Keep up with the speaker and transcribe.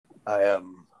I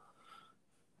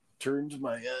turned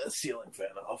my ceiling fan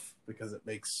off because it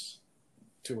makes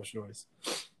too much noise.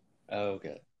 Oh,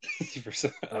 okay.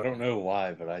 I don't know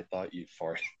why, but I thought you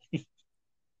farted.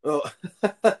 Oh,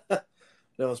 that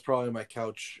was probably my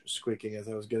couch squeaking as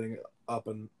I was getting up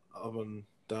and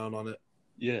down on it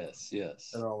Yes, and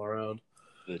yes. all around.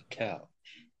 The couch.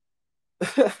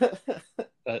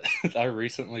 I, I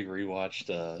recently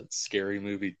rewatched Scary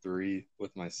Movie 3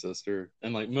 with my sister,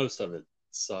 and like most of it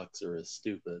sucks or is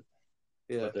stupid.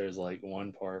 Yeah. But there's like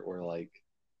one part where like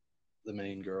the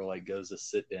main girl like goes to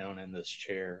sit down in this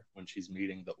chair when she's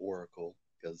meeting the Oracle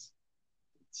because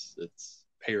it's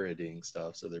parodying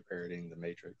stuff, so they're parodying the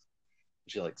Matrix.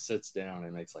 She like sits down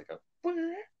and makes like a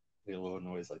little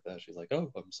noise like that. She's like,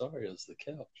 "Oh, I'm sorry, it was the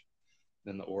couch."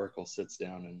 Then the Oracle sits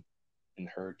down in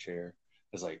her chair.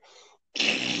 It's like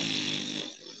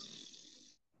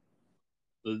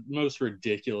the most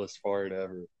ridiculous fart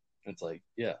ever. It's like,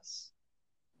 yes,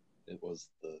 it was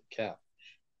the couch.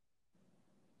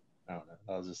 I don't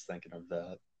know. I was just thinking of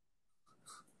that.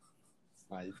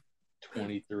 My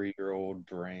 23-year-old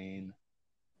brain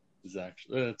is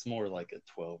actually, it's more like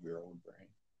a 12-year-old brain.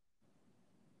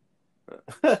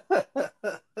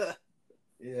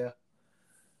 Yeah.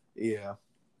 Yeah.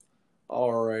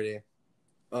 Alrighty.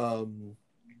 Um.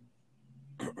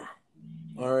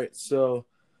 All right. So,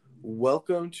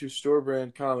 welcome to Store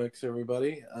Brand Comics,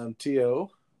 everybody. I'm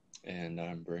T.O. And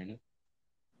I'm Brandon.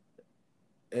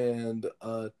 And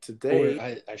Or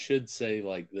today, I should say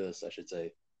like this. I should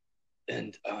say,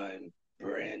 and I'm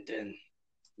Brandon.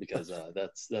 Because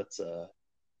that's the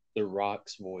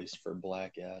Rock's voice for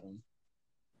Black Adam.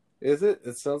 is it?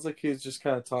 It sounds like he's just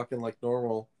kind of talking like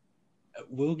normal.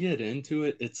 We'll get into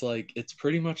it. It's like it's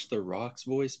pretty much the Rock's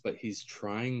voice, but he's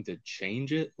trying to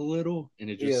change it a little, and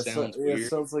it just Yeah, so, sounds yeah, it weird.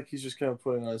 sounds like he's just kind of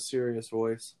putting on a serious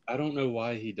voice. I don't know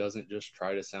why he doesn't just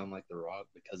try to sound like the Rock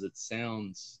because it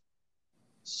sounds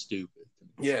stupid to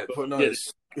me. Yeah, But putting we'll on get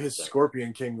his into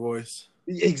Scorpion King voice.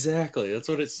 it. Exactly. That's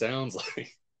what it sounds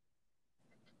like.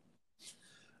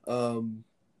 Um,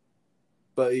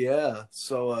 but yeah,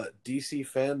 so DC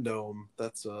Fandom.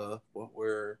 That's what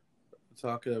we're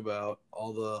talking about.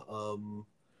 All the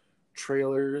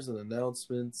trailers and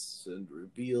announcements and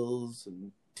reveals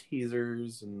and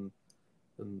teasers and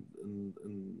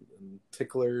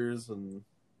ticklers and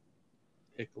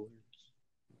Picklers.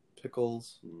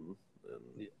 pickles and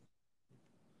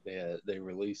Yeah. They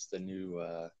released a new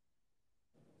uh,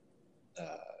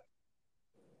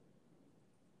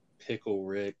 Pickle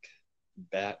Rick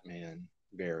Batman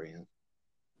variant,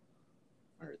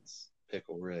 or it's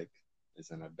Pickle Rick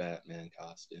is in a Batman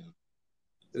costume.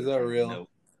 So is they're that trying to real? milk.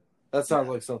 That Yeah, sounds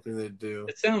like something they'd do.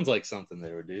 it sounds like something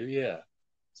they would do. Yeah,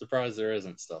 surprised there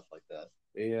isn't stuff like that.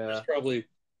 There's Yeah, probably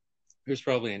there's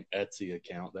probably an Etsy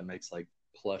account that makes like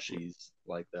plushies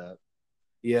like that.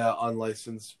 yeah,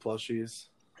 unlicensed plushies.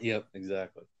 Yep,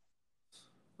 exactly.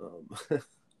 Um,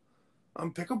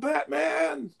 I'm Pickle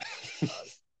Batman.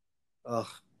 Ugh,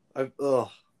 ugh,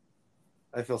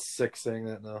 I feel sick saying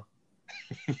that now.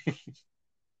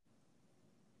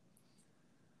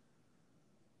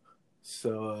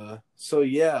 So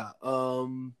yeah.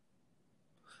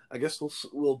 I guess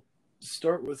we'll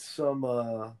start with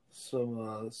some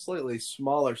slightly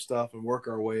smaller stuff and work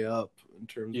our way up in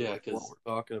terms of Yeah, like what because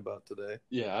we're talking about today.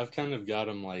 yeah, I've kind of got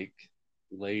them like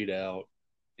laid out,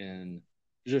 and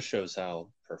it just shows how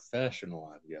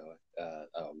professional I've got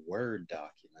a Word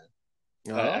document.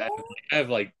 I, I Oh, I have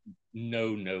like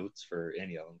no notes for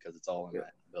any of them because it's all in yeah, my.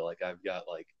 But like I've got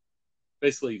like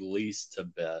basically least to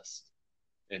best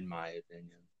in my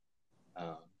opinion,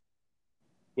 um,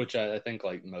 which I think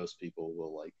like most people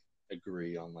will like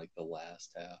agree on like the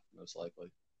last half most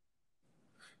likely.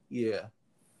 yeah,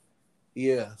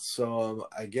 yeah. So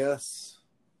I guess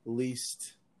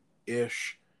least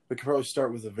ish. We could probably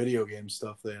start with the video game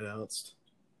stuff they announced.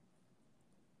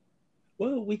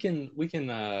 Well, we can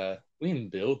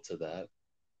build to that.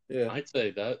 Yeah. I'd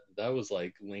say that was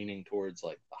like leaning towards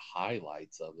like the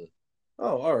highlights of it.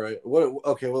 Oh, all right. What?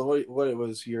 Okay. Well, what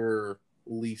was your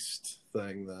least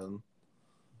thing then?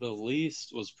 The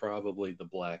least was probably the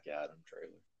Black Adam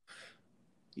trailer.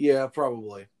 Yeah,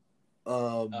 probably.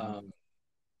 Um. Um,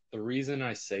 the reason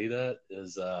I say that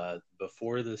is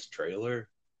before this trailer,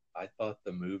 I thought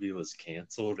the movie was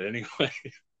canceled anyway.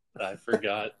 I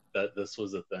forgot that this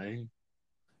was a thing.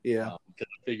 Yeah. Because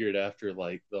I figured after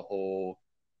like the whole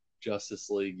Justice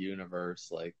League universe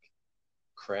like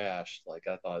crashed, like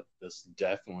I thought this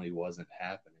definitely wasn't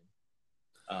happening.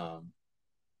 Um,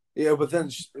 Yeah, but then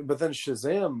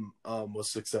Shazam was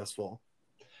successful.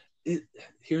 it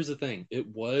here's the thing, it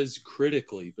was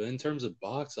critically, but in terms of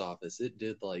box office, it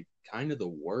did like kind of the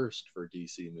worst for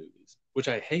DC movies, which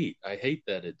I hate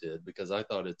that it did, because I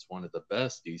thought it's one of the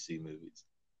best DC movies.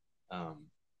 um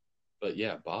but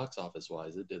yeah, box office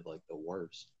wise, it did like the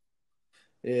worst.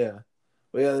 Yeah.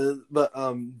 Well, yeah, but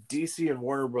DC and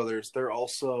Warner Brothers, they're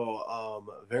also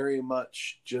very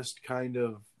much just kind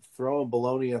of throwing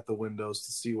baloney at the windows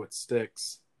to see what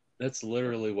sticks That's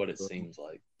literally what it seems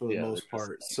like. for the Yeah, they're most just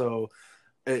part. So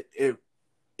it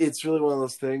it's really one of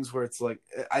those things where it's like,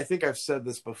 I think I've said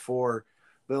this before.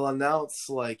 They'll announce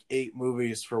like 8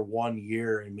 movies for 1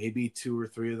 year, and maybe 2 or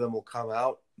 3 of them will come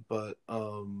out. But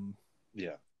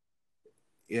yeah.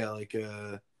 yeah, like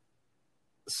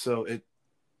so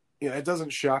it doesn't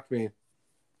shock me,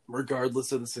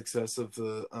 regardless of the success of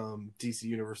the DC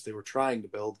universe they were trying to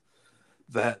build,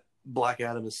 that Black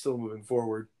Adam is still moving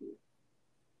forward.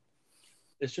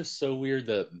 It's just so weird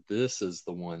that this is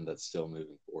the one that's still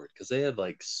moving forward, because they had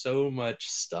like so much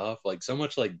stuff, like so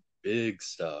much like big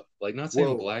stuff. Like, not saying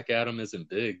Whoa. Black Adam isn't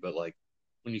big, but like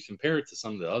when you compare it to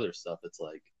some of the other stuff, it's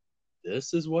like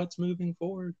this is what's moving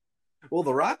forward. Well,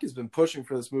 The Rock has been pushing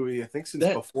for this movie, I think, since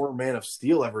That before Man of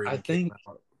Steel ever I even came think,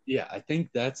 out. yeah, I think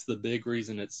that's the big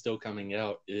reason it's still coming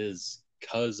out, is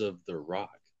because of The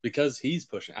Rock. Because he's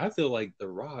pushing. I feel like The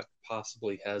Rock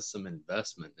possibly has some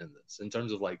investment in this in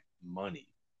terms of like money.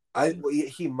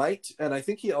 He might, and I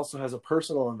think he also has a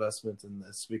personal investment in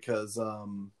this because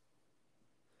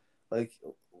like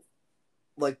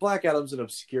Black Adam's an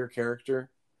obscure character,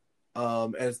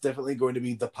 and it's definitely going to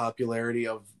be the popularity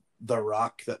of The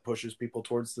Rock that pushes people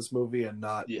towards this movie, and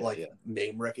not Yeah, like yeah.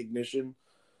 name recognition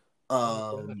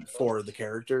Oh gosh. for the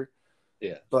character.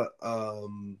 Yeah. But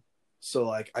so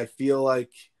like I feel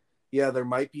like, yeah, there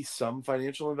might be some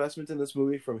financial investment in this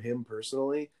movie from him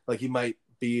personally. Like he might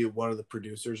be one of the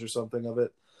producers or something of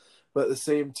it. But at the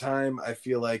same time, I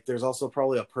feel like there's also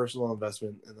probably a personal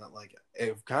investment in that. Like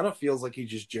it kind of feels like he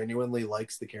just genuinely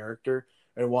likes the character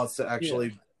and wants to Yeah.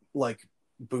 actually like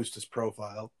boost his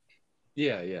profile.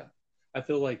 Yeah, yeah. I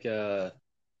feel like and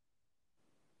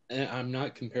I'm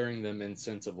not comparing them in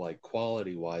sense of like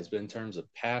quality wise, but in terms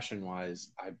of passion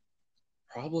wise, I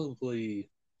probably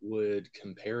would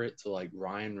compare it to like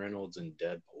Ryan Reynolds and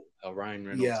Deadpool. How Ryan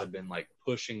Reynolds Yeah, had been like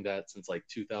pushing that since like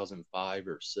 2005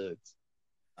 or 6.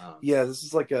 yeah. This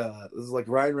is like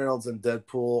Ryan Reynolds and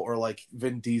Deadpool, or like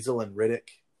Vin Diesel and Riddick.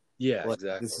 Yeah, Like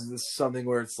exactly. this is something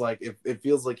where it's like it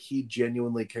feels like he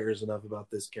genuinely cares enough about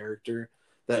this character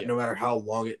that Yeah, no matter how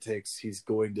long it takes, he's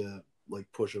going to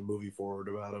like push a movie forward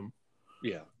about him.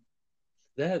 yeah.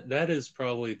 That is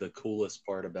probably the coolest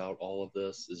part about all of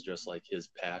this, is just like his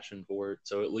passion for it.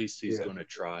 So at least he's Yeah. going to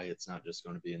try. It's not just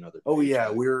going to be another Oh yeah,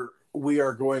 paycheck. we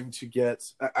are going to get.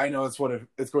 I know it's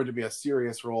going to be a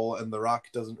serious role, and The Rock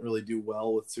doesn't really do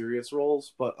well with serious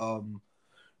roles, but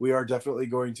we are definitely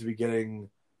going to be getting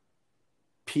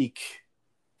peak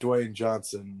Dwayne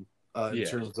Johnson in Yeah,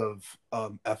 terms of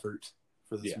effort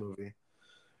for this yeah. movie.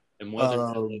 And whether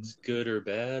that Um, looks good or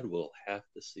bad, we'll have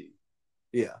to see.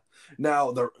 yeah.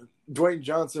 Now the Dwayne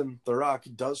Johnson, The Rock,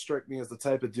 does strike me as the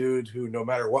type of dude who, no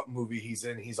matter what movie he's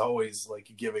in, he's always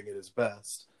like giving it his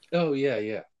best. Oh yeah,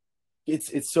 yeah.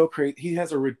 It's so crazy. He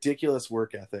has a ridiculous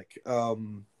work ethic.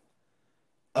 Oh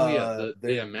yeah. The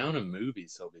There amount of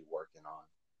movies he'll be working on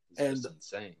is and just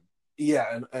insane.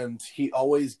 yeah, and he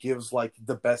always gives like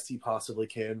the best he possibly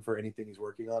can for anything he's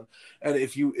working on. And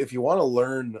if you want to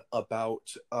learn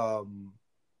about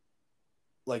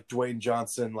like Dwayne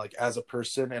Johnson, like as a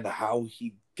person, and how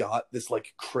he got this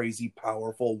like crazy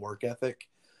powerful work ethic,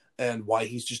 and why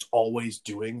he's just always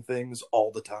doing things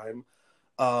all the time,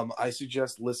 I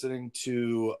suggest listening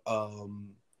to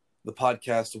the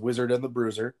podcast Wizard and the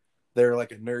Bruiser. They're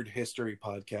like a nerd history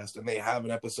podcast, and they have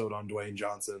an episode on Dwayne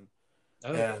Johnson.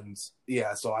 Oh And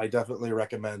yeah, so I definitely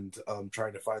recommend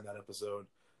trying to find that episode,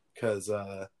 because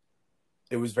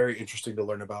it was very interesting to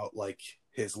learn about like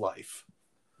his life.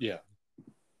 yeah,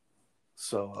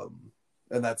 So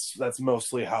and that's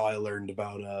mostly how I learned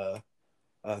about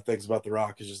things about The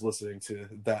Rock, is just listening to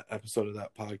that episode of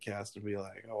that podcast and be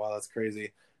like, oh wow, that's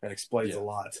crazy, and explains a yeah.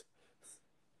 lot.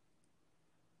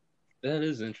 That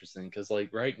is interesting, because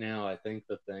like right now, I think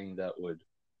the thing that would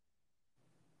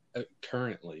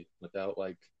currently, without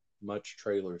like much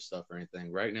trailer stuff or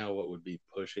anything, right now what would be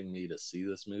pushing me to see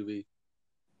this movie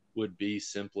would be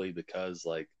simply because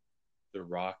like The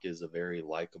Rock is a very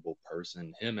likable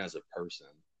person. Him as a person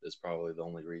is probably the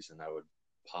only reason I would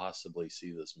possibly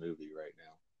see this movie right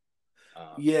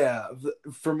now. Yeah,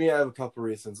 for me, I have a couple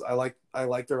reasons. I like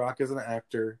The Rock as an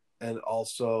actor, and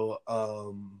also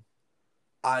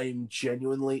I'm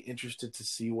genuinely interested to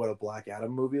see what a Black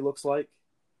Adam movie looks like.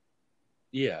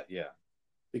 Yeah, yeah,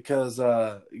 because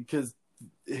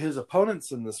his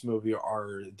opponents in this movie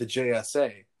are the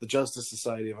JSA, the Justice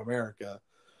Society of America,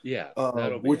 yeah.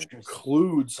 That'll be which interesting.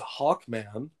 includes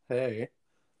Hawkman. Hey,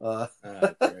 uh,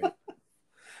 Great.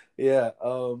 yeah.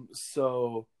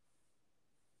 So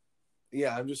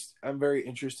yeah, I'm very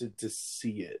interested to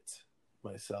see it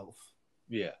myself.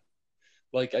 Yeah,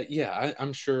 like yeah,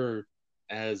 I'm sure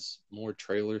as more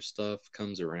trailer stuff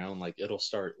comes around, like it'll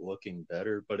start looking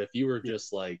better. But if you were Yeah,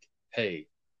 just like, hey,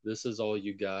 this is all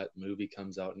you got, movie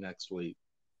comes out next week,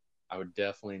 I would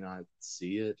definitely not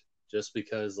see it just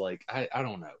because like I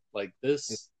don't know. Like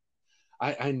this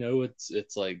I know it's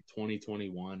like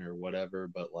 2021 or whatever,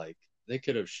 but like they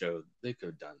could have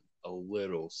done a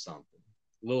little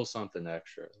something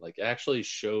extra. Like actually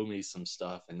show me some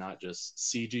stuff and not just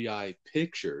CGI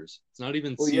pictures. It's not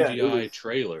even well, yeah, it CGI was.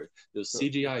 trailer. Those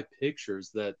CGI pictures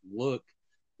that look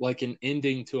like an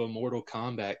ending to a Mortal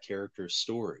Kombat character's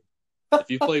story. If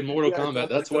you played Mortal Yeah, Kombat, it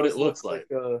that's what it does looks look like.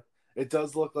 like it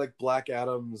does look like Black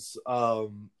Adam's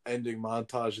ending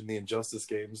montage in the Injustice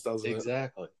games, doesn't it?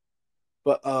 Exactly.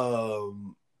 But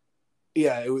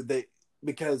yeah, they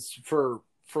because for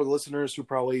listeners who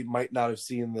probably might not have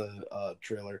seen the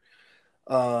trailer,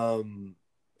 um,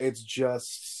 it's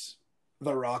just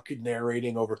The Rock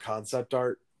narrating over concept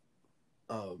art.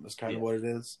 Is kind of Yeah. what it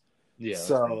is. Yeah, that's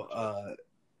pretty So much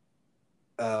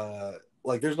it.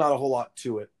 like there's not a whole lot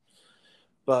to it,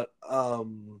 but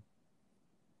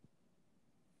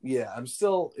yeah, I'm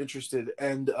still interested.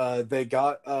 And they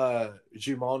got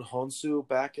Jimon Honsu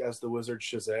back as the Wizard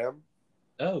Shazam.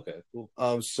 Oh, okay,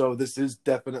 cool. So this is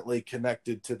definitely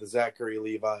connected to the Zachary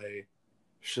Levi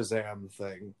Shazam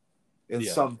thing in Yeah.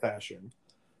 some fashion.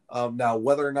 Now,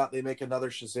 whether or not they make another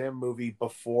Shazam movie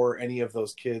before any of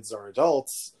those kids are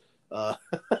adults, uh,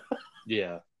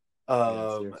 Yeah. Yeah,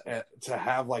 seriously. to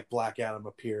have like Black Adam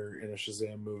appear in a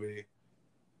Shazam movie,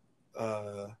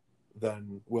 uh,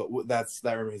 then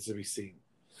that remains to be seen.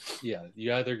 Yeah,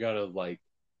 you either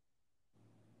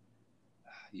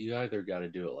got to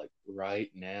do it like right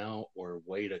now or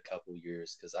wait a couple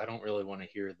years because I don't really want to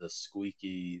hear the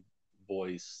squeaky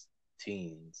voice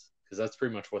teens because that's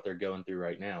pretty much what they're going through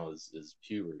right now is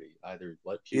puberty. Either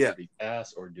let Yeah, puberty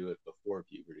pass or do it before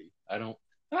puberty. I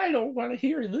don't want to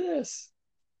hear this.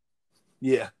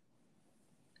 yeah,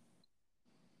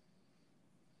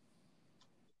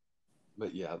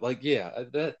 But yeah, like yeah,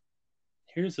 that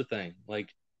here's the thing.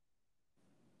 Like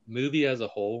movie as a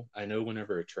whole, I know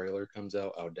whenever a trailer comes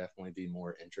out, I'll definitely be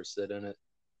more interested in it.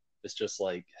 It's just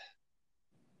like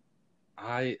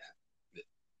I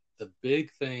the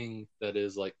big thing that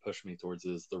is like pushing me towards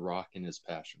is The Rock and his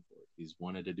passion for it. He's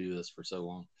wanted to do this for so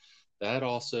long. That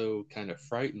also kind of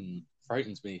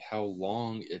frightens me how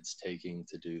long it's taking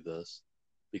to do this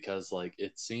because like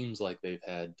it seems like they've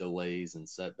had delays and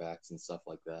setbacks and stuff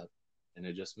like that. And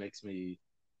it just makes me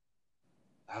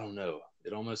I don't know.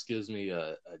 It almost gives me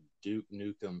a Duke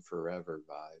Nukem Forever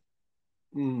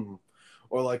vibe. mm.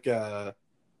 Or like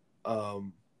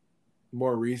um,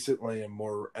 more recently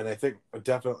and I think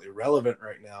definitely relevant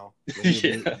right now, the New Yeah.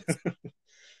 Mutants.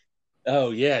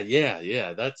 Oh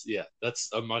yeah.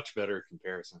 That's a much better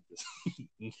comparison because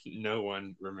no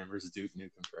one remembers Duke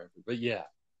Nukem Forever. But yeah,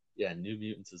 yeah, New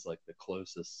Mutants is like the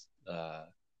closest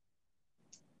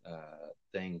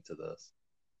thing to this.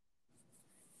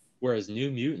 Whereas New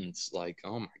Mutants, like,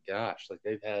 oh my gosh, like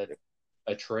they've had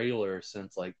a trailer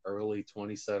since like early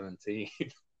 2017.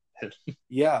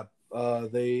 Yeah,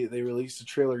 they released a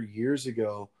trailer years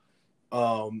ago.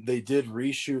 They did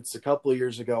reshoots a couple of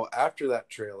years ago after that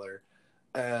trailer,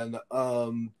 and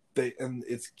they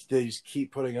just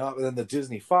keep putting it up. And then the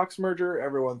Disney Fox merger,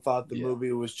 everyone thought the Yeah,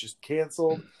 movie was just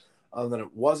canceled. Then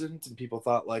it wasn't, and people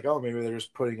thought like, oh, maybe they're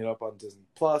just putting it up on Disney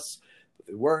Plus, but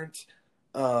they weren't.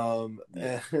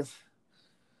 yeah, And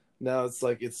now it's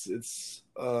like it's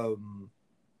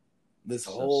this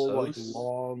so whole so like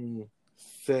long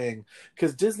thing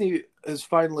because Disney has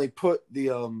finally put the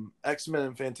X-Men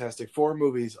and Fantastic Four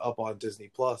movies up on Disney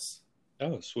Plus.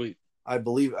 oh sweet, I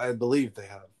believe they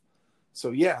have.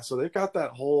 So yeah, so they've got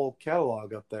that whole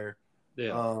catalog up there.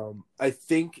 yeah, I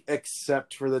think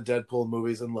except for the Deadpool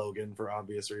movies and Logan for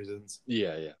obvious reasons.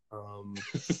 yeah, yeah. Um,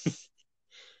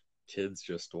 Kids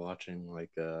just watching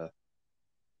like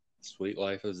Sweet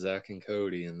Life of Zach and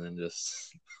Cody, and then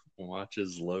just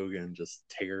watches Logan just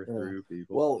tear yeah. through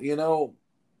people. Well,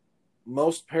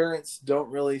 most parents don't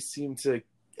really seem to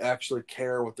actually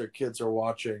care what their kids are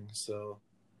watching, so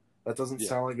that doesn't Yeah.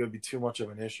 sound like it would be too much of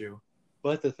an issue.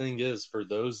 But the thing is, for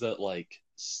those that like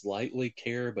slightly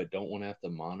care but don't want to have to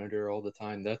monitor all the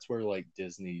time, that's where like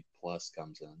Disney Plus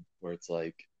comes in, where it's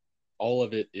like all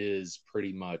of it is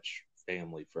pretty much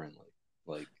family friendly.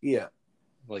 Like Yeah,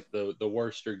 the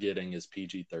worst you're getting is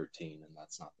PG-13, and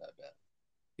that's not that bad.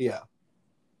 yeah,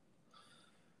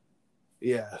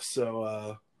 yeah.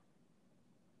 So,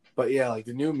 but yeah, like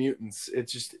the New Mutants, it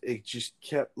just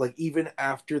kept like even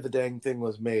after the dang thing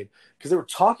was made, because they were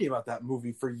talking about that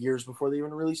movie for years before they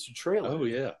even released a trailer. Oh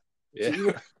yeah, So yeah,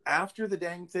 even after the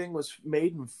dang thing was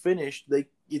made and finished,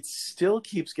 it still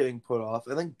keeps getting put off,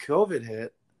 and then COVID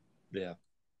hit. yeah.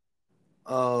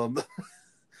 Um,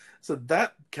 so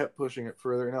that kept pushing it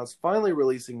further. Now it's finally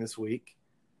releasing this week.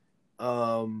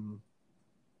 Um,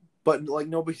 but like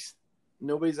nobody's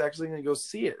actually going to go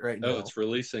see it right Oh, now. it's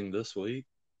releasing this week.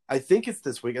 I think it's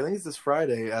this week. I think it's this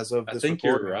Friday as of I this think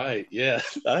you're recording. right. Yeah,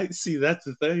 I see. That's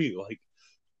the thing. Like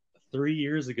 3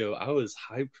 years ago, I was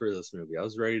hyped for this movie. I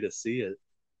was ready to see it,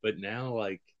 but now,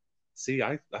 like, see,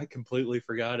 I completely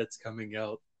forgot it's coming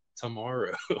out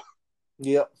tomorrow.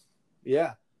 Yep.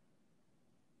 Yeah.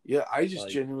 Yeah. I just Like,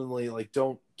 genuinely like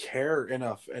don't care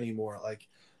enough anymore. Like,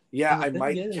 yeah, and the I thing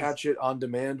might is, catch it on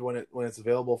demand when it's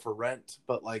available for rent,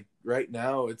 but like right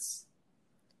now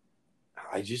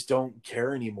I just don't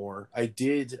care anymore. I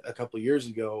did a couple years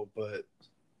ago, but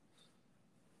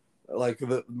like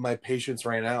my patience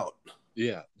ran out.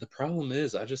 yeah, the problem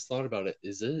is, I just thought about it.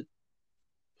 Is it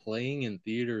playing in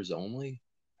theaters only?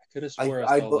 I could have I swore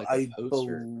I I saw like a I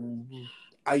poster.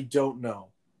 I don't know.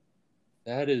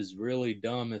 That is really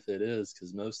dumb if it is,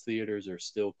 because most theaters are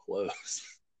still closed.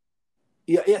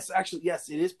 Yeah, yes, actually, yes,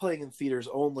 it is playing in theaters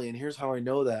only, and here's how I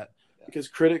know that Yeah. because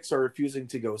critics are refusing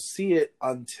to go see it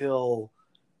until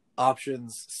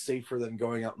options safer than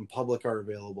going out in public are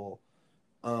available.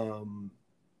 Um,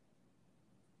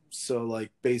 so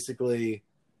like basically,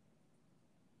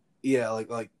 yeah,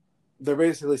 like they're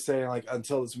basically saying like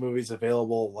until this movie's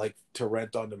available, like to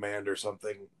rent on demand or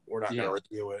something, we're not going Yeah. to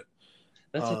review it.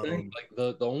 That's the thing. Um,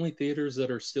 Like the only theaters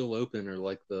that are still open are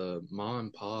like the mom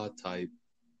and pa type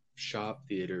shop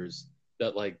theaters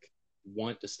that like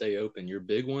want to stay open. Your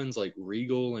big ones like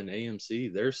Regal and AMC,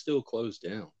 they're still closed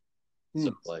down. So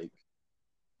hmm.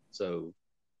 so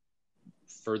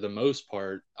for the most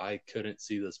part, I couldn't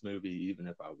see this movie even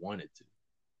if I wanted to,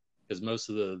 because most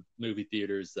of the movie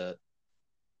theaters that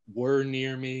were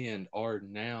near me and are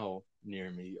now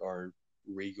near me are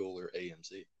Regal or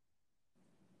AMC.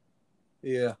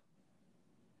 Yeah.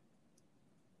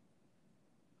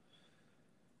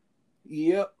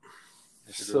 Yep.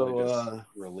 They should really So, just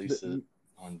release it th-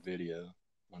 on video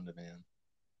on demand.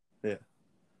 yeah.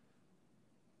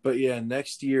 But yeah,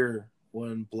 next year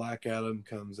when Black Adam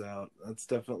comes out, that's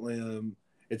definitely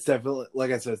it's definitely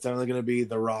like I said, it's definitely going to be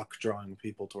The Rock drawing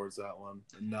people towards that one,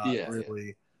 and not Yeah, yeah,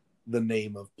 really the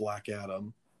name of Black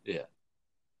Adam. yeah.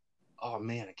 Oh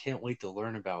man, I can't wait to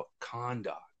learn about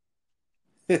Kahndaq,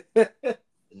 the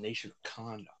nation of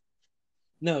Kahndaq.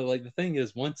 No, like the thing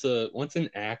is, once an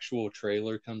actual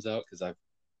trailer comes out, because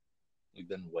we've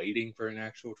been waiting for an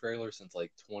actual trailer since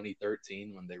like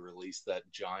 2013 when they released that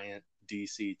giant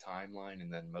DC timeline,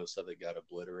 and then most of it got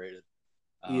obliterated.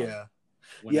 Um, Yeah.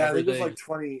 Yeah, I whenever think it was they, like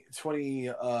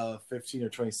 2015 or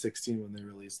 2016 when they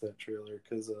released that trailer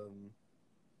cuz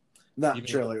you not mean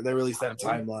trailer, they released that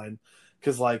timeline? timeline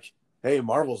cuz like hey,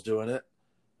 Marvel's doing it.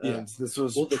 Yeah. And this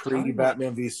was Well, the pre timeline.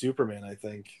 Batman v Superman, I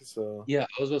think. So, Yeah,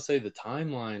 I was gonna say the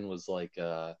timeline was like,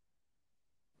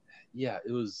 yeah,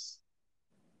 it was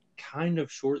kind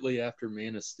of shortly after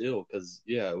Man of Steel, because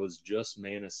yeah, it was just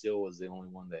Man of Steel was the only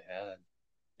one they had,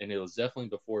 and it was definitely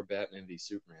before Batman v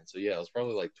Superman. So yeah, it was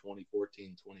probably like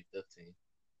 2014, 2015.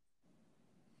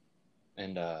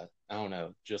 And I don't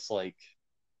know, just like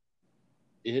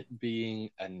it being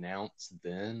announced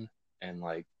then, and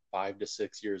like 5 to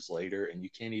 6 years later, and you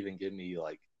can't even give me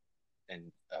like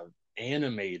an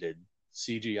animated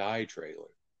CGI trailer.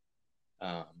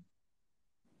 Um,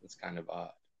 it's kind of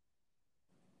odd.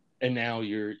 And now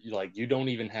you're like you don't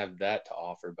even have that to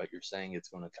offer, but you're saying it's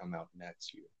going to come out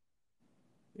next year.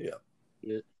 yeah.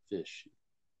 Bit fishy.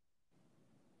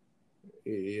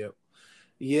 Yeah.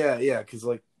 Yeah, yeah, cuz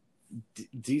like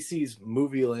DC's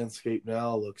movie landscape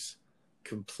now looks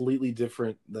completely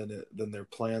different than their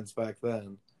plans back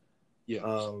then.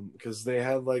 Yeah, Because they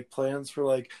had like plans for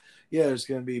like, yeah, there's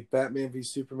gonna be Batman v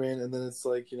Superman, and then it's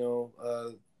like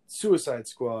Suicide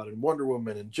Squad and Wonder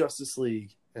Woman and Justice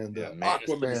League and yeah. Man of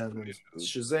Steel Aquaman and 2.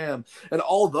 Shazam, and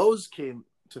all those came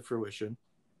to fruition.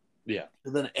 Yeah,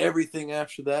 And then everything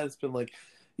after that, it's been like,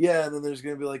 yeah, and then there's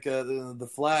gonna be like the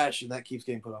Flash, and that keeps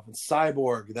getting put off. And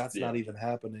Cyborg, that's yeah. not even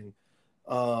happening.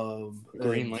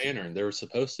 Green And Lantern. There was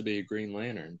supposed to be a Green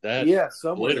Lantern. That yeah,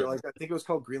 somewhere obliterated. like I think it was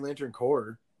called Green Lantern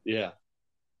Corps. Yeah,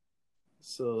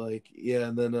 So like yeah,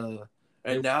 and then they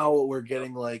and now we're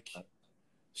getting like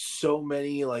so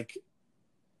many like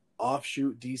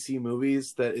offshoot DC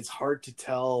movies that it's hard to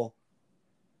tell.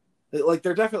 Like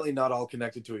they're definitely not all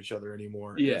connected to each other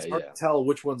anymore, and Yeah, it's hard yeah, to tell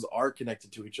which ones are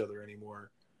connected to each other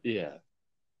anymore. yeah.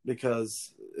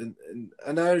 Because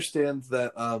and I understand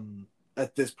that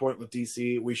at this point with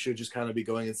DC, we should just kind of be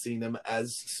going and seeing them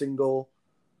as single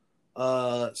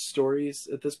stories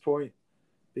at this point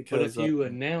But because if you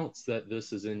announce that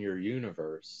this is in your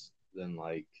universe, then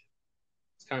like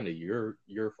it's kind of your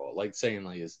fault. Like saying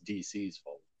like it's DC's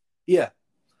fault. yeah,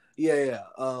 yeah.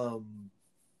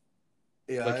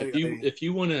 Yeah, Like if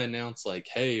you want to announce like,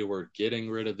 hey, we're getting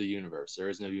rid of the universe. There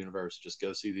is no universe. Just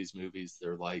go see these movies.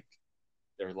 They're like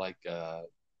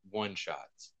one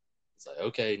shots. It's like,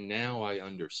 okay, now I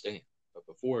understand. But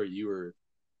before you were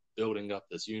building up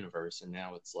this universe, and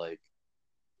now it's like,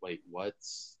 wait,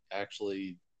 what's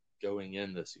actually going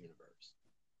in this universe?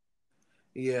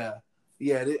 yeah,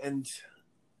 yeah, and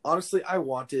honestly, I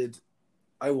wanted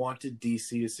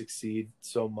DC to succeed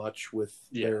so much with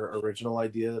Yeah, their original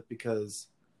idea because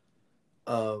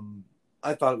um,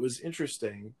 I thought it was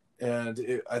interesting,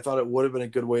 and I thought it would have been a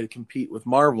good way to compete with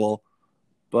Marvel.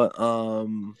 But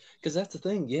because that's the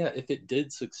thing. Yeah, if it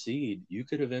did succeed, you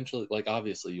could eventually, like,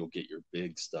 obviously, you'll get your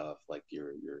big stuff, like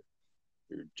your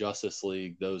Justice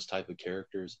League, those type of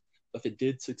characters. If it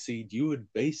did succeed, you would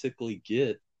basically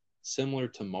get similar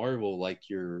to Marvel, like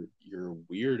your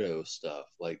weirdo stuff,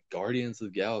 like Guardians of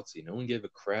the Galaxy. No one gave a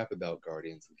crap about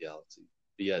Guardians of the Galaxy,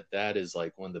 but yet that is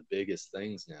like one of the biggest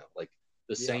things now. Like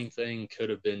the yeah, same thing could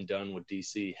have been done with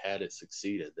DC had it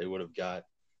succeeded.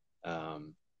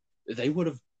 Um, they would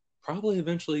have probably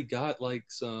eventually got like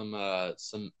some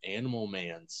Animal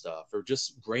Man stuff or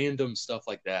just random stuff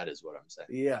like that. Is what I'm saying.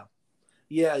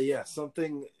 yeah, yeah,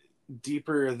 something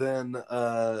deeper than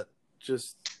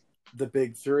just the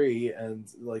big three and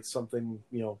like something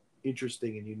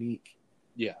interesting and unique.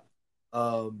 Yeah.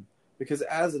 Because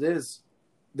as it is,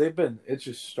 it's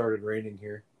just started raining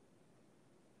here,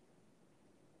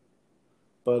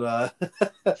 but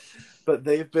but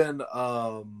they've been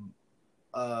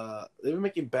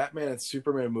making Batman and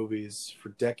Superman movies for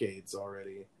decades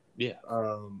already. Yeah.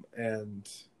 And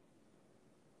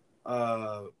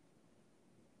uh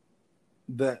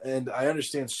and I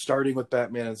understand starting with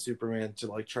Batman and Superman to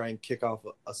like try and kick off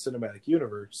a cinematic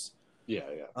universe. Yeah.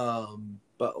 Yeah.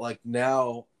 But like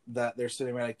now that their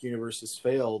cinematic universe has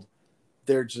failed,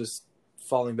 they're just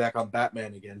falling back on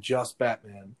Batman again, just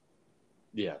Batman.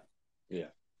 Yeah. Yeah.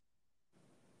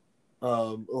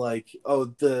 Like, oh,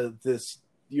 this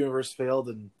universe failed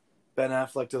and Ben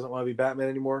Affleck doesn't want to be Batman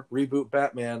anymore. Reboot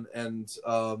Batman, and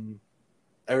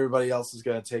everybody else is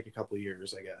going to take a couple of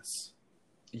years, I guess.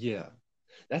 Yeah.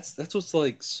 That's what's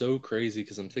like so crazy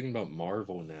because I'm thinking about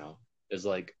Marvel now. Is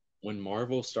like when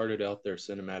Marvel started out their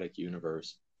cinematic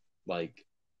universe, like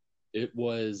it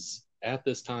was at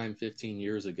this time 15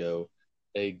 years ago,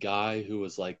 a guy who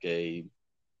was like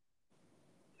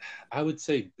I would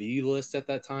say B list at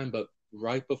that time, but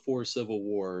right before Civil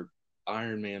War,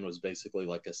 Iron Man was basically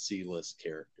like a C list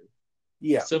character.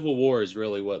 Yeah, Civil War is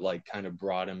really what like kind of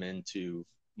brought him into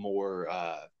more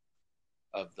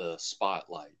of the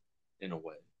spotlight in a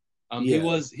way. yeah,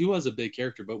 He was a big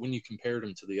character, but when you compared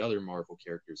him to the other Marvel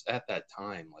characters at that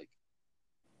time, like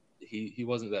he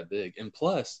wasn't that big. And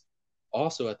plus,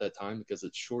 also at that time, because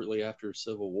it's shortly after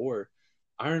Civil War,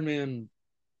 Iron Man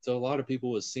to a lot of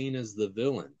people was seen as the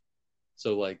villain.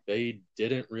 So like they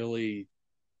didn't really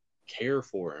care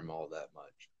for him all that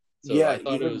much. So yeah. I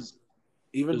thought it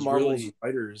Even was Marvel's really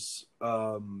writers,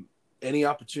 any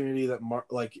opportunity that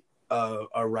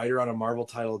a writer on a Marvel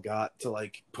title got to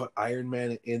like put Iron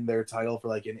Man in their title for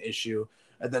like an issue,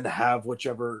 and then have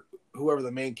whoever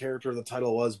the main character of the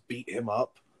title was beat him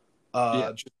up,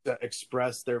 yeah, just to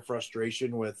express their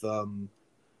frustration with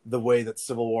the way that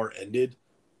Civil War ended.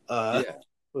 yeah,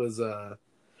 Was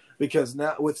because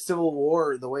now with Civil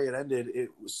War, the way it ended, it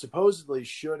supposedly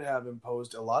should have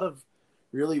imposed a lot of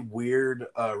really weird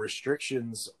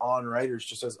restrictions on writers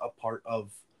just as a part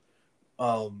of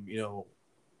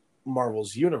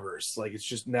Marvel's universe. Like it's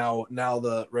just now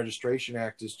the Registration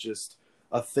Act is just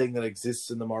a thing that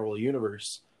exists in the Marvel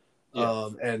universe. yeah,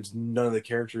 And none of the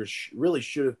characters really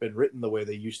should have been written the way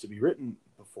they used to be written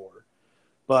before.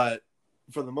 But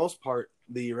for the most part,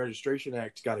 the Registration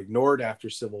Act got ignored after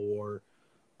Civil War,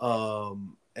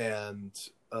 and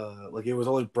like it was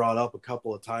only brought up a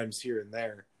couple of times here and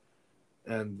there,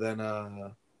 and then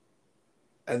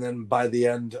by the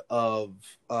end of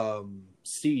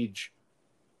Siege,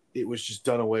 it was just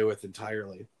done away with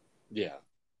entirely. yeah,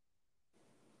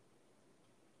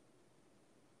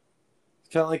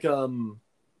 It's kind of like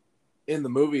in the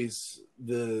movies,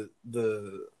 the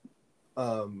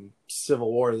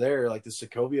Civil War there, like the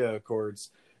Sokovia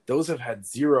Accords, those have had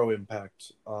zero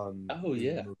impact on Oh these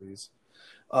yeah, movies.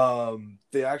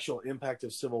 The actual impact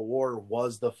of Civil War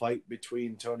was the fight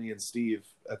between Tony and Steve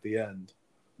at the end.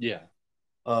 yeah,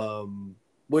 Um,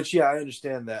 which, yeah, I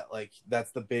understand that. Like,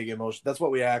 that's the big emotion. That's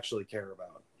what we actually care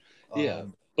about. yeah.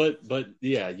 Um, But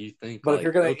yeah, you think but if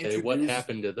you're like, going to okay, what introduce,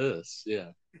 happened to this?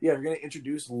 Yeah, yeah, if you're going to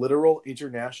introduce literal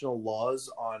international laws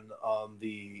on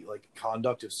the like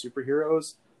conduct of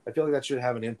superheroes, I feel like that should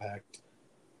have an impact.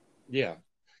 yeah.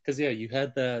 Because yeah, you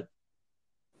had that.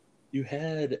 You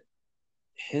had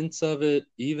hints of it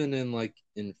even in like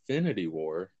Infinity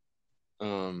War.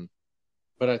 Um,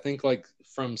 but I think like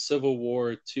from Civil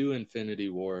War to Infinity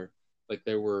War, like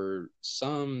there were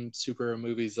some superhero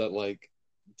movies that like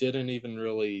didn't even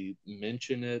really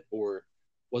mention it or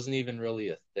wasn't even really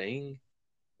a thing.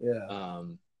 Yeah.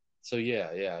 Um, so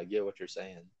yeah, yeah, I get what you're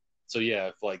saying. So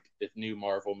yeah, if new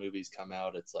Marvel movies come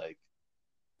out, it's like,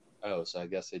 oh, so I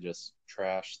guess they just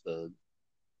trashed those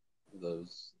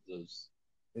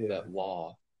Yeah. that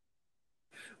law.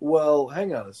 Well,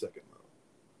 hang on a second though.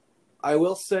 I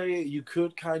will say you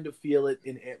could kind of feel it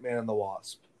in Ant-Man and the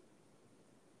Wasp.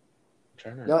 I'm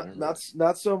trying to Not remember. not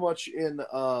not so much in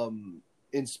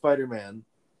Spider-Man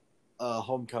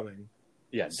Homecoming,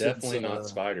 Yeah, since definitely not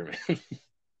Spider Man.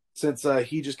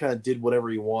 he just kind of did whatever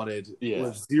he wanted Yeah,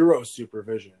 with zero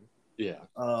supervision. yeah.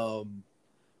 Um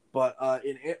but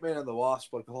in Ant-Man and the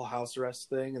Wasp, like the whole house arrest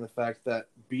thing and the fact that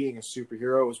being a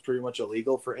superhero was pretty much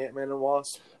illegal for Ant-Man and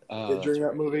Wasp Oh, that's during that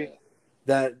right. movie, Yeah,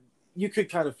 that you could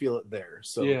kind of feel it there.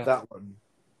 So yeah. that one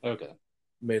Okay,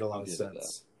 made a I'll lot of give it that.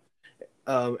 sense.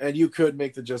 And you could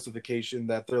make the justification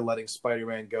that they're letting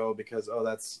Spider-Man go because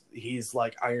he's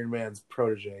like Iron Man's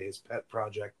protege, his pet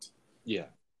project Yeah,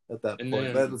 at that and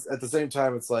point. But then at the same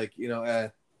time, it's like yeah,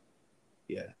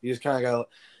 you just kind of got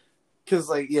because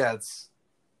like yeah, it's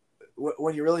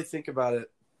when you really think about it,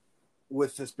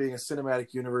 with this being a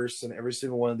cinematic universe and every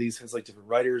single one of these has like different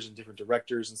writers and different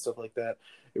directors and stuff like that,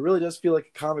 it really does feel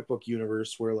like a comic book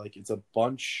universe where like it's a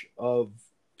bunch of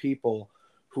people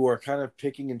who are kind of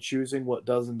picking and choosing what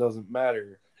does and doesn't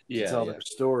matter to yeah, tell yeah, their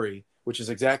story, which is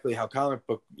exactly how comic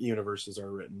book universes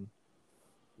are written.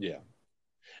 yeah,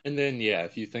 and then yeah,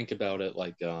 if you think about it,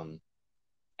 like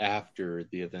after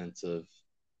the events of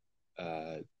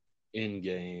uh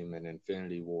Endgame and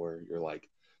Infinity War, you're like,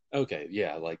 okay,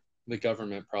 yeah, like the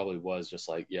government probably was just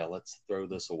like, yeah, let's throw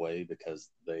this away because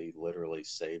they literally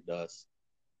saved us.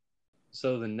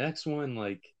 So the next one,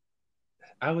 like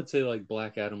I would say like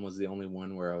Black Adam was the only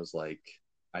one where I was like,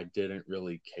 I didn't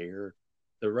really care.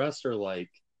 The rest are like,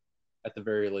 at the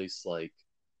very least, like,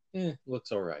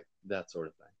 looks all right, that sort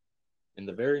of thing. And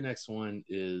the very next one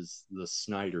is the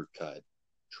Snyder Cut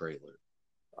trailer,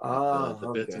 like Ah, the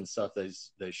bits okay. and stuff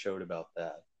they showed about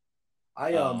that.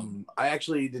 I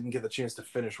actually didn't get the chance to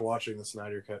finish watching the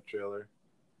Snyder Cut trailer.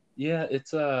 Yeah,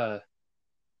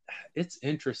 it's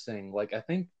interesting. Like I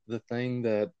think the thing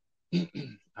that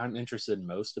I'm interested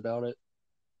most about it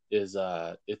is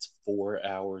it's 4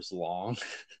 hours long.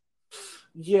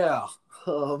 Yeah.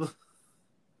 Um.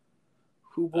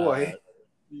 Oh uh boy.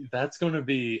 that's going to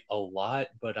be a lot,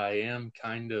 but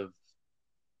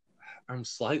I'm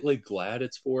slightly glad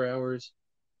it's 4 hours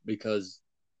because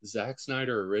Zack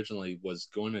Snyder originally was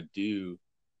going to do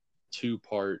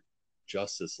two-part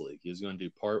Justice League. He was going to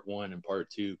do part one and part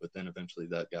two, but then eventually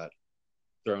that got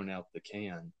thrown out the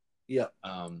can. Yep.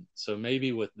 So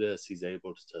maybe with this, he's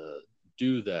able to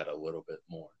do that a little bit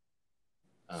more.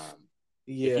 Um,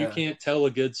 if you Yeah. can't tell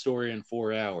a good story in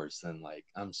 4 hours, then like,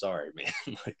 I'm sorry,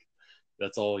 man. Like,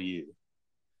 that's all you.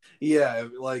 Yeah,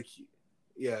 like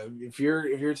yeah, if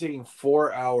you're taking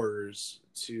 4 hours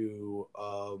to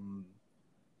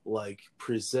like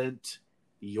present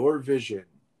your vision,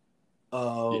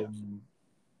 Yeah, um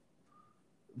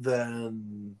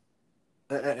then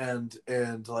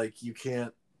and like you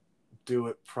can't do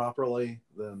it properly,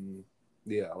 then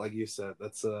yeah, like you said,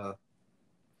 that's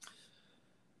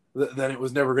then it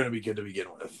was never going to be good to begin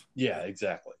with. yeah,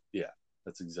 exactly. Yeah,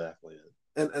 that's exactly it.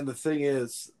 And the thing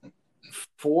is,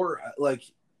 for like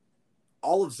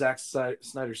all of Zack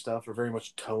Snyder stuff are very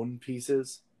much tone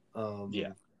pieces. Yeah.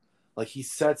 Um, like he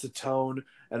sets a tone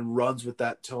and runs with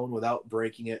that tone without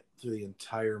breaking it through the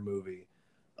entire movie.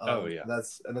 Oh yeah.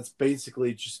 That's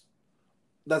basically just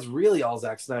that's really all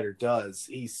Zack Snyder does.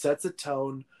 He sets a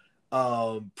tone,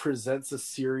 presents a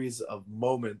series of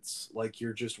moments like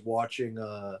you're just watching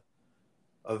a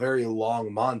very long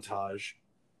montage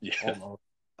Yeah. almost,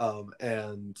 um,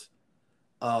 and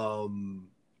um,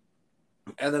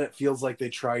 and then it feels like they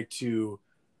try to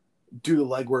do the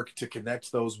legwork to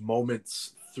connect those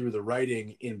moments through the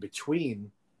writing in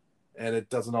between, and it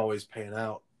doesn't always pan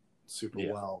out super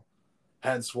Yeah. well.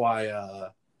 Hence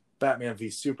why Batman v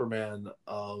Superman,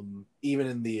 even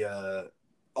in the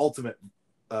Ultimate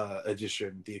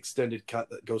edition, the extended cut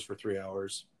that goes for 3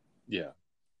 hours, Yeah.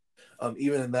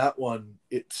 even in that one,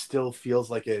 it still feels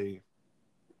like a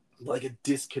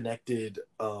disconnected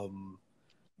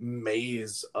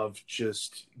maze of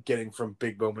just getting from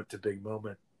big moment to big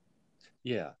moment.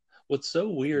 Yeah. What's so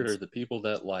weird are the people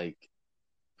that like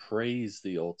praise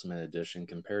the Ultimate Edition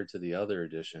compared to the other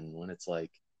edition when it's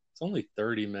like it's only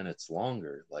 30 minutes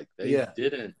longer. Like Yeah,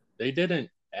 they didn't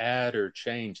add or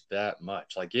change that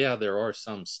much. Like yeah, there are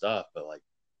some stuff, but like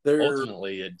there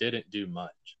ultimately it didn't do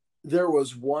much. there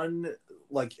was one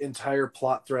like entire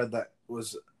plot thread that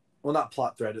was, well, not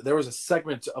plot thread. There was a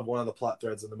segment of one of the plot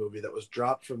threads in the movie that was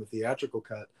dropped from the theatrical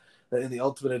cut that in the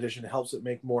Ultimate Edition helps it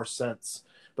make more sense.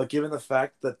 But given the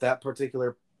fact that that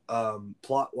particular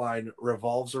plot line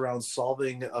revolves around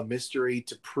solving a mystery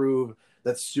to prove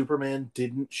that Superman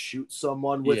didn't shoot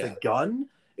someone with a Yeah. gun,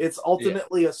 it's Yeah.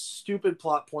 ultimately a stupid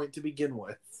plot point to begin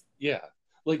with. Yeah.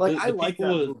 Like Like, I the like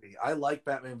people that with movie. I like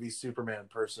Batman v Superman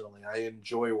personally. I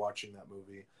enjoy watching that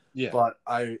movie, yeah. but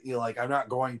I'm not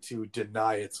going to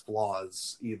deny its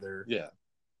flaws either. Yeah.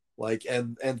 Like,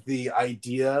 and the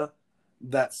idea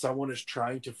that someone is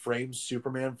trying to frame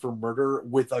Superman for murder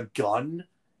with a gun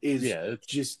is Yeah, it's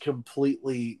just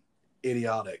completely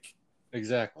idiotic.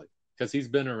 exactly. Because he's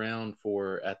been around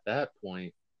for at that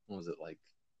point, what was it like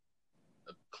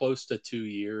close to 2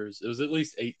 years? It was at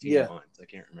least 18 Yeah, months. I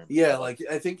can't remember. yeah. But like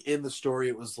Like, I think in the story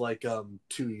it was like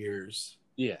 2 years,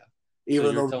 yeah. So even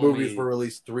you're though the telling movies were me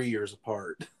released 3 years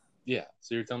apart. yeah.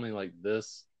 So you're telling me like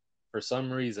this for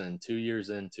some reason 2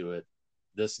 years into it,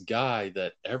 this guy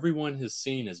that everyone has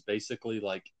seen is basically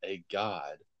like a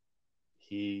god.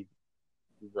 He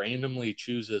randomly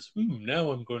chooses,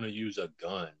 now I'm going to use a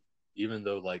gun, even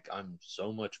though like I'm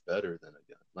so much better than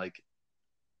a gun. Like,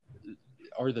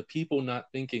 are the people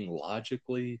not thinking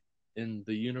logically in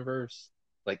the universe?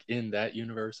 Like in that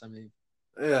universe, I mean.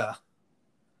 Yeah,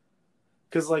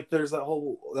 because like there's that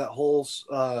whole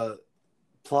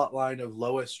plot line of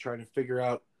Lois trying to figure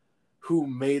out who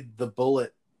made the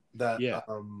bullet that Yeah,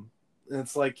 and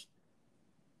it's like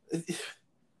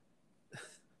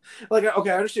okay,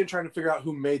 I understand trying to figure out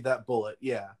who made that bullet.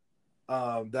 Yeah.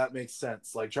 That makes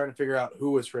sense. Like trying to figure out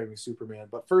who was framing Superman.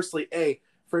 But firstly, A,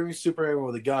 framing Superman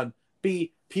with a gun.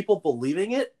 B, people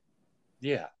believing it.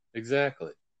 yeah,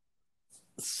 exactly.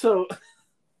 So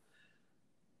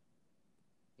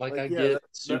Like like I yeah, get that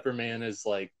Superman is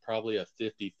like probably a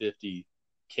 50-50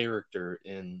 character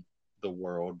in the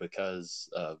world because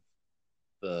of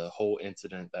the whole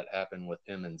incident that happened with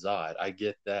him and Zod. I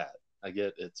get that. I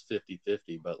get it's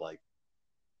 50-50, but like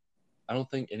I don't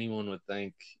think anyone would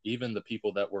think, even the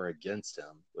people that were against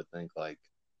him would think like,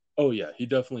 "Oh yeah, he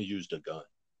definitely used a gun."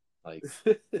 Like,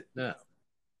 no.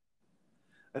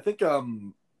 I think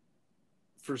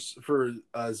for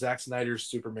Zack Snyder's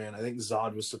Superman, I think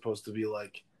Zod was supposed to be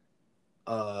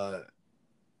uh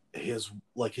his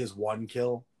one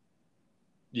kill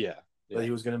Yeah. that Yeah. he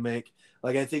was gonna make.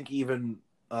 Like I think even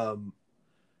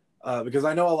because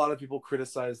I know a lot of people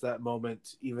criticize that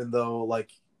moment, even though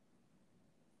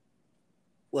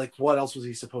what else was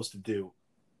he supposed to do?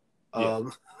 Yeah.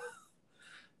 Um,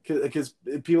 because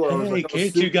people are always like, Hey,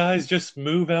 "Oh, can't you guys just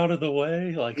move out of the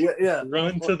way? Like, yeah, yeah."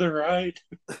 run to Well, the right.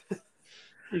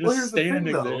 You're well, just here's the thing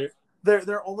standing though. there.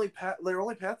 Their only path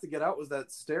to get out was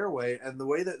that stairway, and the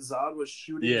way that Zod was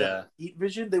shooting that Yeah. heat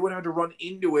vision, they would have to run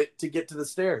into it to get to the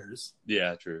stairs.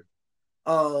 Yeah, true.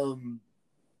 Um,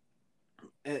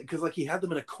 because he had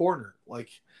them in a corner,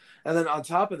 and then on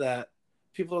top of that,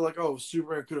 people are like, "Oh,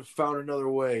 Superman could have found another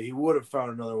way. He would have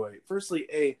found another way." Firstly,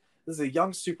 this is a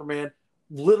young Superman,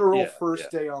 literal Yeah. Yeah.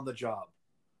 first day on the job.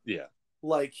 Yeah.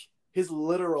 Like his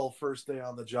literal first day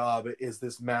on the job is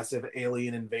this massive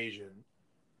alien invasion.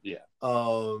 Yeah.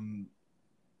 And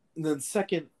then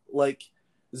second, It's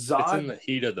in Zod, the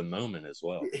heat of the moment as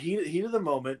well. heat of the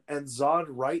moment, and Zod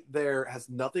right there has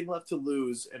nothing left to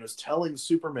lose, and is telling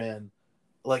Superman,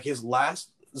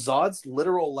 Zod's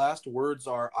literal last words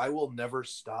are, "I will never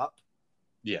stop."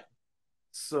 Yeah.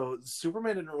 So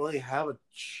Superman didn't really have a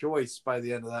choice by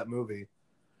the end of that movie.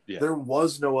 Yeah. There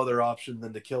was no other option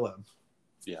than to kill him.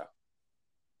 Yeah.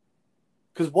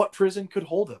 Because what prison could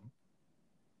hold him?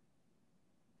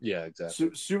 Yeah,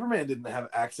 exactly. Superman didn't have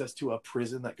access to a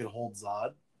prison that could hold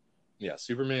Zod. Yeah,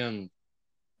 Superman,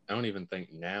 I don't even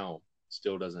think now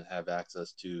still doesn't have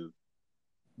access to.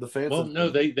 The Well, Phantom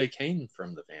no, Zone. they came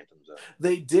from the Phantom Zone.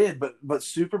 They did, but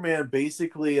Superman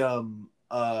basically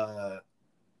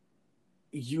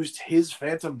used his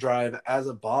Phantom Drive as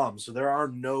a bomb, so there are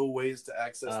no ways to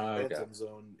access the Okay, Phantom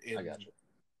Zone I got you.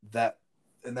 that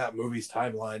in that movie's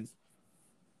timeline.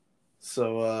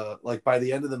 So like by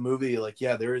the end of the movie, like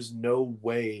yeah, there is no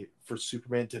way for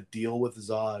Superman to deal with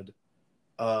Zod,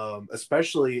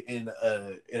 especially in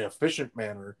an efficient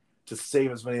manner to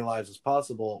save as many lives as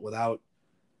possible without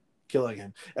killing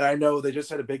him. And I know they just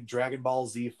had a big Dragon Ball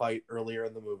Z fight earlier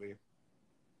in the movie.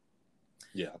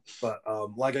 Yeah. But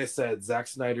like I said, Zack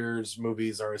Snyder's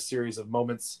movies are a series of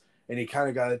moments, and you kind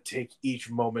of got to take each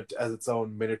moment as its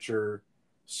own miniature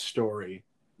story.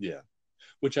 Yeah.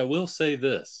 Which I will say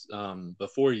this,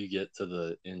 before you get to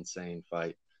the insane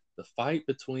fight, the fight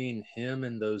between him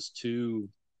and those two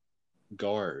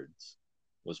guards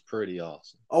was pretty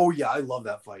awesome. Oh yeah, I love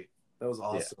that fight. That was Yeah.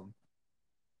 awesome.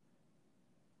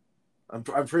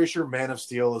 I'm pretty sure Man of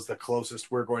Steel is the closest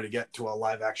we're going to get to a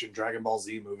live action Dragon Ball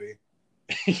Z movie.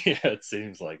 Yeah, it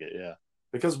seems like it. Yeah.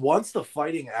 Because once the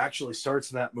fighting actually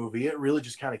starts in that movie, it really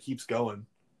just kind of keeps going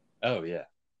Oh yeah.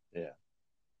 Yeah.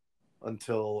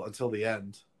 until the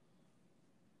end.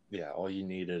 Yeah. All you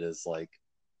needed is like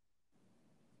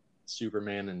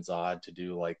Superman and Zod to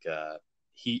do like a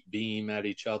heat beam at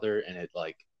each other, and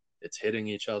it's hitting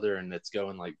each other and it's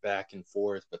going like back and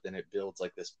forth, but then it builds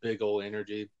like this big old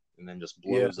energy and then just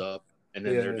Yeah, blows up, and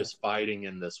then they're yeah. just fighting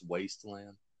in this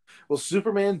wasteland. Well,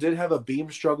 Superman did have a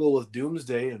beam struggle with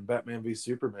Doomsday in Batman v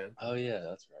Superman. Oh yeah,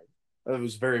 that's right. It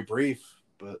was very brief,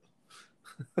 but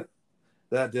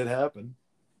that did happen.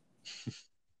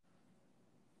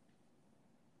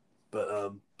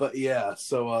 But yeah.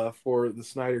 So for the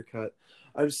Snyder cut,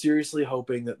 I'm seriously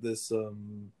hoping that this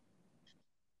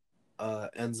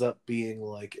ends up being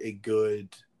like a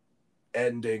good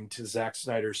ending to Zack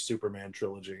Snyder's Superman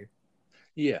trilogy.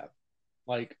 Yeah,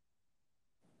 like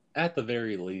at the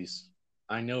very least,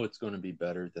 I know it's going to be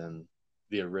better than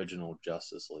the original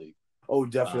Justice League. Oh, Um,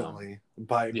 definitely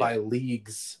by yeah,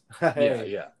 leads. yeah, Hey,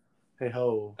 yeah. hey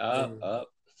ho. Hey. Up.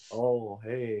 Oh,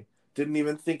 hey. Didn't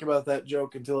even think about that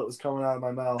joke until it was coming out of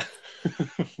my mouth.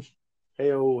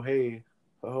 Hey oh, hey.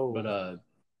 but Oh. uh,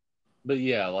 but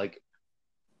yeah, like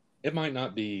it might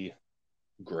not be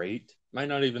great, might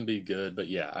not even be good, but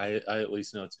yeah, I at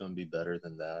least know it's going to be better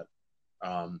than that.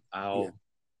 Yeah. I'll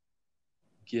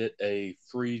get a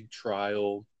free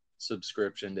trial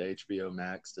subscription to HBO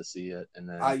Max to see it, and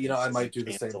then I instantly might do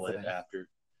the same cancel it thing. after.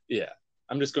 Yeah,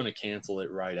 I'm just going to cancel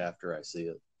it right after I see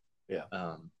it. Yeah.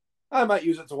 Um, I might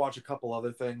use it to watch a couple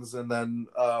other things, and then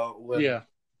when yeah,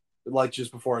 like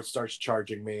just before it starts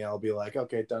charging me, I'll be like,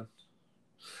 okay, done.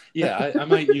 yeah, I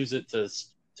might use it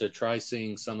to try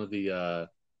seeing some of the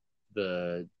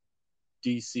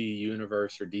DC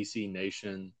Universe or DC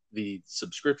Nation, the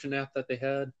subscription app that they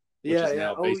had, which Yeah, is yeah.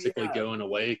 now Oh basically yeah. going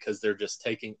away because they're just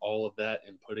taking all of that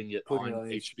and putting it Putting it on on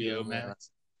HBO HBO. Yeah. Max.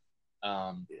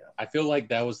 Yeah. I feel like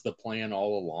that was the plan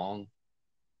all along.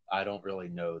 I don't really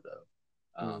know though,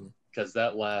 Mm. because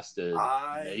that lasted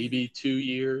I maybe 2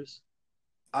 years.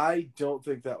 I don't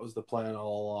think that was the plan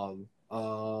all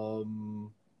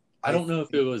along. I I don't know if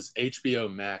it think was HBO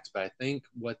Max, but I think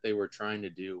what they were trying to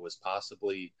do was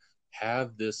possibly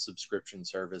have this subscription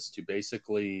service to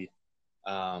basically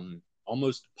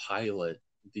almost pilot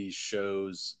these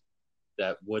shows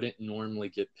that wouldn't normally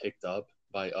get picked up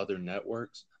by other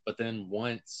networks. But then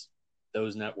once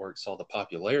those networks saw the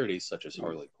popularity, such as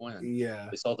Harley Quinn, yeah.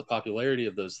 they saw the popularity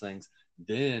of those things,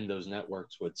 then those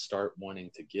networks would start wanting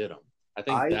to get them. I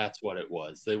think I that's what it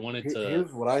was. They wanted to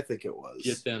here's what I think it get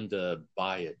was. them to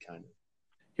buy it, kind of.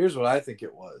 Here's what I think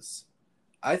it was.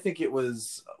 I think it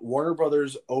was Warner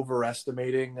Brothers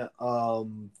overestimating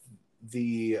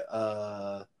the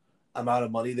amount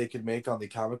of money they could make on the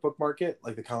comic book market,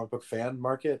 like the comic book fan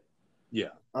market, Yeah.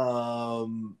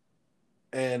 um,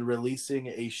 and releasing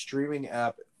a streaming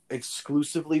app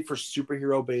exclusively for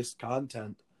superhero based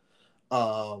content,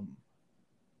 um,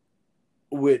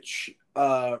 which,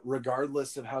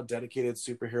 regardless of how dedicated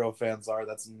superhero fans are,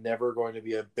 that's never going to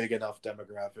be a big enough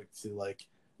demographic to like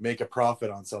make a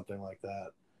profit on something like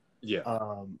that. Yeah.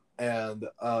 And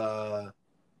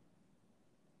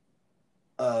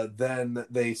then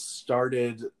they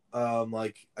started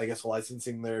like I guess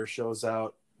licensing their shows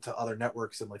out to other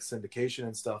networks and like syndication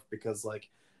and stuff because like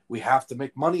we have to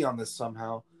make money on this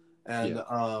somehow, and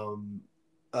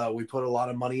Yeah. we put a lot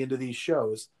of money into these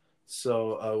shows,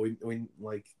 so we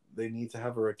like they need to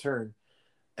have a return,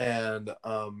 and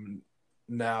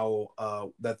now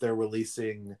that they're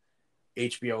releasing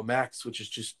HBO Max, which is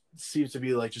just seems to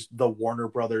be like just the Warner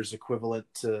Brothers equivalent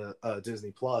to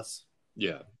Disney Plus.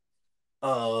 Yeah.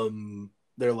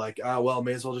 They're like, well,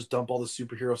 may as well just dump all the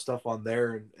superhero stuff on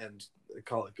there and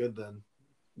call it good then.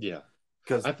 Yeah.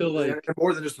 because I feel like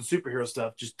more than just the superhero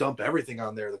stuff, just dump everything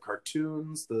on there: the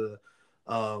cartoons, the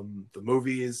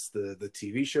movies, the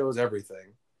TV shows,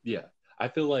 everything. yeah, I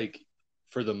feel like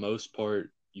for the most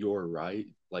part you're right.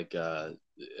 Like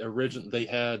they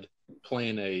had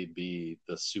Plan A be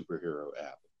the superhero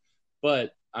app.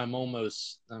 But I'm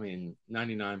almost, I mean,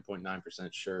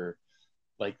 99.9% sure,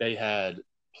 like they had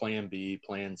Plan B,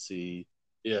 Plan C.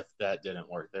 If that didn't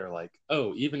work, they're like,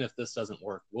 oh, even if this doesn't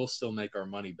work, we'll still make our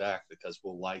money back because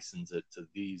we'll license it to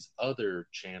these other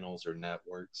channels or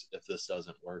networks if this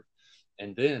doesn't work.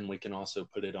 And then we can also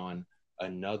put it on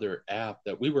another app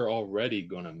that we were already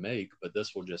going to make, but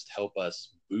this will just help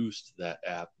us boost that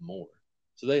app more.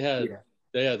 So Yeah.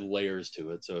 they had layers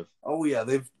to it. So if, Oh yeah,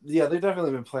 they've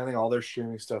definitely been planning all their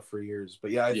streaming stuff for years.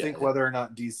 But yeah, I yeah, think whether or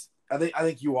not DC, I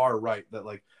think you are right that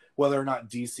like whether or not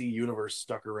DC Universe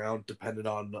stuck around depended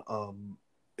on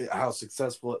how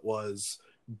successful it was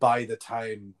by the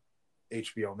time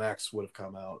HBO Max would have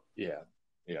come out. yeah,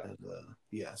 yeah, And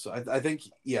yeah, so I think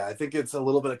it's a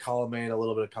little bit of column A and a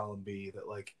little bit of column B that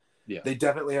like yeah, they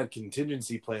definitely had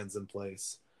contingency plans in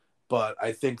place, but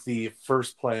I think the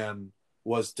first plan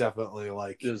was definitely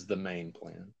like is the main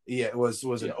plan. yeah, it was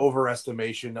an Yeah,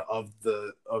 overestimation of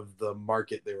the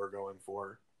market they were going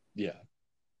for. yeah,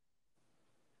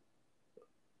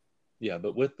 yeah.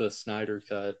 But with the Snyder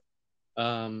cut,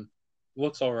 um,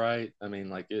 looks all right. I mean,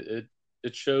 like it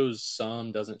shows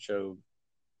some, doesn't show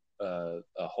a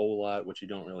whole lot, which you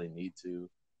don't really need to.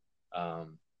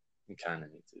 You kind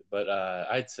of need to, but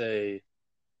I'd say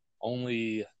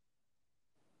only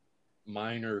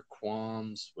minor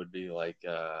qualms would be like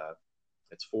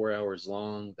it's 4 hours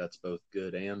long. That's both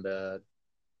good and bad.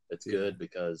 It's Yeah, good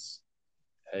because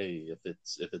hey,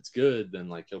 if it's good, then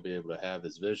like he'll be able to have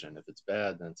his vision. If it's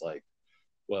bad, then it's like,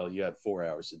 well, you had 4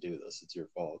 hours to do this. It's your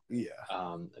fault. yeah,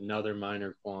 Another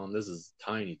minor qualm. This is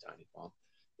tiny, tiny qualm.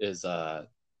 Is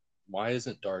why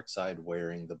isn't Darkseid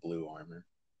wearing the blue armor?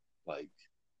 Like,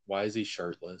 why is he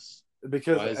shirtless?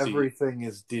 because Why is he? everything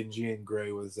is dingy and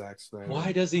gray with Zack Snyder.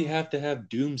 Why does he have to have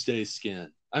Doomsday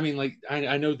skin? I mean, like,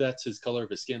 I know that's his color of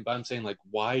his skin, but I'm saying, like,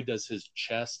 why does his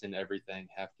chest and everything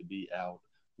have to be out?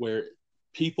 Where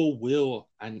people will,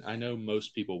 I know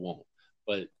most people won't,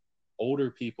 but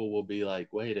older people will be like,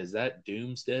 wait, is that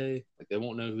Doomsday? Like, they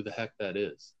won't know who the heck that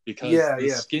is because Yeah, the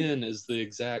yeah, skin is the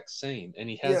exact same and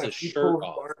he has yeah. a shirt People who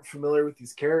off. aren't familiar with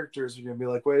these characters are gonna be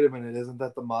like, "Wait a minute, isn't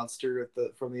that the monster at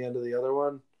the from the end of the other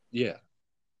one?" Yeah.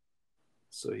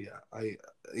 So yeah,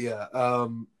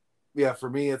 yeah. For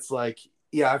me, it's like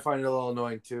yeah, I find it a little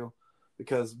annoying too,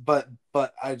 because but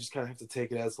I just kind of have to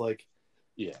take it as like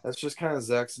Yeah. that's just kind of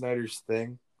Zack Snyder's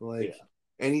thing. Like Yeah.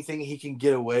 anything he can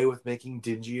get away with making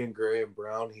dingy and gray and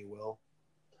brown, he will.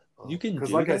 You can Because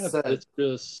do like I that. said, It's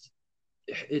just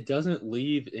it doesn't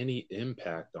leave any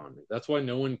impact on me. That's why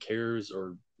no one cares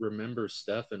or remembers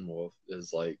Steppenwolf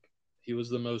is like he was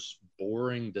the most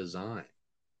boring design.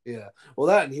 yeah. Well,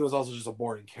 that and he was also just a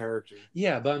boring character.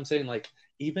 Yeah, but I'm saying like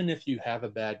even if you have a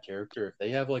bad character, if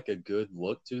they have like a good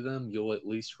look to them, you'll at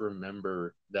least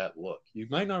remember that look. You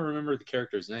might not remember the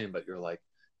character's name, but you're like,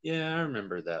 yeah, I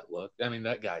remember that look. I mean,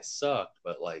 that guy sucked,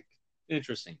 but like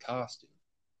interesting costume.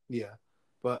 Yeah,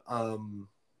 but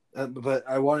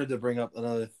I wanted to bring up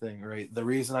another thing, right? The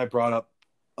reason I brought up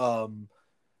um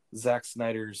Zack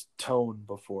Snyder's tone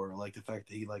before, like the fact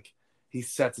that he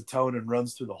sets a tone and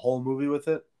runs through the whole movie with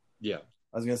it. Yeah.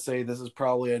 I was gonna say this is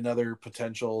probably another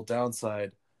potential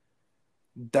downside.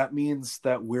 That means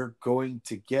that we're going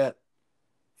to get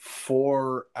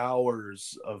 4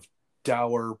 hours of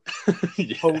dour,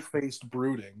 Yeah. po-faced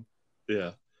brooding.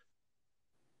 Yeah.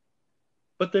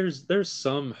 But there's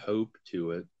some hope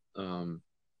to it.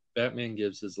 Batman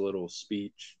gives his little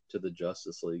speech to the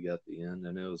Justice League at the end,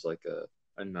 and it was like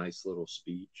a nice little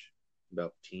speech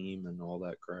about team and all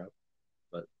that crap.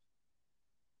 But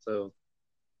so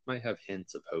might have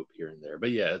hints of hope here and there.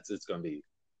 But yeah, it's going to be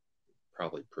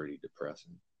probably pretty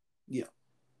depressing. Yeah,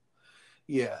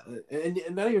 yeah, and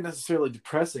not even necessarily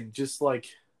depressing, just like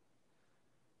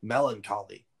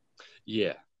melancholy.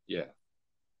 Yeah, yeah,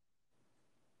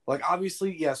 Like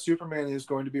obviously, yeah, Superman is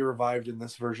going to be revived in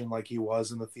this version, like he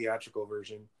was in the theatrical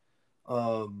version,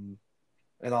 um,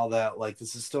 and all that. Like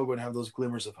this is still going to have those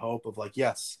glimmers of hope of like,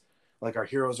 yes, like our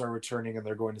heroes are returning and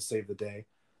they're going to save the day.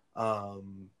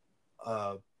 Um,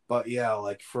 uh, but yeah,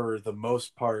 like for the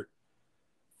most part,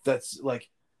 that's like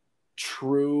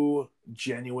true,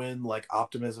 genuine, like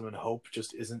optimism and hope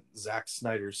just isn't Zack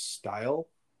Snyder's style.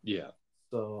 yeah,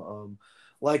 So,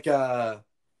 like, uh,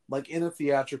 like in a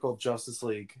theatrical Justice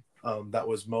League, that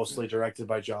was mostly directed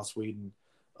by Joss Whedon.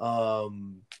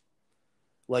 Um,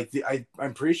 Like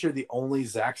I'm pretty sure the only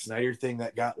Zack Snyder thing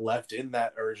that got left in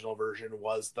that original version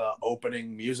was the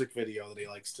opening music video that he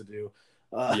likes to do,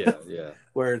 Yeah, yeah,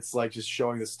 where it's like just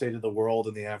showing the state of the world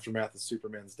in the aftermath of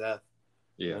Superman's death.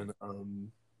 yeah,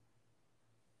 And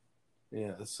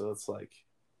yeah, so it's like,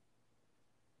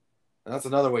 and that's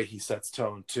another way he sets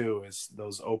tone too, is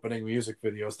those opening music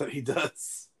videos that he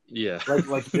does, yeah.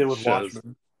 like he did with Shows.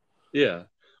 Watchmen. Yeah,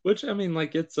 which I mean,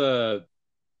 like it's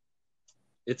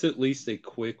at least a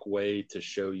quick way to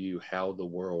show you how the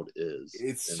world is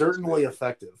It's in this certainly movie.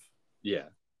 effective, Yeah,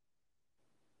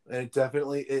 and it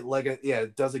definitely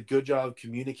it does a good job of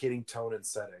communicating tone and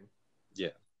setting. yeah,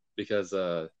 because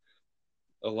a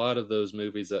lot of those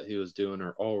movies that he was doing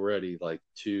are already like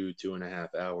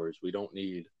 2.5 hours. We don't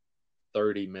need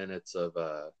 30 minutes of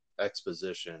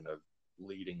exposition of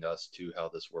leading us to how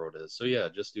this world is. So yeah,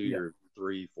 just do Yeah, your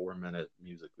 3-4 minute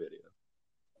music video.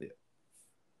 yeah.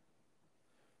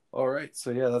 All right,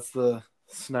 so yeah, that's the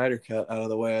Snyder cut out of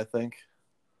the way, I think.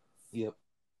 Yep.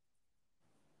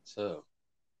 So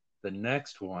the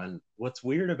next one, what's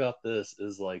weird about this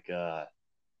is like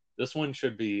this one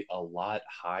should be a lot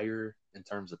higher in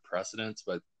terms of precedence,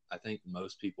 but I think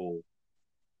most people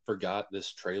forgot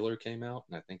this trailer came out,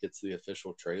 and I think it's the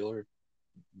official trailer.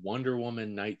 Wonder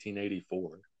Woman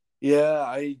 1984. Yeah,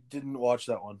 I didn't watch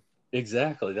that one.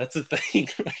 Exactly. That's the thing.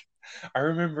 I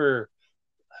remember,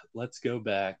 let's go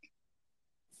back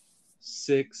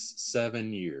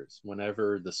 6-7 years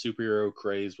whenever the superhero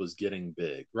craze was getting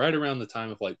big, right around the time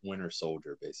of like Winter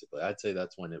Soldier, basically. I'd say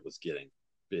that's when it was getting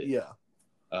big. Yeah,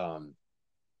 Um,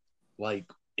 like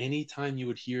anytime you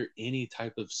would hear any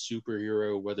type of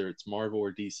superhero, whether it's Marvel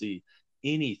or DC,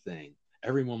 anything,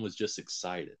 everyone was just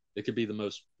excited. It could be the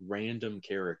most random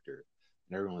character,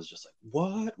 and everyone was just like,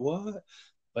 what?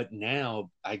 But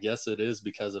now I guess it is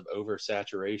because of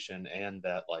oversaturation, and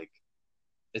that like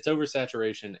it's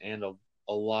oversaturation, and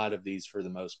a lot of these for the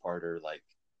most part are like,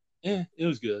 it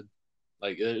was good.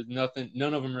 Like nothing,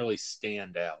 none of them really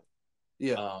stand out.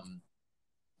 yeah, Um,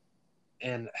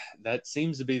 and that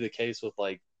seems to be the case with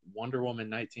like Wonder Woman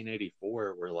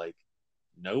 1984, where like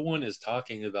no one is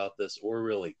talking about this or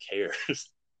really cares.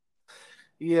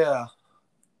 yeah,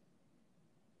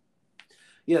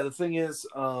 yeah. The thing is,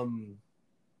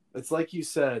 it's like you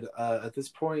said. At this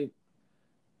point,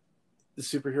 the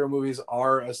superhero movies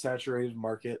are a saturated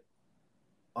market,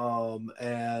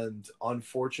 and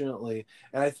unfortunately,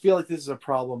 and I feel like this is a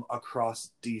problem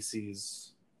across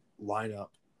DC's lineup.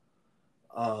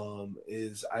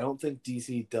 Is I don't think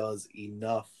DC does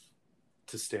enough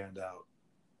to stand out.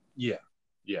 Yeah,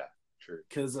 yeah, true.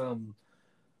 Because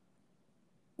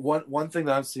one thing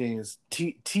that I'm seeing is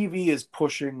TV is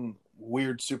pushing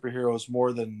weird superheroes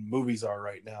more than movies are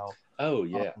right now. Oh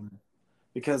yeah,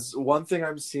 Because one thing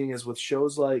I'm seeing is with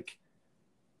shows like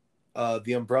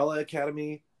the Umbrella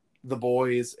Academy, The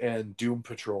Boys, and Doom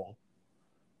Patrol.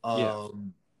 yeah,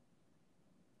 Um,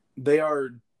 they are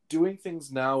doing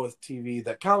things now with TV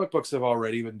that comic books have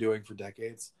already been doing for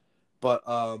decades, but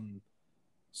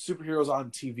superheroes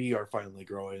on TV are finally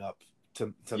growing up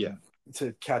to yeah.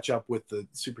 to catch up with the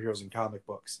superheroes in comic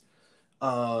books.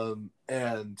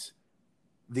 And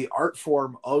the art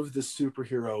form of the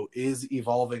superhero is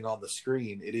evolving on the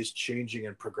screen. It is changing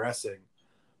and progressing.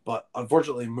 But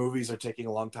unfortunately, movies are taking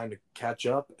a long time to catch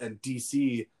up, and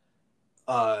DC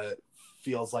uh,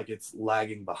 feels like it's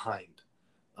lagging behind.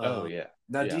 Oh Uh, yeah,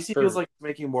 Now, yeah. DC feels For like it's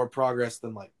making more progress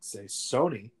than, like, say,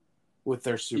 Sony with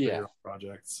their yeah, superhero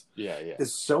projects. yeah, yeah.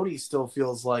 Because Sony still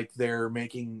feels like they're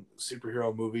making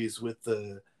superhero movies with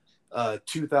the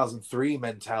 2003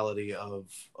 mentality of,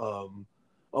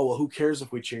 oh, well, who cares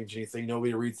if we change anything?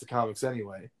 Nobody reads the comics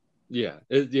anyway. Yeah,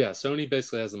 yeah. Sony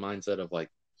basically has the mindset of like,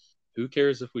 who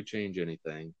cares if we change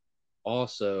anything?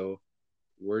 Also,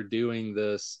 we're doing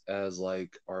this as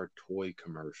like our toy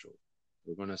commercial.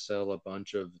 We're going to sell a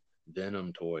bunch of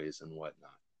Venom toys and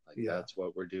whatnot. Like Yeah. that's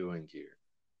what we're doing here.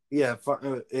 Yeah,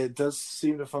 it does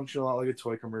seem to function a lot like a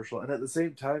toy commercial. And at the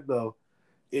same time, though,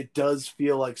 it does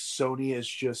feel like Sony is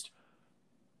just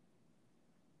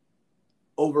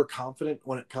overconfident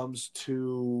when it comes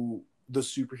to the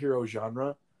superhero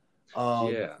genre.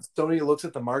 Yeah. Sony looks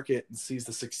at the market and sees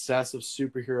the success of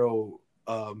superhero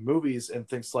movies and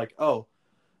thinks like, oh,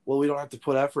 well, we don't have to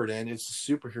put effort in. It's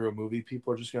a superhero movie.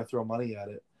 People are just going to throw money at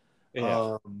it. Yeah.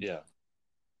 Um, Yeah.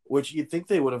 which you'd think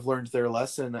they would have learned their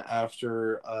lesson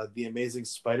after the Amazing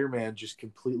Spider-Man just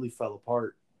completely fell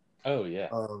apart. Oh yeah.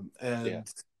 Yeah. And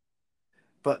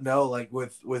but no, like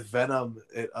with Venom,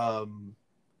 it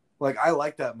like I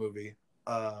like that movie,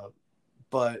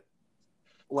 but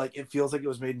like it feels like it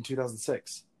was made in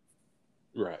 2006.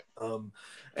 Right.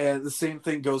 And the same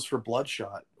thing goes for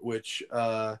Bloodshot, which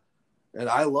and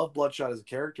I love Bloodshot as a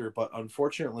character, but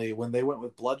unfortunately, when they went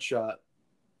with Bloodshot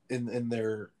in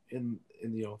their in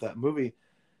that movie,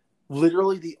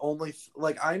 literally the only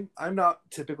like I'm not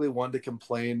typically one to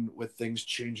complain with things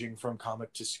changing from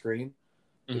comic to screen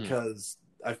Hmm. because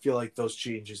I feel like those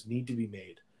changes need to be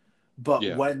made. But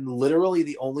Yeah. when literally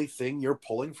the only thing you're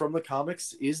pulling from the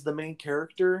comics is the main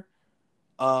character,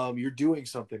 you're doing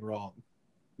something wrong.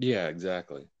 Yeah,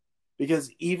 exactly.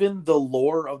 Because even the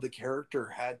lore of the character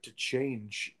had to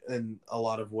change in a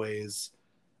lot of ways,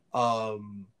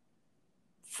 um,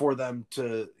 for them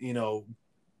to,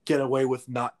 get away with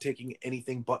not taking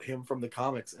anything but him from the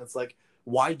comics. And it's like,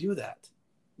 why do that?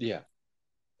 Yeah.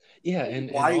 Yeah, and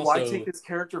Why take also, this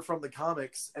character from the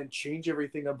comics and change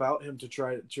everything about him to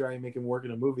try and make him work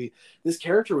in a movie? This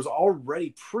character was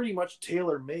already pretty much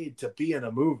tailor made to be in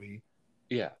a movie.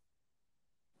 yeah.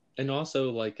 And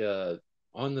also like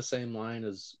on the same line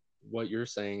as what you're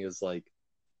saying is like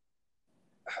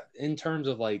in terms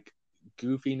of like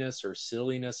goofiness or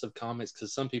silliness of comics,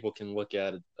 because some people can look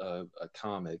at a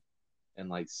comic and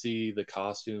like see the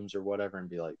costumes or whatever and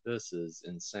be like, this is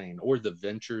insane. Or the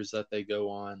ventures that they go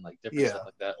on, like different stuff Yeah,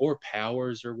 like that, or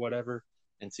powers or whatever,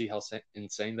 and see how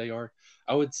insane they are.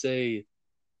 I would say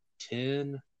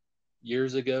 10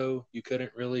 years ago, you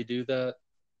couldn't really do that,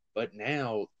 but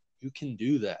now you can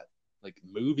do that. Like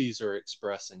movies are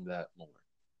expressing that more.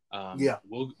 yeah,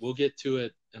 We'll get to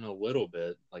it in a little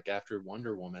bit, like after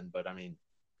Wonder Woman. But I mean,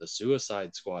 the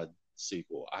Suicide Squad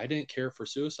sequel. I didn't care for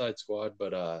Suicide Squad,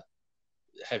 but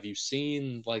have you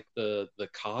seen like the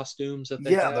costumes that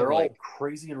they yeah. have? They're all Like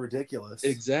crazy and ridiculous.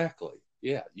 exactly,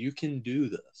 yeah, you can do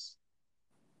this.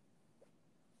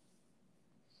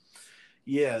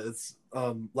 Yeah, it's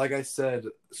like I said,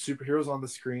 superheroes on the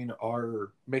screen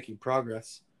are making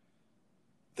progress.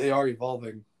 They are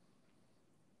evolving,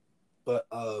 but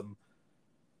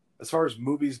as far as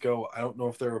movies go, I don't know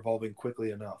if they're evolving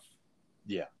quickly enough.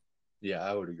 Yeah, yeah,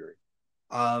 I would agree.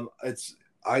 It's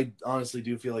I honestly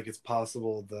do feel like it's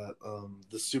possible that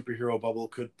the superhero bubble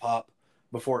could pop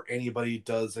before anybody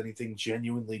does anything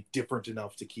genuinely different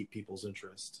enough to keep people's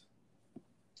interest.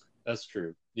 That's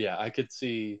true. Yeah, I could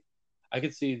see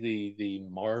the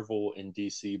Marvel and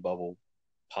DC bubble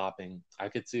popping. I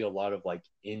could see a lot of like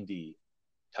indie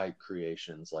type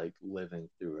creations like living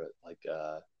through it. Like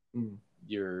Mm.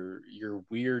 your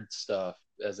weird stuff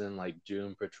as in like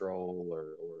Doom Patrol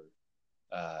or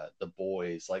The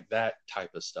Boys, like that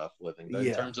type of stuff living. But in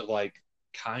Yeah, terms of like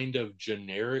kind of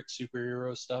generic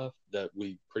superhero stuff that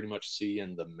we pretty much see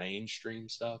in the mainstream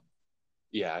stuff,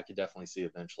 yeah, I could definitely see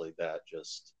eventually that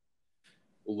just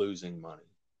losing money.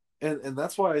 and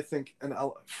that's why I think, and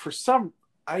for some,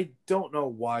 I don't know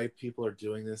why people are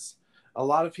doing this. A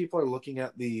lot of people are looking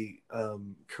at the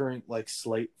current like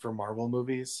slate for Marvel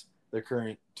movies, their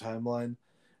current timeline,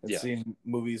 and Yeah, seeing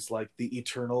movies like the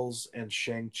Eternals and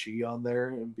Shang Chi on there,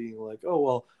 and being like, "Oh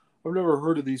well, I've never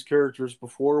heard of these characters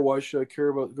before. Why should I care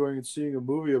about going and seeing a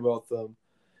movie about them?"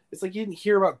 It's like you didn't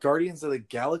hear about Guardians of the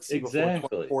Galaxy before exactly.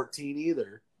 2014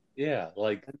 either, Yeah,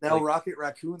 like and now like Rocket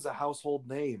Raccoon's a household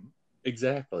name.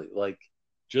 exactly. Like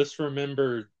just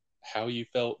remember how you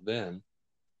felt then,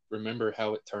 remember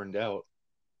how it turned out,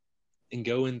 and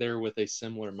go in there with a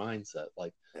similar mindset.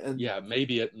 Like, And yeah,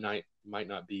 maybe it might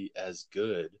not be as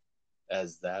good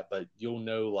as that, but you'll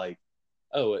know like,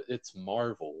 oh, it's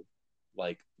Marvel.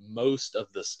 Like most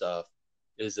of the stuff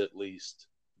is at least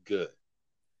good.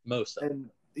 Most of and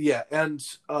yeah, and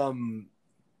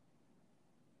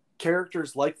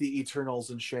characters like the Eternals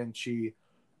and Shang-Chi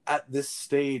at this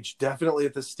stage, definitely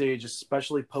at this stage,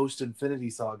 especially post Infinity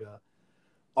Saga,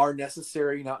 are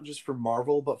necessary not just for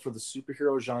Marvel but for the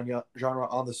superhero genre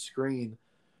on the screen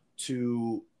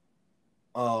to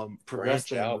it. progress Branch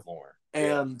things. out more.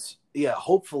 Yeah. And yeah,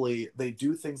 hopefully they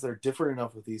do things that are different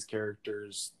enough with these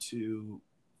characters to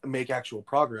make actual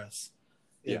progress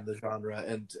Yeah. in the genre.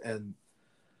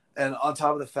 And on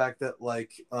top of the fact that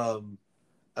like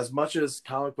as much as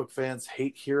comic book fans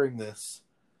hate hearing this,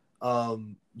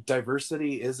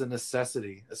 diversity is a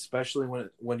necessity, especially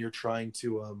when you're trying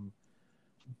to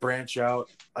branch out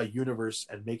a universe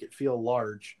and make it feel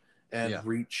large Yeah. and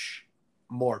reach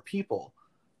more people.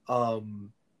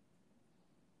 Um,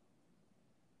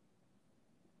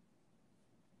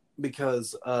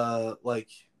 because like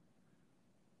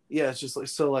yeah, it's just like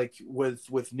so like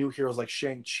with new heroes like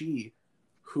Shang-Chi,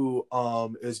 who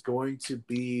is going to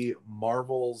be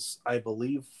Marvel's, I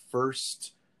believe,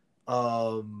 first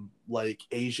like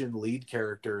Asian lead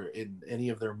character in any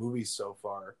of their movies so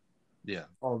far. Yeah.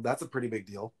 That's a pretty big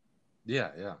deal.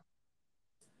 Yeah. Yeah.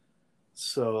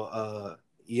 So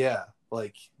yeah.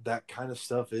 like that kind of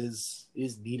stuff is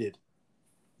needed.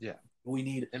 Yeah. We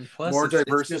need And plus more it's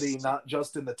diversity, just not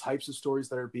just in the types of stories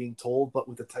that are being told, but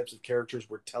with the types of characters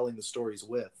we're telling the stories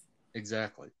with.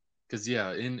 exactly. Because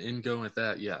yeah, in going with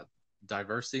that, yeah,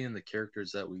 diversity in the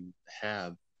characters that we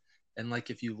have. And like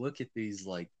if you look at these,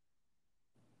 like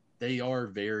they are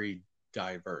very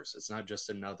diverse. It's not just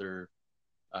another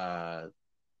uh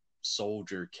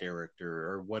soldier character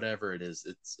or whatever it is.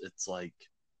 It's like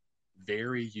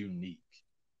very unique.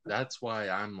 That's why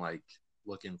I'm like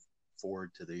looking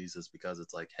forward to these, is because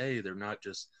it's like, hey, they're not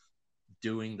just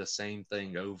doing the same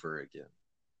thing over again.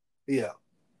 Yeah,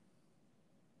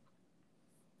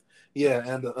 So yeah,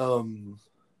 and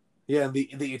yeah,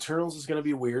 the Eternals is going to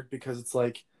be weird because it's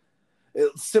like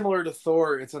it's similar to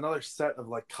Thor. It's another set of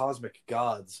like cosmic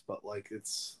gods, but like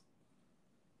it's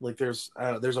like there's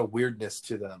a weirdness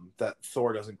to them that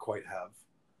Thor doesn't quite have.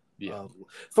 yeah,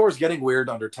 Thor's getting weird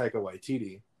under Taika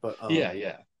Waititi, but yeah,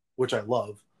 yeah, which I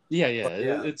love. yeah, yeah. But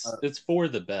yeah, It's for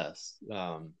the best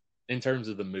in terms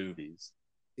of the movies.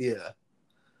 yeah.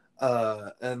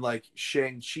 And like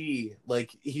Shang-Chi,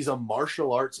 like he's a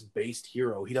martial arts based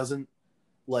hero. He doesn't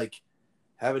like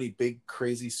have any big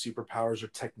crazy superpowers or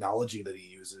technology that he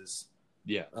uses.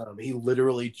 Yeah, He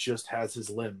literally just has his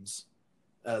limbs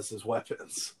as his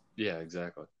weapons. yeah,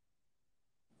 exactly.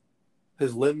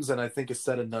 His limbs and I think a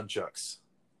set of nunchucks.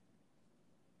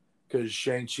 Because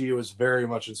Shang-Chi was very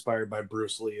much inspired by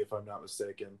Bruce Lee, if I'm not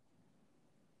mistaken.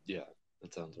 Yeah,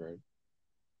 that sounds right.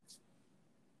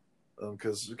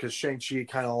 Because Shang-Chi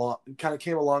kind of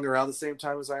came along around the same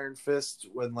time as Iron Fist,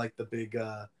 when like the big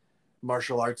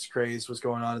martial arts craze was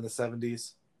going on in the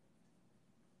 70s.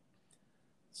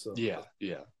 So Yeah,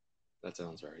 yeah, that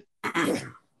sounds right.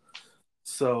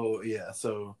 so yeah,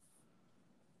 so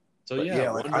So but yeah,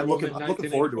 yeah, like Wonder Woman I'm looking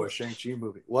forward to a 1984. Shang-Chi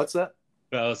movie. What's that?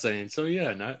 I was saying, so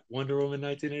yeah, not Wonder Woman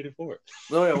 1984.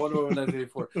 Oh yeah, Wonder Woman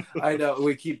 1984. I know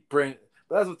we keep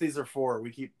that's what these are for. We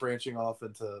keep branching off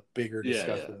into bigger Yeah, yeah.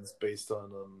 discussions based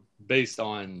on Based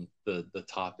on the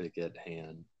topic at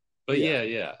hand. But yeah. yeah,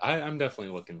 yeah, I'm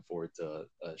definitely looking forward to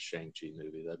a Shang-Chi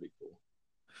movie. That'd be cool.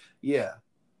 Yeah.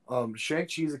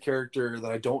 Shang-Chi is a character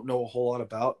that I don't know a whole lot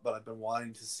about, but I've been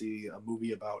wanting to see a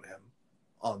movie about him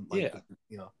on like Yeah,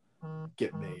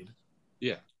 get made.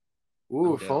 yeah,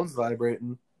 Ooh, I'm down. phone's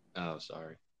vibrating. Oh,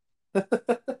 sorry.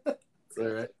 It's all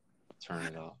Got right. to turn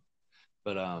it off.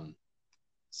 But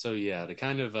so yeah, to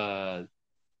kind of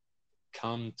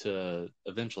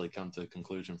eventually come to a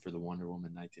conclusion for the Wonder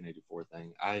Woman 1984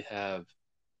 thing, I have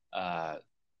uh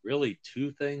really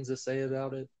two things to say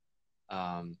about it.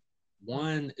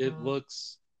 One, it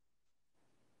looks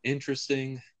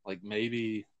interesting. Like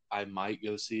maybe I might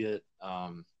go see it.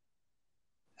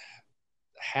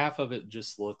 Half of it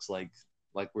just looks like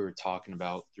we were talking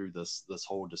about through this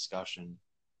whole discussion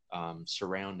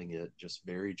surrounding it, just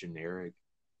very generic.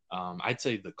 I'd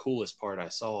say the coolest part I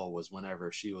saw was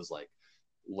whenever she was like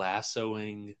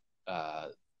lassoing uh,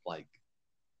 like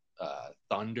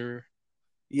thunder.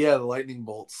 Yeah, the lightning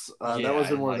bolts. That Yeah, was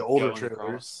in and one of the like older going across.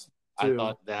 trailers I too.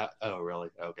 thought that. Oh, really?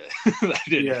 Okay.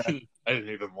 Yeah. I didn't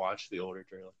even watch the older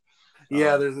trailer.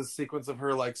 Yeah, there's a sequence of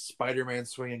her like Spider-Man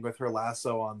swinging with her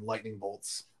lasso on lightning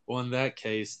bolts. Well, in that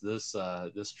case, this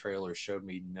trailer showed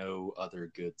me no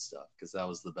other good stuff, because that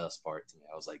was the best part to me.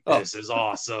 I was like, Oh. "This is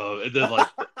awesome!" And then like,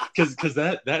 because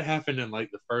that happened in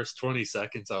like the first 20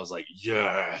 seconds, I was like,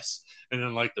 "Yes!" And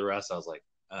then like the rest, I was like,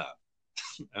 "Oh,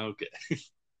 okay,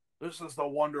 This is the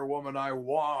Wonder Woman I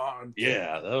want.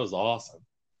 yeah, that was awesome."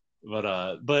 But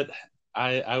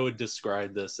I would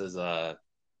describe this as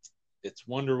it's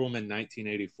Wonder Woman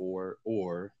 1984,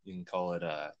 or you can call it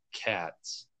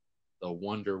Cats, the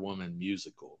Wonder Woman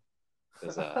musical.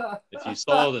 Because if you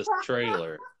saw this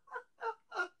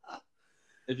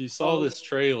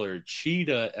trailer,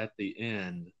 Cheetah at the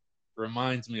end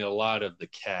reminds me a lot of the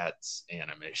Cats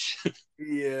animation.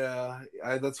 Yeah,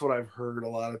 that's what I've heard a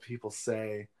lot of people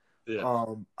say. Yeah,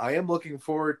 I am looking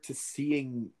forward to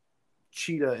seeing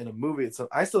Cheetah in a movie.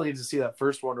 I still need to see that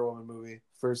first Wonder Woman movie.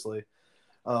 Firstly,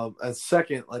 and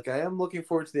second, like I am looking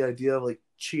forward to the idea of like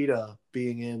Cheetah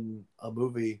being in a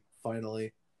movie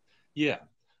finally. yeah.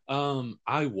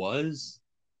 I was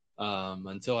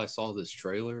until I saw this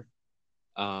trailer.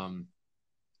 Um,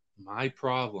 my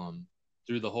problem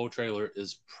through the whole trailer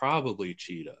is probably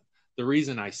Cheetah. The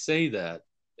reason I say that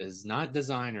is not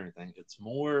design or anything. It's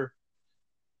more,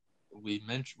 we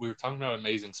were talking about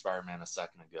Amazing Spider-Man a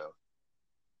second ago.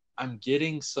 I'm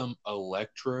getting some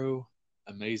Electro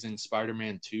Amazing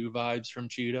Spider-Man 2 vibes from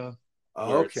Cheetah,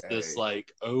 where it's this Okay.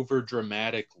 like over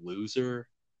dramatic loser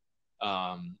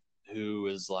who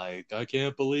is like, I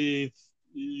can't believe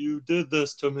you did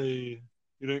this to me.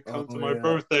 You didn't come to Oh my yeah.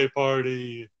 birthday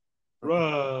party.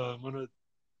 Rah, I'm gonna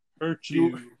hurt You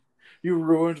you. you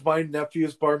ruined my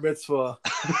nephew's bar mitzvah.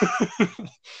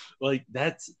 Like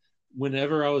that's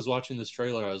whenever I was watching this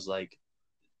trailer, I was like,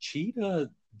 Cheetah,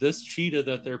 this Cheetah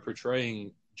that they're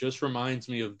portraying just reminds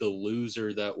me of the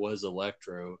loser that was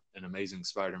Electro in Amazing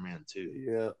Spider-Man 2.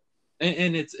 Yeah.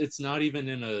 And it's not even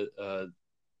in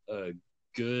a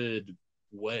good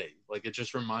way. Like it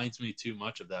just reminds me too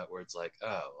much of that where it's like,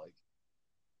 oh, like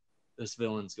this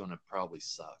villain's gonna probably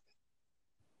suck.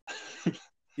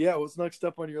 Yeah, what's next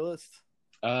up on your list?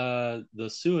 The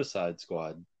Suicide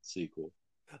Squad sequel.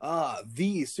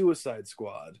 The Suicide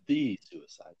Squad. The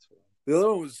Suicide Squad. The other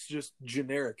one was just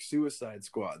generic Suicide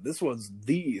Squad. This one's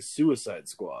the Suicide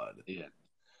Squad. Yeah.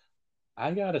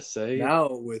 I gotta say, Now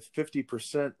with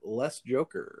 50% less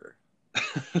Joker.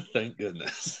 thank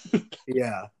goodness.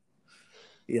 Yeah.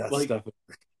 Yeah, Like, stuff.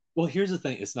 well, here's the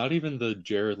thing. It's not even the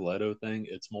Jared Leto thing.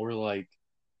 It's more like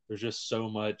there's just so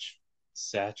much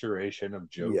saturation of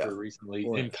Joker Yeah. recently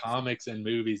Right. in comics and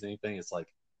movies, anything. It's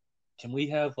like, can we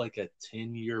have like a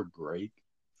 10-year break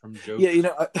from Joker? Yeah, you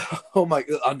know, oh my,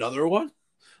 another one?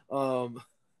 Do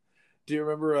you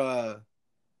remember,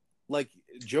 like,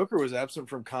 Joker was absent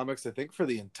from comics, I think, for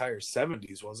the entire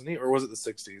 70s, wasn't he? Or was it the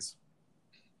 60s?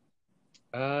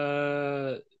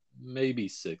 Maybe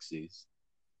 60s.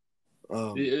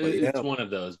 But It's yeah. one of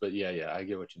those, but yeah, I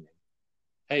get what you mean.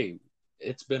 Hey,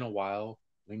 it's been a while.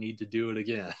 We need to do it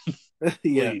again.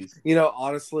 Yeah. Please. You know,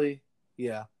 honestly,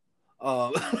 yeah.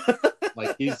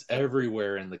 Like he's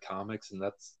everywhere in the comics, and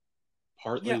that's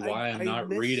partly Yeah, why I'm not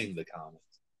miss, reading the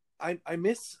comics. I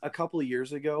miss a couple of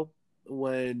years ago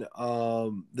when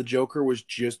the Joker was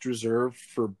just reserved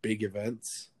for big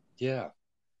events. Yeah.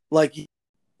 Like you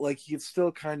could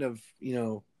still kind of, you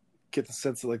know, get the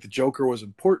sense that like the Joker was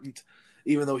important,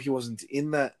 even though he wasn't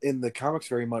in the comics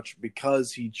very much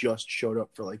because he just showed up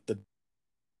for like the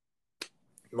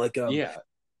Yeah.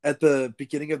 at the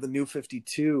beginning of the New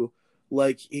 52,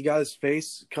 like he got his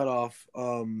face cut off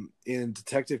in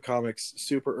Detective Comics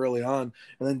super early on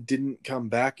and then didn't come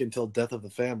back until Death of the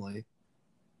Family.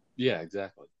 Yeah,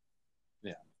 exactly.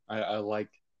 Yeah. I like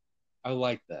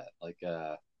that. Like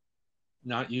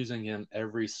not using him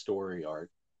every story arc,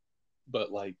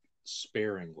 but like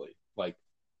sparingly. Like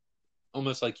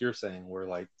almost like you're saying, where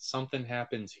like something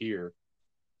happens here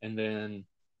and then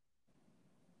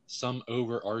some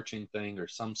overarching thing or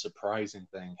some surprising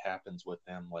thing happens with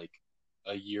him like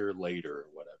a year later or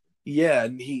whatever. Yeah,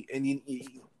 and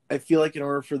I feel like in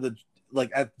order for the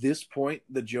like at this point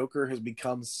the Joker has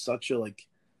become such a like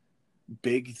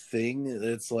big thing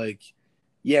that it's like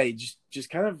yeah, you just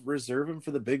kind of reserve him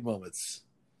for the big moments.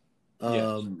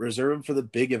 Reserve him for the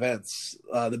big events,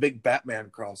 the big Batman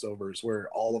crossovers where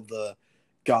all of the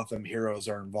Gotham heroes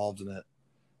are involved in it.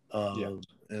 And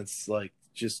it's like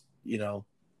just, you know,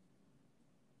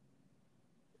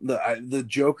 the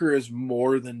Joker is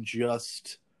more than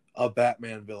just a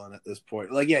Batman villain at this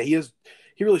point. Like, yeah, he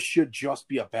really should just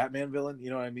be a Batman villain,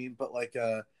 you know what I mean? But like,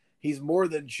 he's more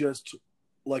than just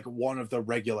like one of the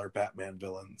regular Batman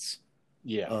villains.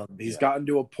 Yeah. He's gotten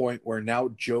to a point where now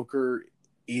Joker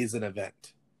is an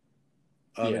event.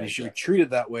 And he should be treated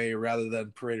that way rather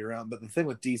than paraded around. But the thing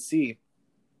with DC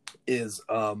is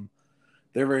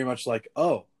they're very much like,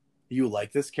 oh, you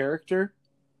like this character?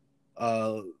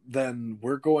 Then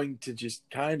we're going to just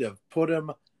kind of put him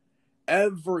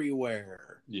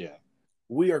everywhere. Yeah.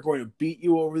 We are going to beat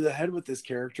you over the head with this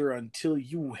character until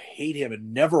you hate him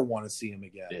and never want to see him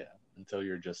again. Yeah, until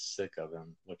you're just sick of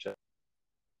him,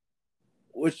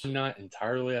 which I'm not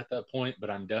entirely at that point, but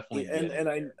I'm definitely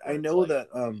I know like,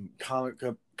 that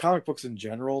comic books in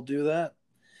general do that,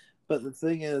 but the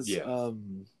thing is,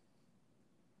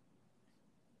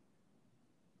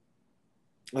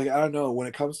 like I don't know, when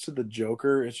it comes to the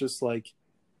Joker, it's just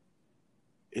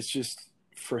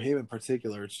for him in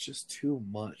particular, it's just too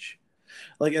much.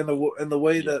 Like in the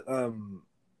way that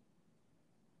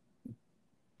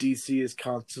DC is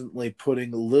constantly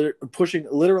pushing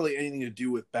literally anything to do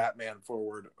with Batman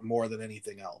forward more than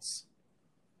anything else.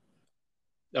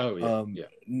 Oh yeah,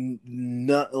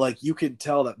 Not like you can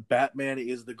tell that Batman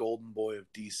is the golden boy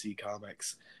of DC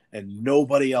Comics, and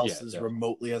nobody else is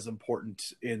remotely as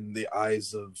important in the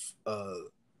eyes of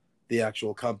the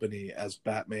actual company as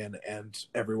Batman and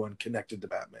everyone connected to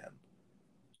Batman.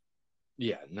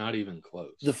 Yeah, not even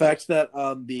close. The fact that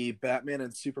the Batman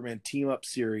and Superman team up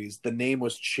series, the name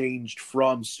was changed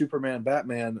from Superman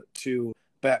Batman to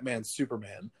Batman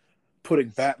Superman, putting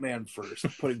Batman first,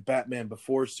 putting Batman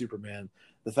before Superman.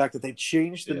 The fact that they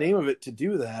changed the name of it to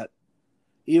do that,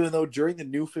 even though during the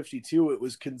New 52 it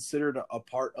was considered a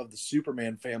part of the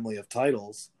Superman family of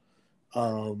titles,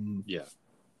 um, Yeah.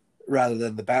 rather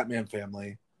than the Batman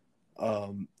family,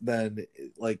 then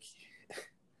like,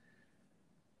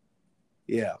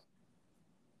 yeah,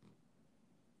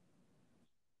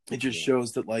 it just Yeah.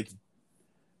 shows that like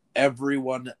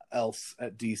everyone else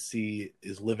at DC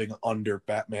is living under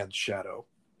Batman's shadow.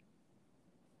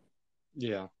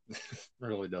 Yeah. It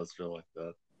really does feel like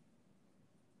that.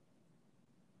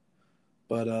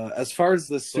 But as far as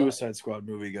the But Suicide Squad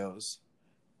movie goes,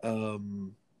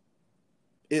 um,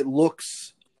 it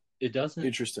looks it doesn't,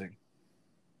 interesting.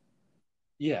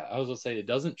 yeah, I was gonna say it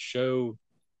doesn't show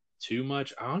too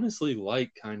much. I honestly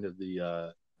like kind of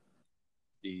the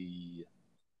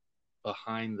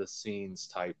behind the scenes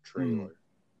type Mm. trailer.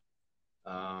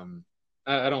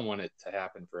 I don't want it to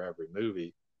happen for every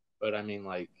movie, but I mean,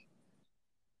 like,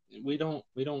 we don't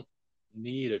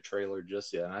need a trailer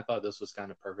just yet. And I thought this was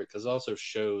kind of perfect because it also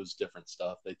shows different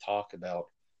stuff. They talk about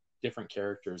different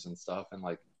characters and stuff, and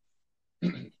like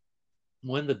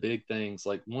one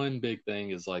big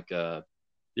thing is like the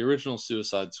original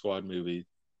Suicide Squad movie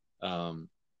um,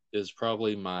 is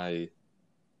probably my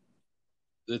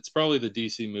it's probably the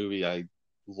DC movie I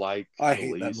like I the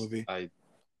hate that least. movie.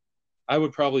 I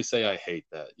would probably say I hate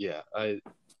that. Yeah, I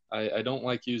don't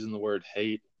like using the word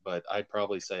hate, but I'd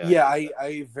probably say I Yeah, hate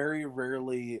I very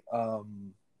rarely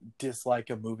dislike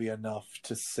a movie enough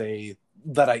to say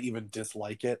that I even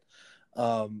dislike it.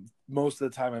 Most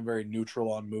of the time, I'm very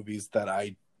neutral on movies that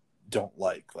I don't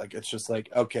like. Like it's just like,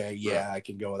 okay, that. Right. yeah, I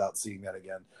can go without seeing that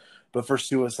again. But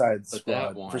But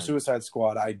that one, Suicide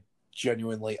Squad, I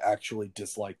genuinely actually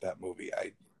dislike that movie.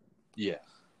 yeah,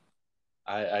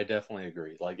 I definitely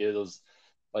agree. Like it was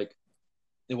like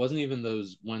it wasn't even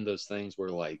those one of those things where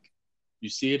like you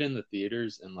see it in the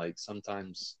theaters and like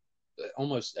sometimes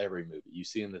almost every movie you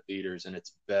see in the theaters and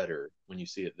it's better when you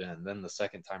see it then the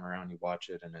second time around you watch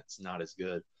it and it's not as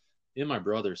good. Me and my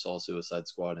brother saw Suicide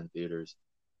Squad in theaters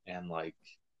and like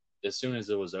as soon as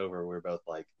it was over we were both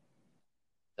like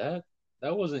that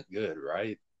that wasn't good,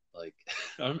 right? Like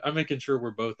I'm making sure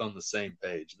we're both on the same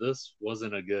page. This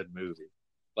wasn't a good movie.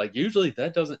 Like usually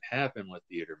that doesn't happen with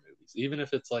theater movies even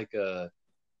if it's like a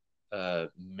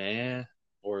meh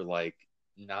or like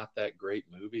not that great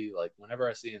movie. Like whenever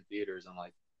I see it in theaters, I'm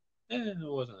like, it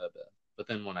wasn't that bad. But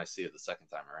then when I see it the second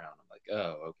time around, I'm like,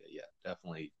 oh, okay, yeah,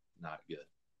 definitely not good.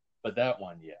 But that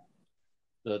one, yeah,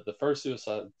 the first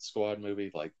Suicide Squad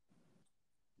movie like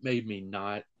made me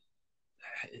not.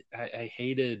 I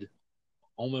hated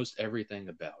almost everything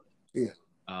about Yeah.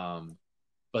 it.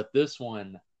 But this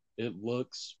one, it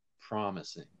looks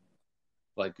promising.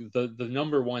 Like the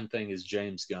number one thing is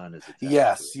James Gunn is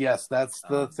attached to Yes, it. yes, that's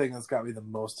the Um, thing that's got me the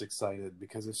most excited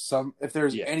because if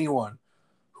there's yeah, anyone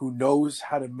who knows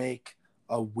how to make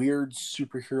a weird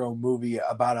superhero movie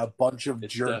about a bunch of it's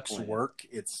jerks definitely him. work,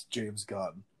 it's James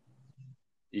Gunn.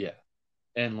 Yeah.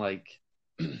 And like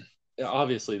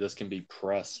obviously this can be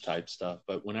press type stuff,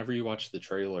 but whenever you watch the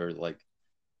trailer, like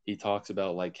he talks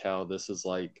about like how this is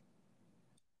like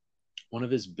one of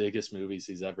his biggest movies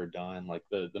he's ever done, like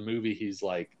the movie he's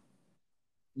like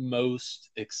most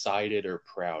excited or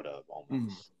proud of Mm.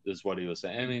 almost is what he was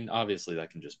saying. I mean, obviously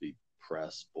that can just be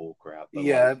press bull crap, but like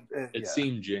Yeah, it yeah,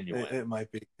 seemed genuine. it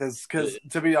might be because It,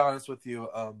 to be honest with you,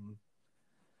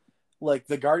 like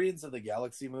the Guardians of the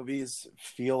Galaxy movies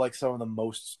feel like some of the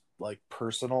most like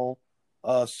personal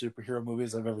superhero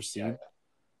movies I've ever yeah, seen.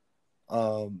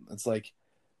 It's like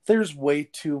there's way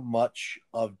too much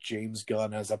of James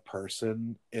Gunn as a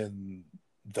person in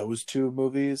those two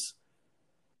movies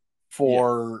yeah.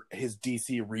 for his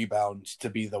DC rebound to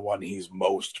be the one he's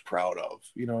most proud of.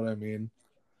 You know what I mean?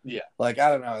 Yeah. Like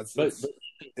I don't know, But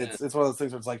it's one of those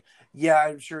things where it's like, yeah,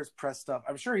 I'm sure it's press stuff.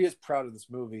 I'm sure he is proud of this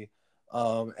movie.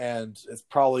 And it's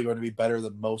probably going to be better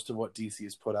than most of what DC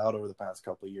has put out over the past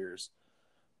couple of years.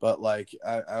 But like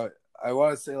I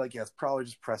want to say like yeah, it's probably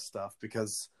just press stuff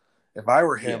because if I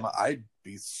were him, yeah. I'd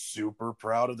be super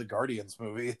proud of the Guardians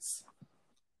movies.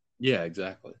 Yeah,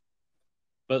 exactly.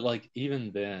 But like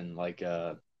even then, like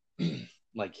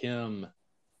like him,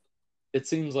 it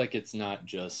seems like it's not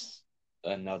just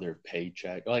another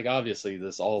paycheck. Like obviously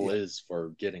this all Yeah. is for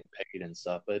getting paid and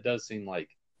stuff, but it does seem like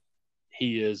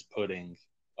he is putting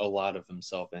a lot of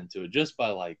himself into it just by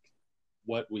like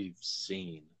what we've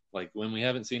seen. Like when we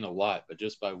haven't seen a lot, but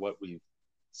just by what we've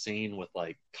seen with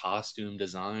like costume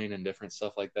design and different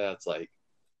stuff like that, it's like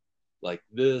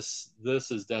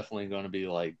this is definitely going to be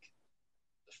like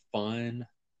fun,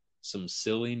 some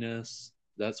silliness,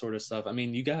 that sort of stuff. I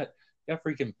mean, you got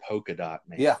freaking Polka Dot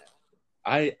Man. Yeah.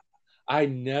 I I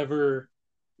never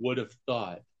would have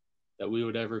thought that we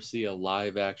would ever see a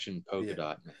live action Polka Yeah.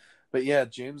 Dot Man. But yeah,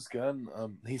 James Gunn,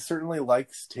 he certainly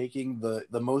likes taking the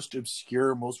most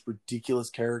obscure, most ridiculous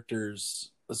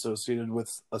characters associated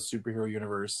with a superhero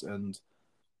universe and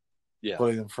Yeah,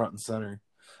 putting them front and center.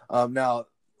 Now,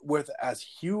 with as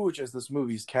huge as this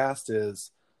movie's cast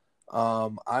is,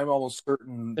 I'm almost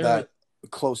certain there are. that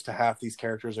close to half these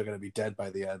characters are going to be dead by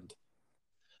the end.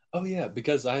 Oh yeah,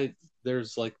 because I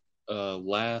there's like a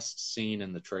last scene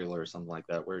in the trailer or something like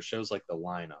that where it shows like the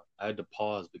lineup. I had to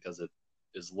pause because it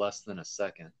is less than a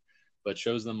second, but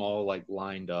shows them all like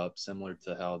lined up, similar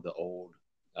to how the old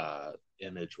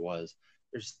image was.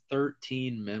 There's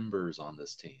 13 members on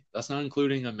this team. That's not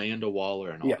including Amanda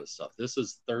Waller and all Yeah, this stuff. This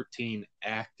is 13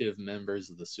 active members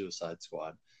of the Suicide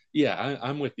Squad. Yeah,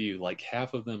 I'm with you. Like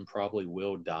half of them probably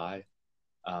will die.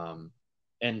 Um,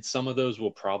 and some of those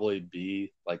will probably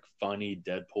be like funny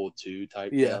Deadpool 2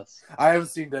 type yeah. deaths. I haven't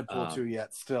seen Deadpool 2 Um,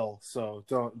 yet still, so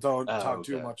don't oh, talk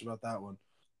too okay. much about that one.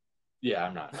 Yeah,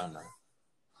 I'm not.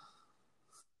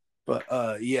 But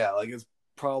yeah, like it's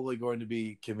probably going to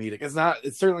be comedic.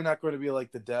 It's certainly not going to be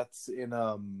like the deaths in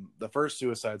the first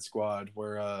Suicide Squad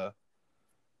where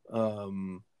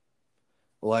um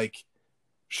like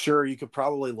sure you could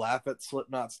probably laugh at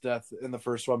Slipknot's death in the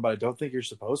first one, but I don't think you're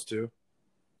supposed to.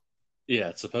 Yeah,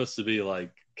 it's supposed to be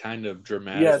like kind of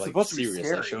Yeah, dramatic, it's like supposed to be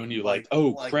serious, like scary. showing you like,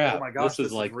 oh Oh crap, my gosh, this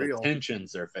is this is like the real.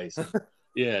 tensions they're facing.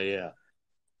 Yeah, yeah.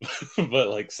 But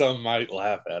like some might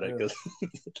laugh at it Yeah. because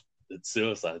it's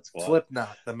Suicide Squad.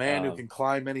 Slipknot, the man who can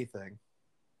climb anything.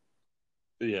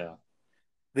 Yeah.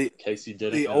 The In case you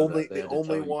didn't the know that, only they the had to only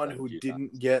tell you one that a who few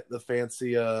didn't times. get the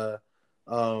fancy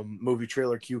movie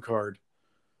trailer cue card.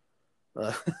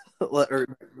 Uh, or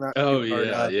not cue Oh card.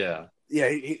 yeah, yeah. Yeah,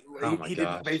 Oh my he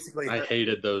didn't gosh, basically I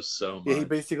hated those so yeah, he much.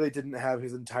 basically didn't have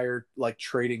his entire like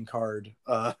trading card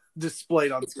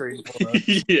displayed on screen for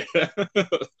us. Yeah,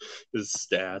 his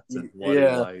stats and what he Yeah,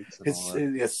 likes and all that.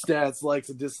 his stats, likes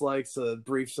and dislikes, a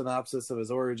brief synopsis of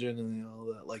his origin, and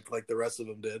that, like the rest of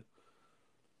them did.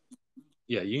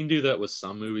 Yeah, you can do that with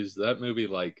some movies. That movie,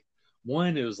 like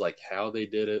one, it was like how they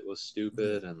did it was Yeah.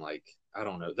 stupid, and like I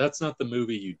don't know. That's not the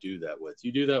movie you do that with.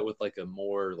 You do that with like a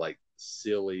more like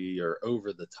silly or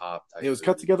over the top type It was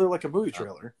cut movie. together like a movie Um,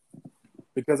 trailer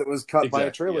because it was cut by a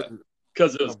exactly, trailer yeah,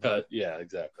 because it was company. cut. Yeah,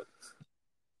 exactly.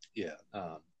 Yeah,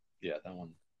 yeah, that one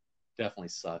definitely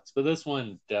sucks. But this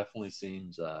one definitely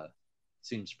seems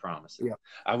promising. Yeah,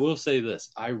 I will say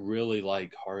this: I really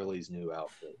like Harley's new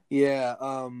outfit. yeah.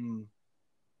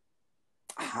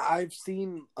 I've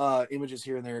seen images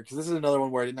here and there because this is another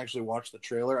one where I didn't actually watch the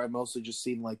trailer. I mostly just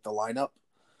seen like the lineup.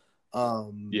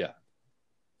 Yeah,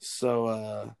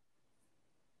 So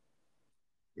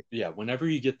yeah. Whenever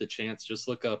you get the chance, just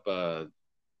look up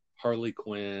Harley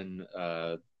Quinn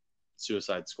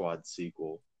Suicide Squad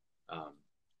sequel. Um,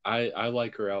 I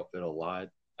like her outfit a lot.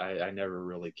 I never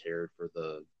really cared for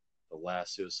the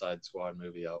last Suicide Squad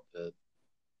movie outfit.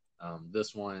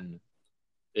 This one,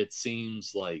 it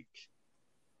seems like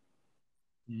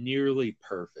nearly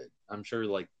perfect. I'm sure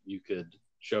like you could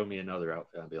show me another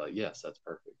outfit and be like, yes, that's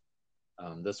perfect.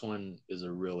 This one is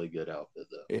a really good outfit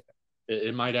though. yeah,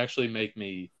 It might actually make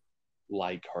me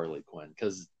like Harley Quinn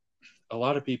because a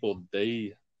lot of people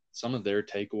some of their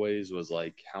takeaways was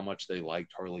like how much they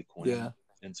liked Harley yeah, Quinn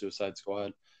in Suicide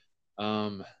Squad.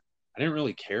 I didn't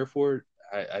really care for it.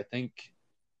 I think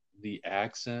the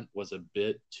accent was a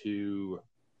bit too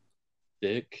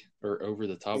thick or over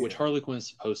the top, which yeah, Harley Quinn is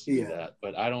supposed to be yeah. that,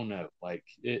 but I don't know. Like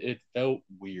it felt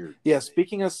weird to Yeah, me.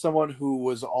 speaking as someone who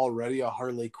was already a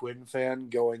Harley Quinn fan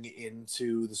going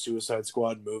into the Suicide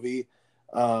Squad movie,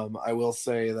 I will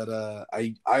say that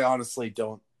I honestly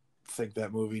don't think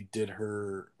that movie did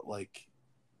her like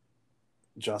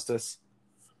justice.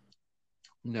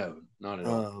 No, not at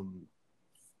all. Um,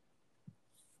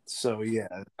 so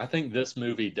yeah, I think this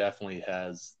movie definitely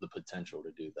has the potential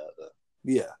to do that, though,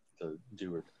 yeah, to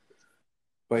do her.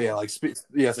 but yeah,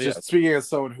 yes, But yeah, just speaking as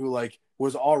someone who like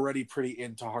was already pretty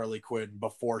into Harley Quinn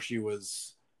before she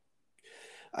was.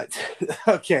 I,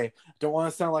 okay, don't want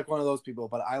to sound like one of those people,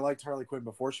 but I liked Harley Quinn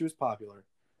before she was popular.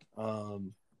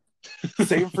 Um,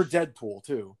 Same for Deadpool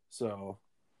too. So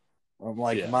I'm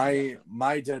like yeah, my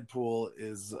Deadpool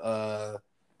is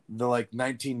the like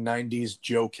 1990s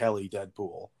Joe Kelly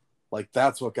Deadpool. Like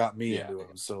that's what got me yeah, into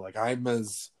him. So like I'm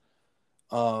as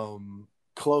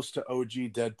close to OG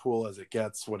Deadpool as it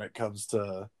gets when it comes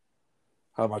to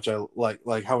how much I like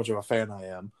how much of a fan I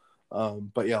am.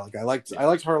 But yeah, like yeah, I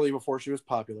liked Harley before she was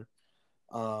popular.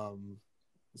 Um,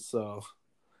 so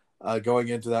going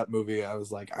into that movie, I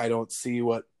was like, I don't see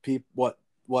what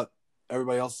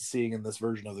everybody else is seeing in this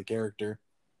version of the character.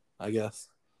 I guess.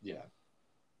 yeah.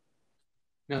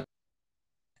 No,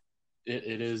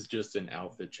 it is just an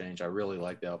outfit change. I really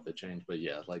like the outfit change, but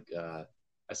yeah, like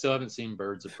I still haven't seen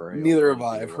Birds of Prey. I'll Neither have probably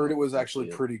I. be a I've heard while it was before I actually see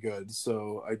it. pretty good,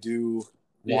 so I do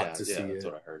want Yeah, to yeah, see that's it.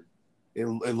 what I heard. It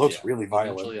looks Yeah, really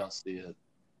violent. eventually I'll see it.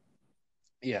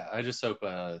 Yeah, I just hope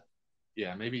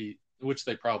yeah, maybe, which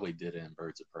they probably did in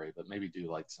Birds of Prey, but maybe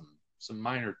do like some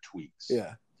minor tweaks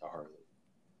Yeah. to Harley.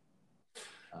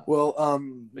 Well,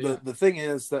 But yeah, the thing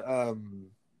is that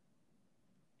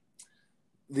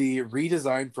the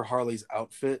redesign for Harley's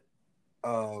outfit,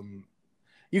 um,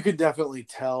 you could definitely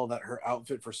tell that her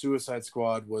outfit for Suicide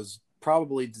Squad was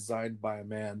probably designed by a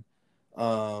man.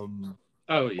 Um,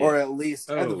 oh or yeah, at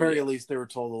least, at the oh very yeah, least, they were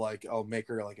told to like, oh, make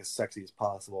her like as sexy as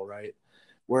possible, right?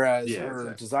 Whereas yeah, her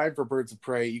exactly. design for Birds of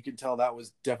Prey, you can tell that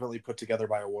was definitely put together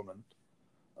by a woman.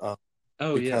 Uh,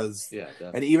 Oh yeah, because, yeah,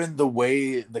 and definitely. even the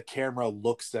way the camera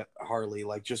looks at Harley,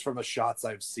 like just from the shots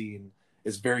I've seen,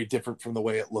 is very different from the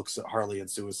way it looks at Harley in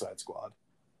Suicide Squad.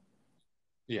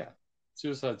 Yeah,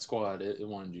 Suicide Squad. It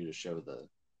wanted you to show the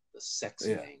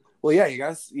sexy Yeah. Well, angles. yeah,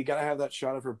 you gotta have that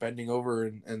shot of her bending over,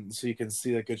 and so you can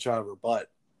see a good shot of her butt.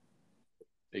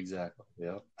 Exactly.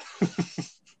 Yeah.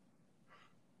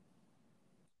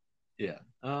 Yeah.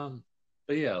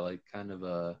 But yeah, like kind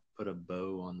of put a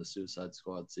bow on the Suicide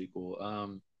Squad sequel.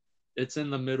 It's in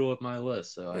the middle of my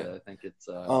list, so Yeah. I think it's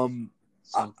Um,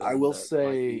 I something will that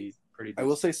might say, be pretty I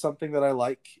will decent. say something that I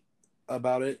like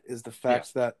about it is the Yeah.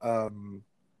 fact that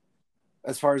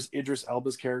as far as Idris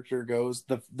Elba's character goes,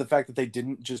 the fact that they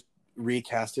didn't just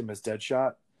recast him as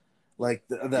Deadshot, like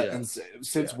that, and Yes.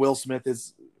 since Yeah. Will Smith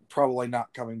is probably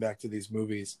not coming back to these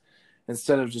movies,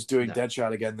 instead of just doing No.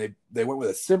 Deadshot again, they went with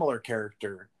a similar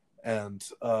character and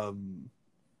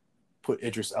put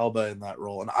Idris Elba in that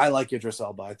role. And I like Idris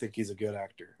Elba. I think he's a good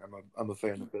actor. I'm a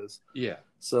fan of his. Yeah.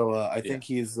 So I Yeah. think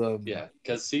he's Yeah.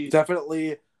 Because see,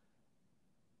 definitely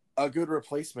a good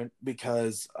replacement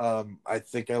because I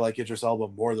think I like Idris Elba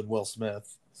more than Will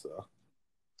Smith. So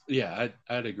yeah,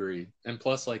 I'd agree. And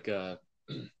plus, like,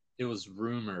 it was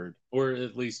rumored, or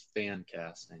at least fan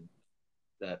casting,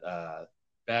 that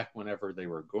back whenever they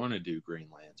were going to do Green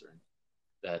Lantern,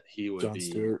 that he would John be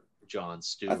Stewart, John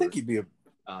I think Stewart. he'd be a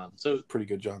So pretty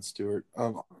good John Stewart.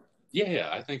 yeah, yeah,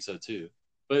 I think so too.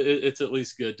 But it's at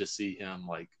least good to see him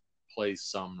like play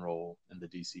some role in the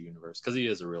DC universe because he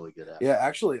is a really good Yeah, actor.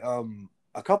 actually,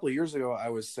 a couple of years ago, I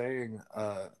was saying,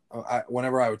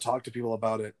 whenever I would talk to people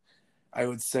about it, I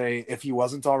would say if he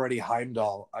wasn't already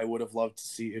Heimdall, I would have loved to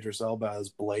see Idris Elba as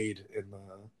Blade in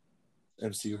the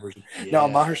MCU version. Now,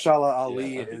 Yeah, Mahershala yeah,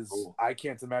 Ali that'd be is, cool. I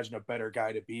can't imagine a better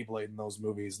guy to be Blade in those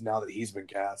movies now that he's been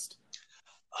cast.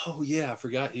 Oh yeah, I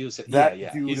forgot he was. Yeah, That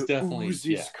yeah, dude he's definitely oozes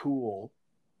yeah, cool.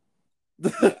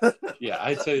 yeah, yeah.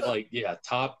 I'd say like yeah,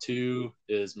 top two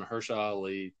is Mahershala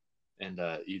Ali and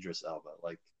Idris Elba.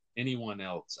 Like anyone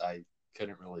else, I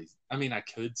couldn't really. I mean, I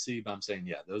could see, but I'm saying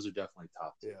yeah, those are definitely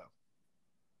top two. Yeah.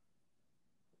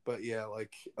 But yeah,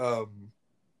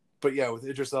 but yeah, with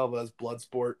Idris Elba as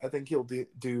Bloodsport, I think he'll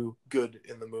do good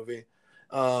in the movie.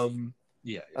 Um,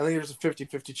 Yeah, I think there's a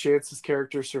 50-50 chance his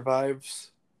character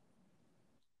survives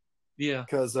yeah,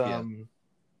 because yeah,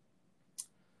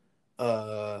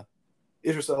 uh,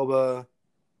 Idris Elba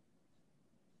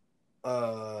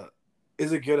uh,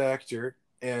 is a good actor,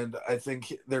 and I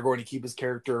think they're going to keep his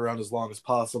character around as long as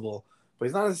possible. But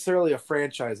he's not necessarily a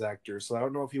franchise actor, so I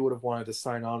don't know if he would have wanted to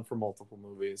sign on for multiple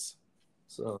movies.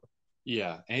 So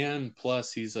yeah. And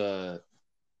plus, he's a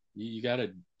you got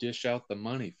to dish out the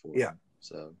money for yeah, him.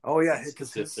 So oh yeah, it's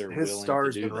because if they're his willing to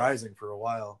star's do been that. rising for a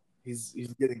while. He's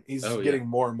Oh yeah, getting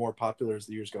more and more popular as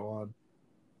the years go on.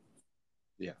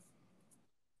 yeah,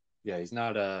 yeah. It's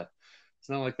not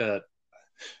like that.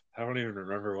 I don't even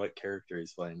remember what character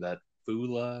he's playing. That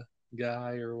Fula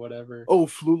guy or whatever. Oh,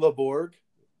 Flula Borg.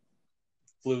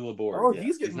 Flula Borg. Oh, Yeah,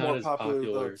 he's he's getting not more as popular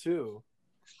though popular. too.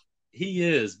 He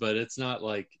is, but it's not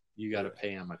like you got Yeah. to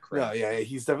pay him a No, crap yeah, ton.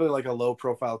 he's definitely like a low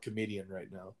profile comedian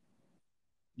right now.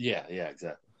 Yeah, yeah,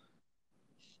 exactly.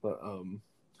 But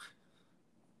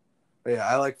yeah,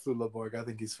 I like Flula Borg. I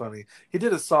think he's funny. He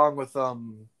did a song with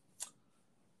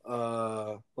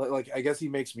like I guess he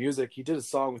makes music. He did a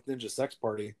song with Ninja Sex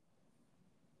Party,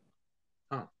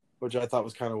 Huh. which I thought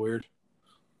was kind of weird.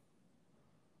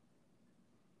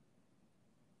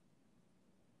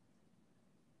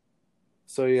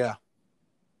 So yeah,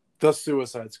 the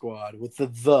Suicide Squad with the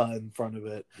in front of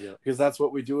it Yep. because that's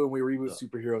what we do when we reboot The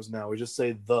superheroes now. We just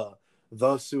say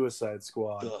the Suicide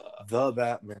Squad, the the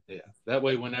Batman. yeah. That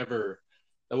way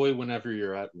whenever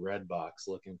you're at Redbox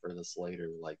looking for this later,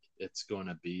 like it's going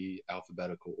to be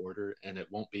alphabetical order and it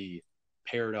won't be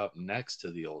paired up next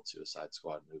to the old Suicide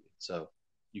Squad movie. So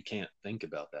you can't think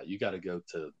about that. You got to go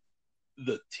to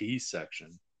the T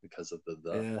section because of the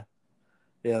Yeah.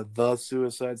 Yeah, the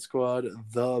Suicide Squad,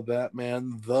 the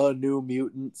Batman, the New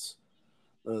Mutants,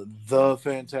 the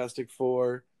Fantastic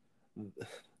Four,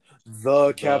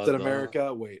 the Captain the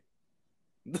America. Wait.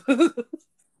 the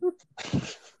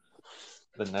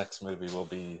next movie will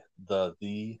be the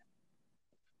The.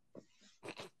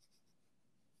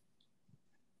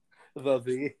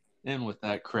 and with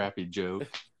that crappy joke,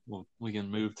 we can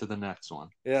move to the next one.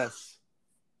 Yes.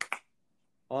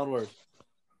 Onward.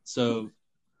 So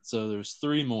there's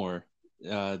three more.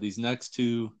 These next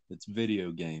two, it's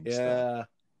video game stuff.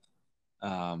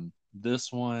 Yeah.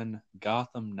 This one,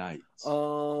 Gotham Knights.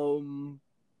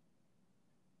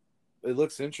 It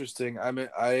looks interesting. I mean,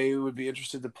 I would be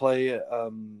interested to play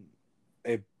a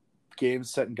game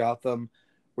set in Gotham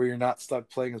where you're not stuck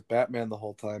playing as Batman the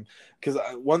whole time. Because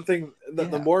one thing,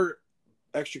 the more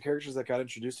extra characters that got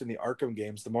introduced in the Arkham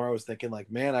games, the more I was thinking, like,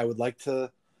 man, I would like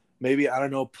to maybe, I don't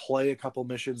know, play a couple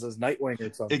missions as Nightwing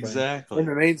or something. Exactly. In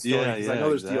the main story, because I know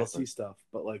there's exactly. DLC stuff,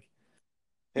 but like,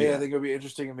 hey, I think it would be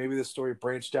interesting, and maybe the story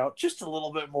branched out just a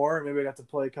little bit more. Maybe I got to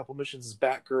play a couple missions as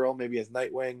Batgirl, maybe as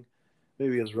Nightwing,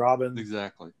 maybe as Robin.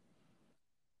 Exactly.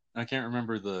 I can't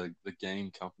remember the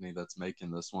game company that's making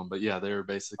this one, but yeah, they were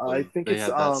basically I think they it's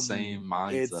had that same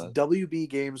mindset. It's WB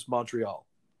Games Montreal.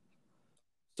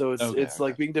 So it's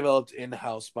like being developed in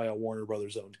house by a Warner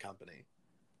Brothers owned company.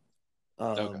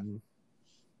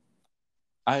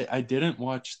 I didn't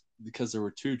watch because there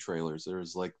were two trailers. There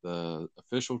was like the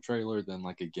official trailer, then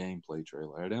like a gameplay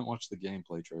trailer. I didn't watch the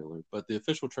gameplay trailer, but the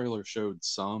official trailer showed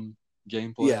some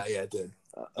gameplay. Yeah, it did.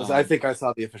 I think I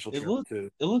saw the official trailer too.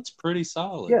 It looks pretty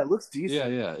solid. Yeah, it looks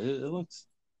decent. Yeah, it looks.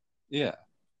 Yeah,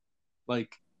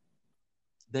 like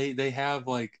they have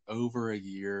like over a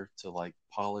year to like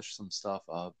polish some stuff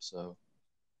up. So,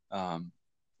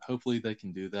 hopefully they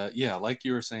can do that. Yeah, like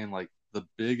you were saying, like the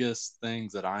biggest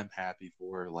things that I'm happy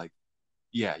for, like,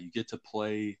 yeah, you get to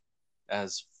play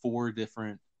as four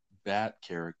different Bat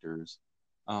characters.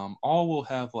 All will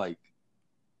have like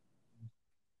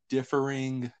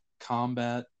differing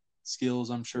combat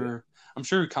skills, I'm sure. Yeah. I'm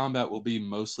sure combat will be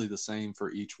mostly the same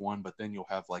for each one, but then you'll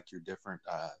have like your different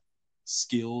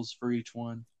skills for each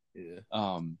one. Yeah,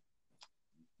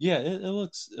 it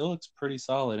looks pretty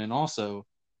solid. And also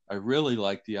I really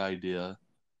like the idea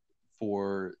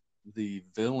for the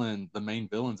main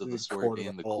villains of the story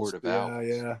being the Court of Owls.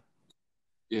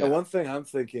 Yeah. And one thing I'm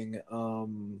thinking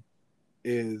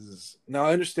is, now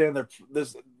I understand that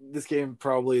this game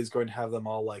probably is going to have them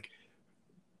all like,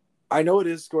 I know it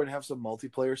is going to have some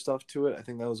multiplayer stuff to it. I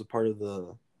think that was a part of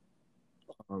the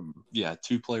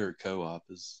 2-player co-op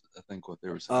is I think what they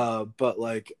were saying. But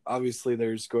like obviously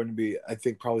there's going to be, I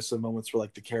think, probably some moments where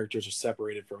like the characters are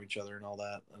separated from each other and all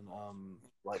that, and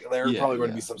like there are probably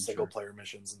going to be some single player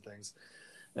missions and things,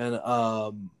 and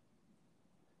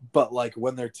but like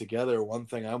when they're together, one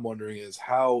thing I'm wondering is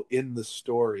how in the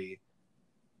story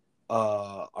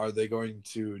are they going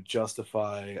to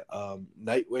justify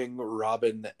Nightwing,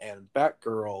 Robin, and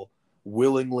Batgirl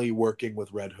willingly working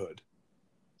with Red Hood,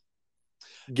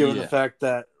 given the fact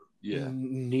that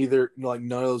neither, like,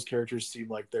 none of those characters seem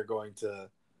like they're going to,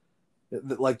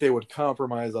 like, they would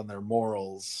compromise on their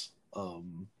morals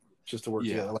just to work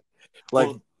together. Like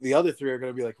well, the other three are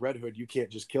going to be like, Red Hood, you can't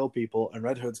just kill people, and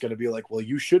Red Hood's going to be like, well,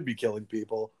 you should be killing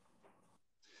people.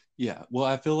 Yeah, well,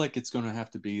 I feel like it's going to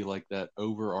have to be like that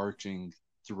overarching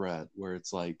thread where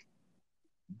it's like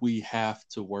we have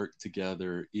to work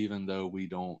together even though we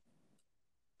don't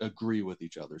agree with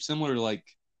each other.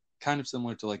 Kind of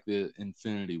similar to like the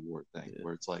Infinity War thing,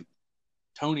 where it's like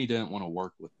Tony didn't want to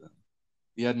work with them.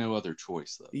 He had no other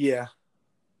choice, though. Yeah,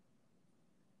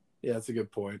 that's a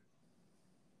good point.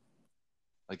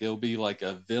 Like it'll be like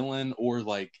a villain, or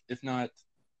like if not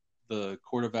the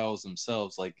Court of Owls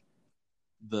themselves, like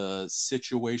the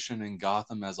situation in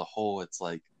Gotham as a whole. It's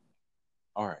like,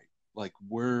 all right, like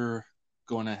we're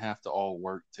going to have to all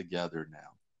work together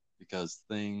now because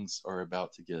things are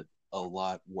about to get a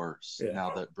lot worse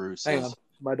now that Bruce is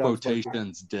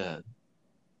quotations dead.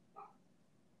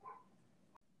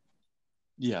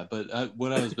 Yeah, but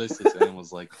what I was basically saying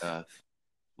was like to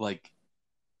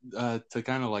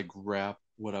kind of like wrap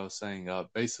what I was saying up.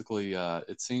 Basically,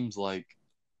 it seems like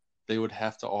they would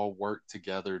have to all work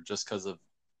together just because of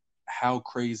how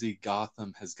crazy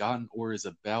Gotham has gotten or is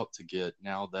about to get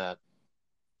now that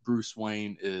Bruce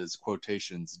Wayne is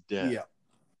quotations dead. Yeah.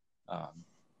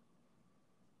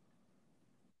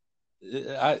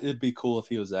 It'd be cool if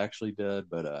he was actually dead,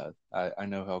 but I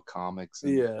know how comics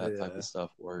and that type of stuff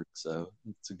work, so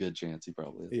it's a good chance he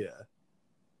probably is.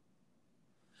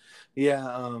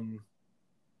 Yeah.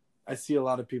 I see a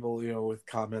lot of people, with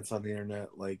comments on the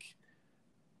internet, like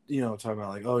talking about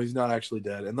like, oh, he's not actually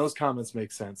dead, and those comments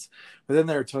make sense. But then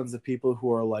there are tons of people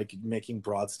who are like making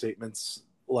broad statements,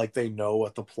 like they know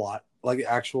what the plot, like the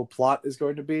actual plot, is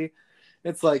going to be.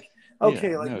 It's like,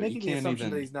 okay, Yeah, like no, you making the can't assumption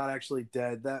that even. he's not actually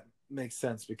dead, that makes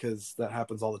sense because that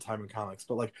happens all the time in comics.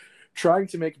 But like trying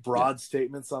to make Yeah, broad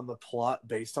statements on the plot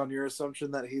based on your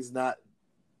assumption that he's not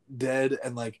dead,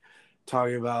 and like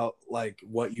talking about like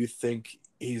what you think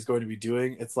he's going to be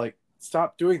doing, it's like,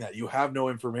 stop doing that. You have no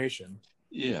information.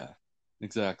 yeah,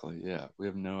 exactly. Yeah, we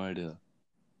have no idea.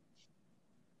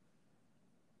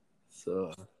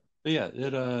 So But yeah,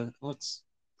 it looks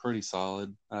pretty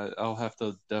solid. I'll have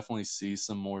to definitely see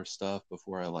some more stuff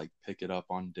before I like pick it up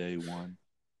on day one.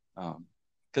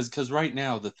 Because right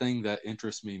now the thing that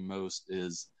interests me most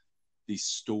is the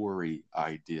story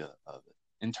idea of it.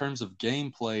 In terms of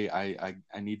gameplay, I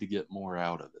need to get more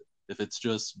out of it. If it's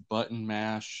just button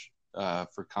mash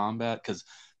for combat, because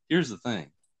here's the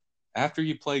thing: after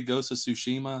you play Ghost of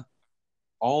Tsushima,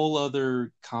 all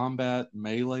other combat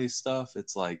melee stuff,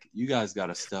 it's like you guys got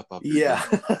to step up your yeah.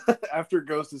 game. After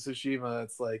Ghost of Tsushima,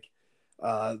 it's like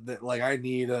that, like I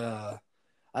need a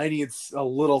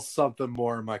little something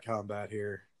more in my combat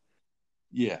here.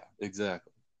 Yeah,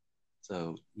 exactly.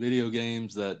 So video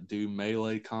games that do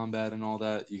melee combat and all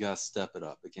that, you got to step it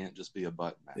up. It can't just be a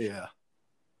button masher. Yeah.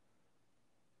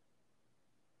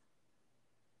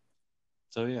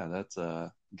 So yeah, that's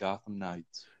Gotham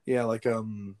Knights. Yeah, like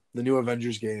the new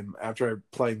Avengers game, after I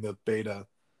playing the beta,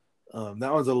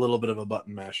 that one's a little bit of a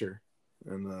button masher.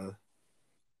 And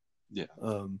Yeah.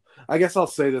 I guess I'll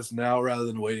say this now rather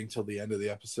than waiting till the end of the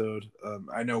episode.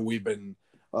 I know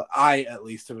I at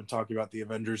least have been talking about the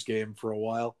Avengers game for a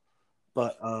while,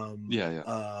 but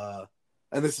Yeah.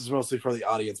 and this is mostly for the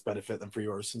audience benefit than for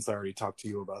yours, since I already talked to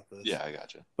you about this. Yeah, I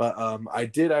gotcha. But I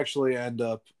did actually end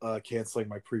up canceling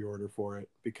my pre-order for it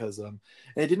because and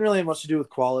it didn't really have much to do with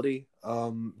quality,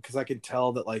 because I could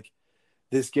tell that like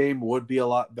this game would be a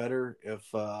lot better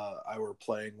if I were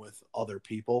playing with other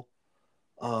people.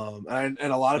 And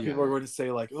a lot of people are Yeah. going to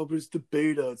say like, oh, but it's the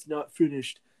beta, it's not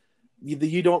finished.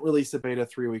 You don't release a beta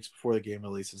 3 weeks before the game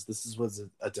releases. This was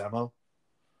a demo.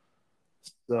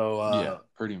 So Yeah,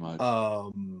 pretty much.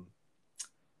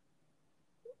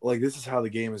 like this is how the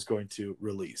game is going to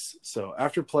release. So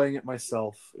after playing it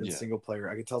myself in Yeah. single player,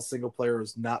 I could tell single player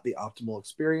was not the optimal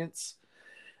experience.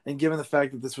 And given the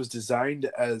fact that this was designed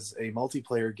as a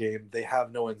multiplayer game, they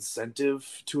have no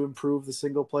incentive to improve the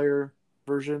single player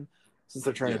version, since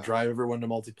they're trying to Yeah. drive everyone to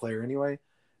multiplayer anyway.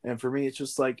 And for me, it's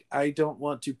just like, I don't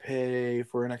want to pay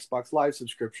for an Xbox Live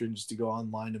subscription just to go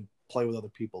online and play with other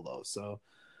people, though. So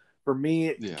for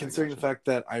me, Yeah, I considering the gotcha. fact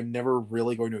that I'm never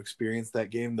really going to experience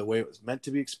that game the way it was meant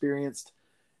to be experienced,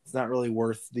 it's not really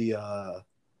worth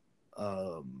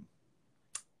um,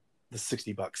 the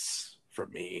 $60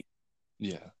 from me.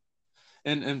 Yeah.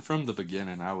 And from the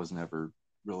beginning, I was never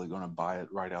really going to buy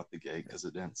it right out the gate because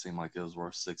it didn't seem like it was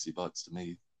worth $60 to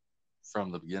me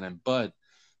from the beginning. But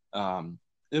um,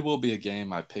 it will be a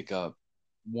game I pick up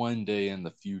one day in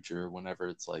the future whenever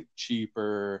it's like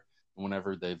cheaper,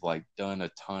 whenever they've like done a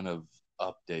ton of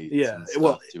updates Yeah, and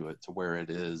well, stuff to it to where it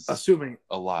is assuming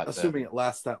a lot assuming better. it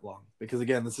lasts that long, because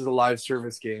again, this is a live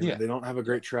service game and Yeah. they don't have a Yeah.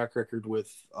 great track record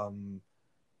with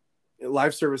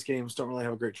live service games don't really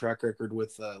have a great track record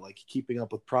with like keeping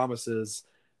up with promises,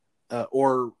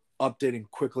 or updating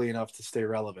quickly enough to stay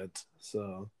relevant.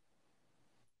 So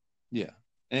Yeah.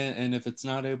 And if it's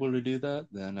not able to do that,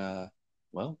 then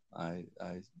well, I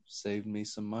saved me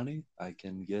some money. I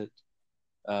can get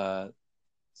uh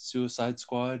Suicide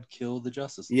Squad Kill the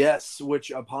Justice League. yes,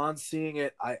 which upon seeing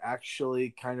it, I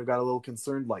actually kind of got a little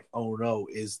concerned, like, oh no,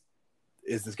 is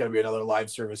this going to be another live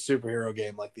service superhero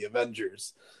game like the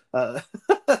Avengers? Uh,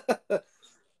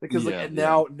 because like Yeah,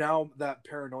 yeah. now that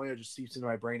paranoia just seeps into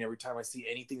my brain every time I see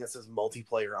anything that says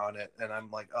multiplayer on it, and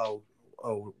I'm like, oh,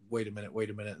 wait a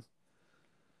minute.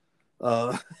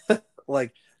 Uh,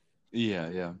 like, Yeah,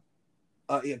 yeah.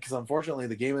 yeah, because unfortunately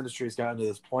the game industry has gotten to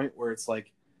this point where it's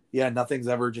like, yeah, nothing's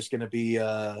ever just going to be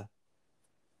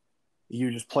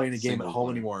you just playing a game at Single home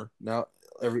player. anymore. Now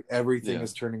everything Yeah.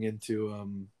 is turning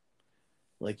into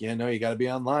like, yeah, no, you got to be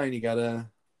online. You got to,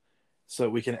 so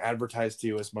we can advertise to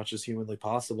you as much as humanly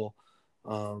possible.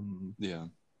 Um, Yeah.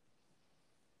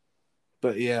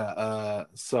 but yeah,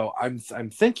 so I'm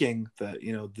thinking that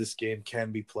this game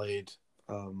can be played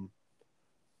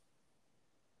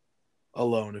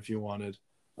alone if you wanted.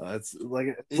 It's like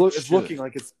It it's looking should.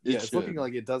 like It it's looking should.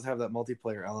 like it does have that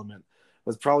multiplayer element.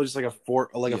 But it's probably just like a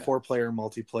Yeah. 4 player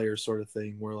multiplayer sort of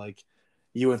thing where like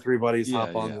you and 3 buddies Yeah,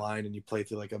 hop yeah. online and you play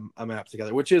through like a map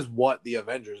together, which is what the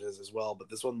Avengers is as well. But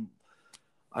this one,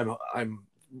 I'm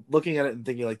looking at it and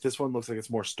thinking like this one looks like it's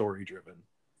more story driven.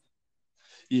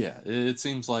 Yeah, it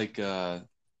seems like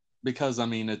because I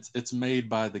mean it's made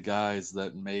by the guys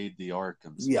that made the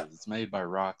Arkham Yeah, series. It's made by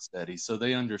Rocksteady, so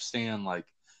they understand like,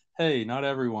 hey, not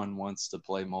everyone wants to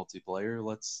play multiplayer.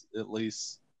 Let's at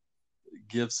least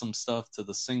give some stuff to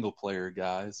the single player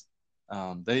guys.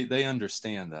 They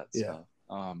understand that yeah, stuff.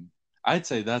 I'd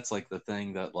say that's like the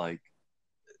thing that like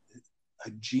a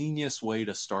genius way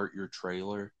to start your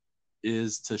trailer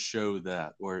is to show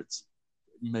that where it's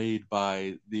made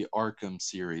by the Arkham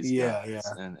series yeah, yeah,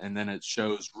 guys, and then it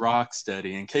shows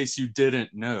Rocksteady. In case you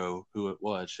didn't know who it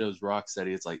was, shows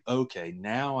Rocksteady. It's like, okay,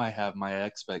 now I have my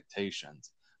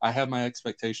expectations. I have my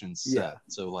expectations yeah. set.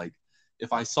 So like,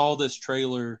 if I saw this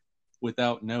trailer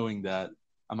without knowing that,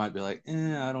 I might be like,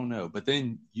 I don't know. But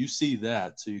then you see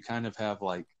that, so you kind of have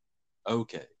like,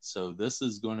 okay, so this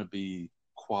is going to be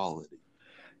quality.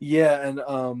 Yeah,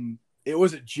 and it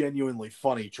was a genuinely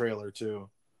funny trailer too.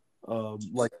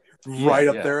 Like Yeah, right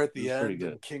up yeah, there at it the was pretty end, good.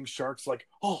 and King Shark's like,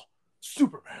 "Oh,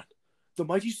 Superman, the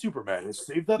mighty Superman has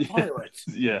saved that pilot,"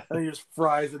 Yeah, and he just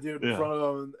fries the dude in yeah, front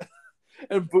of him,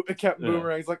 and Captain yeah,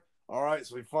 Boomerang's like, "All right,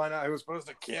 so we find out who was supposed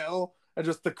to kill," and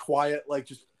just the quiet, like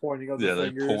just pointing of the yeah.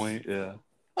 They fingers. point, yeah.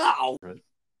 Ow! Right.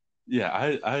 Yeah,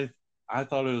 I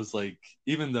thought it was like,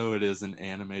 even though it is an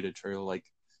animated trailer, like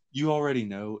you already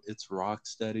know it's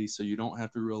Rocksteady, so you don't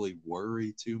have to really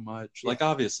worry too much. Yeah, Like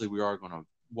obviously we are going to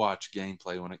watch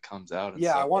gameplay when it comes out and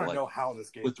yeah. I stuff, but want to like know how this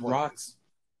game with Rock, plays.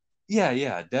 yeah,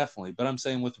 yeah, definitely. But I'm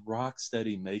saying with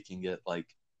Rocksteady making it, like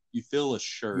you feel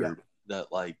Yeah, assured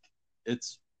that like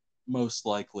it's most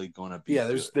likely going to be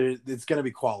yeah. good. It's gonna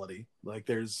be quality. Like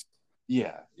there's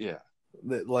Yeah, yeah.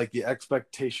 like the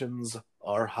expectations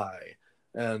are high,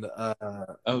 and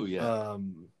Oh yeah.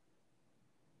 um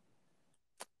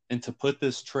And to put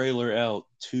this trailer out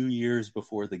 2 years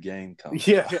before the game comes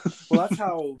yeah, out. yeah. Well, that's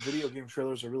how video game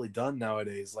trailers are really done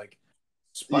nowadays. Like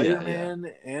Yeah, yeah,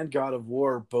 Spider-Man and God of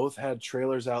War both had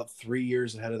trailers out 3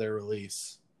 years ahead of their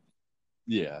release.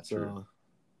 yeah, true. So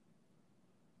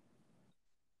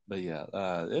But yeah,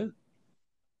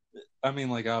 I mean,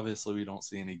 like obviously we don't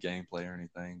see any gameplay or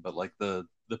anything, but like the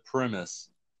premise,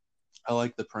 I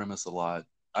like the premise a lot.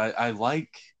 I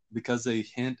like because they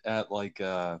hint at like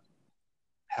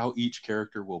how each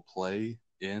character will play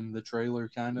in the trailer,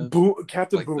 kind of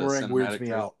Captain like the Boomerang weirds cinematic me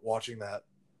trailer. out watching that.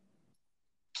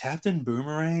 Captain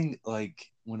Boomerang,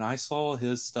 like when I saw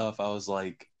his stuff, I was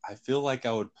like, I feel like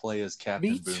I would play as Me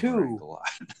Captain Boomerang too. a lot.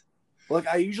 Like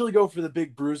I usually go for the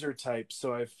big bruiser type,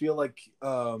 so I feel like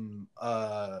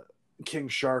King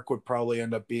Shark would probably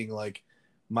end up being like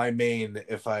my main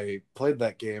if I played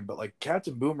that game, but like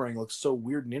Captain Boomerang looks so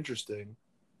weird and interesting.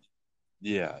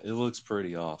 Yeah, it looks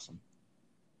pretty awesome.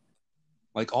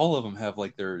 Like all of them have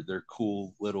like their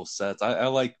cool little sets. I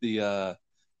like the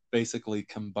basically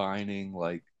combining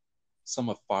like some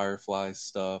of Firefly's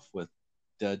stuff with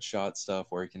Deadshot stuff,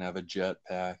 where he can have a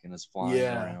jetpack and is flying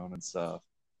Yeah. around and stuff.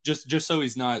 Just so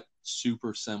he's not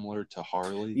super similar to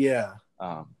Harley. Yeah.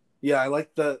 Um, Yeah, I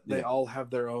like that they yeah, all have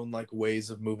their own like ways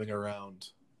of moving around.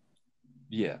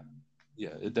 yeah,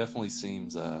 yeah. It definitely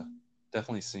seems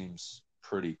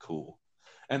pretty cool.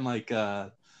 And like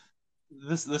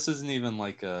this isn't even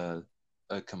like a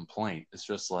complaint. It's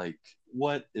just like,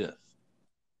 what if?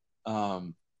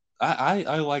 Um,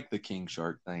 I like the King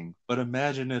Shark thing, but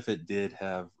imagine if it did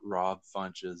have Rob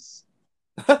Funch's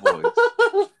voice.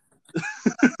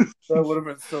 That would have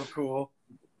been so cool.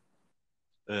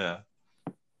 Yeah,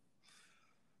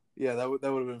 Yeah, that would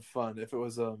have been fun if it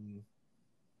was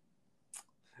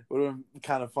it would have been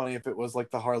kind of funny if it was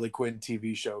like the Harley Quinn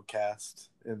TV show cast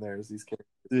in there as these characters.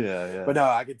 yeah, yeah, But no,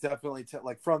 I could definitely tell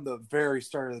like from the very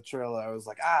start of the trailer, I was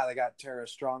like, they got Tara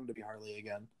Strong to be Harley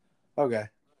again. Okay.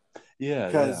 yeah,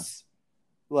 yeah, Because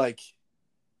like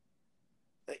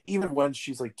even when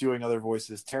she's like doing other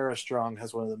voices, Tara Strong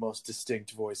has one of the most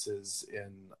distinct voices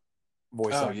in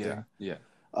voice oh yeah, acting. yeah,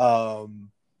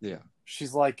 Um, yeah,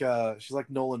 she's like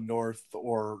Nolan North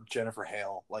or Jennifer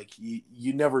Hale. Like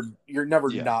you're never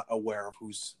yeah, not aware of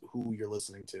who you're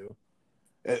listening to,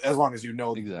 as long as you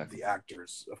know exactly. the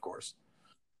actors, of course.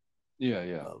 Yeah,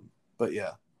 yeah, But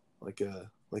yeah, like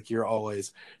you're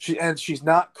always she's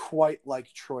not quite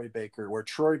like Troy Baker, where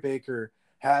Troy Baker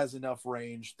has enough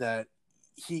range that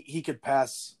he could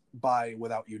pass by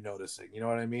without you noticing. You know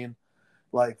what I mean?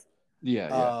 Like yeah,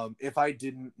 yeah, if I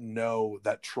didn't know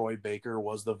that Troy Baker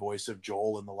was the voice of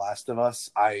Joel in The Last of Us,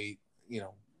 I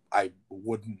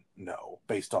wouldn't know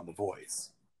based on the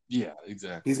voice. yeah,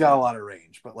 exactly. He's got a Yeah, lot of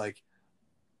range, but like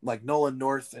Nolan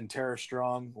North and Tara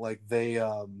Strong, like they've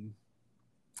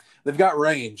got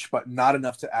range, but not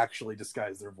enough to actually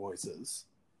disguise their voices.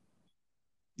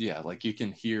 Yeah, like you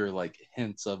can hear like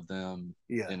hints of them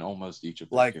Yeah. in almost each of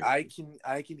their Like characters.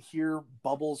 I can hear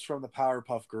Bubbles from the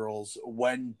Powerpuff Girls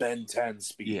when Ben 10 Yeah.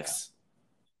 speaks.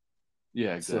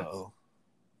 Yeah, exactly. So,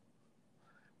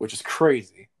 which is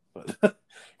crazy, but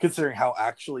considering how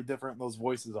actually different those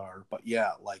voices are. But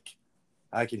yeah, like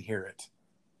I can hear it.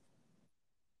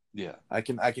 Yeah. I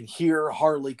can hear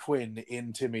Harley Quinn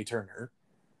in Timmy Turner.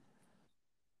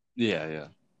 Yeah, yeah.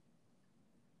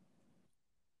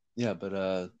 Yeah,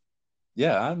 but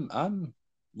yeah, I'm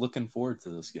looking forward to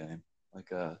this game. Like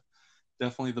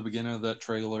definitely the beginning of that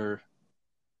trailer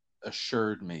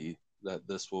assured me that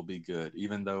this will be good,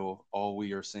 even though all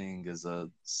we are seeing is a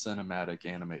cinematic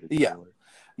animated Yeah. trailer.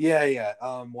 Yeah.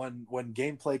 When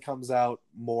gameplay comes out,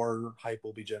 more hype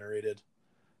will be generated.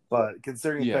 But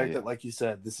considering the Yeah, fact yeah. that, like you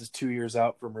said, this is 2 years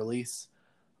out from release,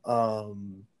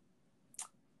 um,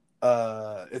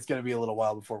 it's going to be a little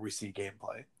while before we see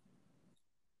gameplay.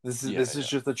 Yeah, This is yeah.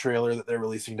 just the trailer that they're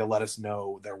releasing to let us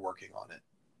know they're working on it.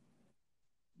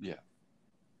 Yeah.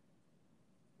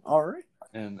 All right.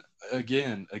 And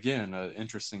again, an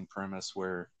interesting premise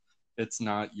where it's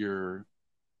not your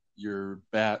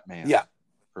Batman Yeah.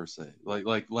 per se. Like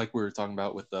we were talking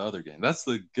about with the other game. That's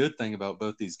the good thing about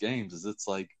both these games is it's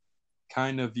like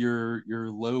kind of your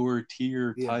lower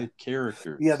tier Yeah. type Yeah.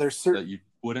 characters that you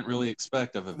wouldn't really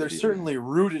expect of a They're video game. certainly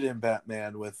rooted in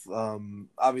Batman, with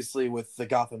obviously with the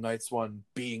Gotham Knights one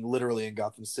being literally in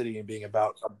Gotham City and being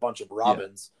about a bunch of Yeah.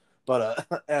 Robins, but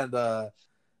and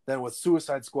then with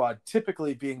Suicide Squad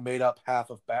typically being made up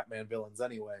half of Batman villains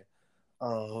anyway.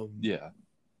 Yeah.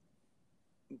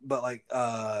 But like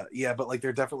yeah, but like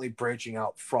they're definitely branching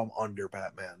out from under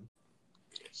Batman.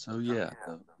 So yeah,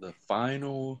 the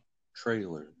final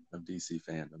trailer of DC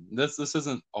fandom. This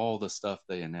isn't all the stuff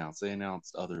they announced. They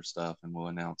announced other stuff, and we'll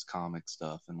announce comic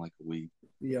stuff in like a week.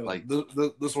 Yeah, Like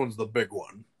this one's the big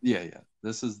one. yeah.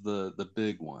 This is the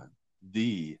big one.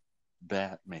 The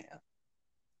Batman.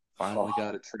 Finally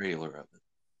got a trailer of it.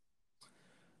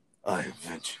 I am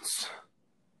vengeance.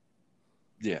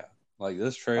 Yeah, like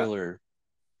this trailer,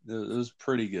 it was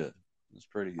pretty good. It was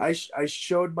pretty good. I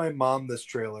showed my mom this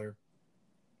trailer,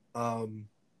 um,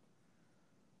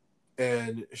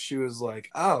 and she was like,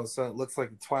 "Oh, so it looks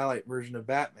like the Twilight version of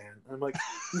Batman." And I'm like,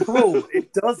 "No,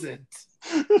 it doesn't."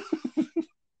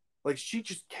 Like she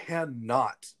just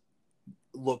cannot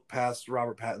look past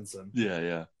Robert Pattinson Yeah,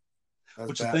 yeah. as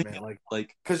Which the thing, Batman,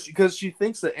 like, because she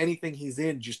thinks that anything he's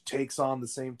in just takes on the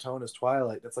same tone as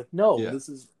Twilight. It's like, no, yeah,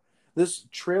 this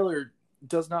trailer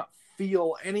does not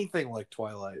feel anything like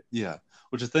Twilight. yeah.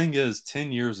 Which the thing is,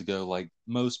 10 years ago, like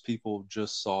most people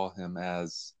just saw him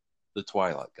as the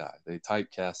Twilight guy. They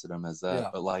typecasted him as that. Yeah,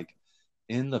 But like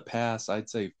in the past, I'd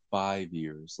say 5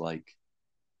 years, like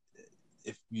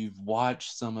if you've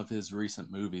watched some of his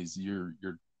recent movies, you're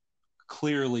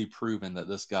clearly proven that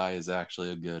this guy is actually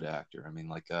a good actor. I mean,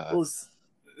 like, well,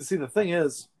 see, the thing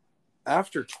is,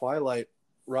 after Twilight,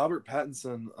 Robert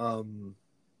Pattinson,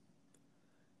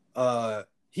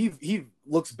 he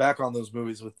looks back on those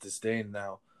movies with disdain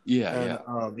now. yeah, And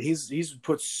yeah, he's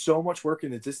put so much work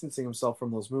into distancing himself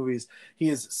from those movies. He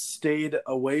has stayed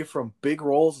away from big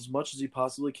roles as much as he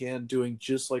possibly can, doing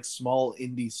just like small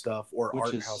indie stuff or which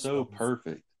art is house so films.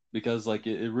 perfect because like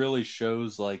it really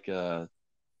shows like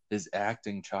his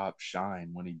acting chops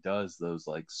shine when he does those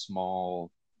like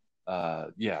small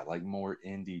yeah, like more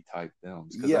indie type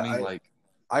films because I Yeah, mean like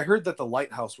I heard that The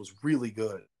Lighthouse was really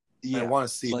good. I yeah, want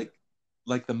to see it.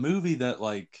 like the movie that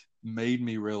like made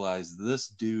me realize this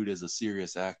dude is a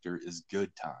serious actor is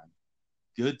Good Time.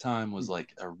 Good Time was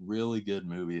like a really good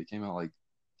movie. It came out like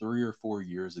 3 or 4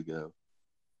 years ago,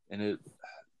 and it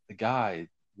the guy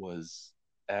was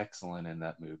excellent in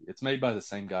that movie. It's made by the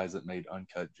same guys that made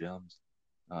Uncut Gems,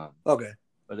 um, Okay.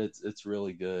 but it's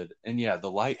really good. And yeah,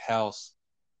 The Lighthouse.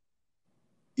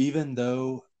 Even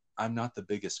though I'm not the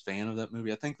biggest fan of that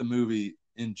movie, I think the movie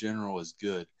in general is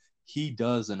good. He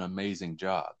does an amazing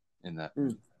job in that Mm.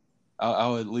 movie.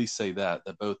 I'll at least say that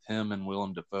both him and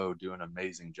Willem Dafoe do an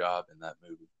amazing job in that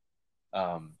movie.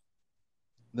 Um,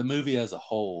 the movie as a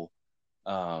whole,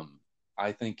 um,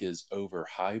 I think is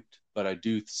overhyped, but I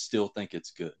do still think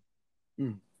it's good.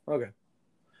 Mm. Okay.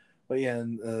 But yeah,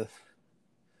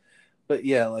 but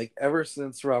yeah, like ever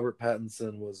since Robert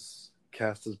Pattinson was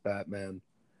cast as Batman,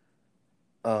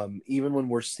 even when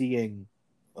we're seeing,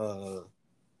 uh,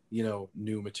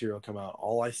 new material come out,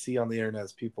 all I see on the internet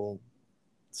is people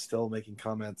still making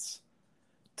comments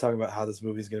talking about how this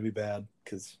movie is going to be bad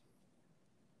because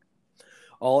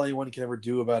all anyone can ever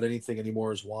do about anything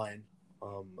anymore is whine.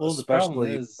 Well, the problem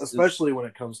is Especially when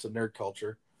it comes to nerd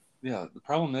culture. yeah, the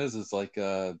problem is like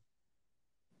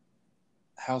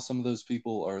how some of those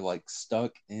people are like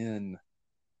stuck in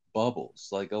bubbles.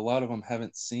 Like a lot of them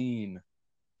haven't seen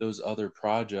those other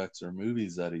projects or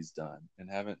movies that he's done and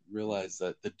haven't realized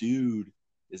that the dude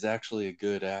is actually a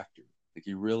good actor. Like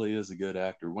he really is a good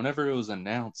actor. Whenever it was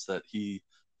announced that he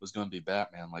was going to be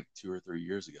Batman like 2 or 3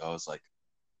 years ago, I was like,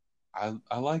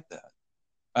 I like that.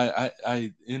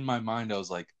 I in my mind I was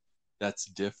like, that's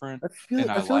different, and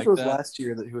I I feel like it like was that. last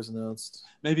year that he was announced.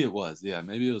 Maybe it was, yeah,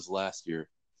 maybe it was last year,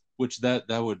 which that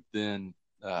would then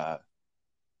uh,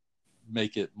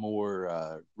 make it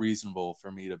more reasonable for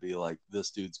me to be like,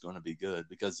 this dude's going to be good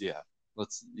because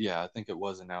I think it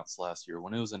was announced last year.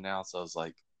 When it was announced, I was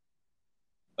like,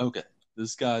 okay,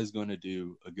 this guy's going to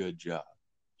do a good job,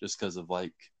 just because of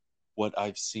like what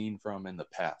I've seen from in the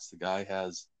past. The guy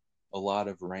has a lot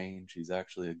of range. He's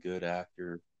actually a good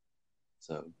actor,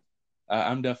 so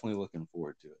I'm definitely looking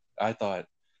forward to it. I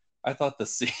thought the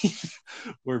scene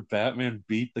where Batman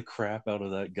beat the crap out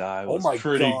of that guy Oh was my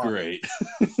pretty god. great.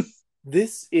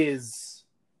 This is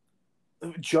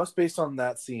just based on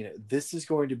that scene, this is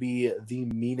going to be the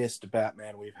meanest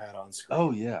Batman we've had on screen.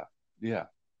 Oh yeah, yeah.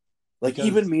 Like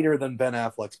even meaner than Ben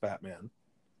Affleck's Batman.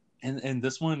 And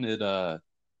this one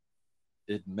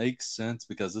it makes sense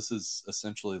because this is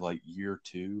essentially like year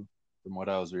two from what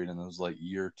I was reading. It was like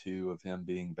year two of him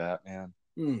being Batman,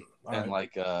 and Right.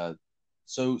 like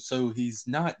so he's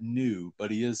not new,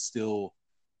 but he is still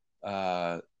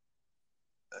uh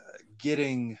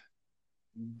getting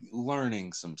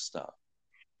learning some stuff.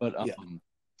 But Yeah.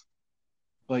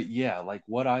 but yeah, like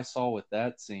what I saw with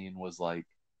that scene was like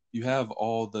you have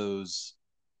all those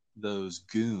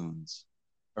goons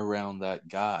around that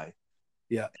guy.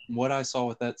 Yeah. And what I saw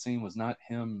with that scene was not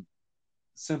him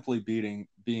simply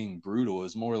being brutal. It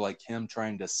was more like him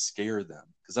trying to scare them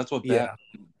because that's what Yeah.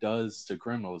 Batman does to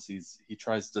criminals. He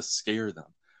tries to scare them.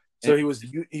 So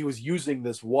And he was using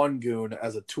this one goon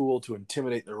as a tool to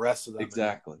intimidate the rest of them.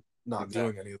 exactly. Not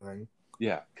doing anything.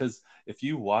 Yeah, because if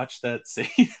you watch that scene,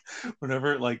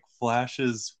 whenever it like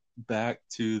flashes back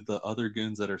to the other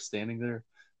goons that are standing there,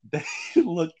 they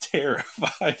look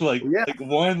terrified. Yeah. Like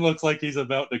one looks like he's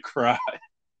about to cry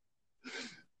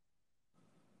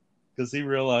because he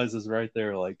realizes right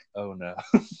there, like, oh no.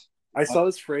 I saw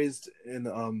this phrased in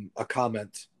a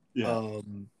comment. Yeah.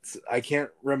 I can't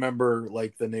remember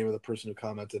like the name of the person who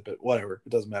commented, but whatever, it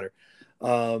doesn't matter.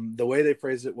 The way they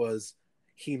phrased it was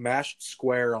he mashed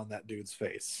square on that dude's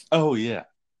face. Oh yeah.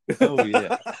 Oh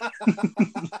yeah.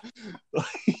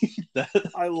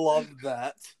 I love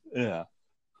that. Yeah.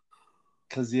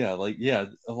 Because yeah,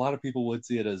 a lot of people would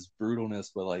see it as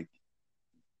brutalness, but like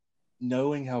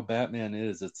knowing how Batman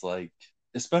is, it's like,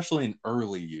 especially in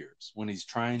early years when he's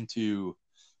trying to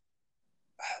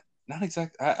not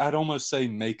exactly, I'd almost say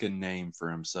make a name for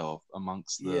himself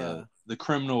amongst Yeah. the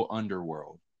criminal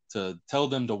underworld to tell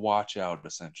them to watch out,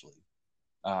 essentially.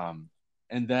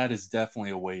 And that is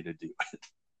definitely a way to do it.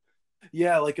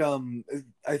 Yeah, like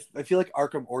I feel like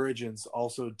Arkham Origins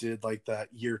also did like that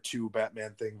year two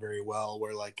Batman thing very well,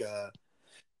 where like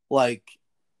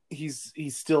he's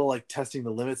still like testing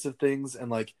the limits of things, and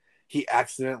like he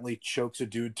accidentally chokes a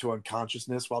dude to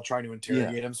unconsciousness while trying to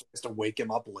interrogate him, so he has to wake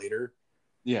him up later.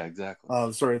 Yeah,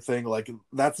 exactly. Sort of thing. Like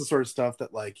that's the sort of stuff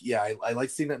that like I like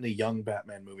seeing that in a young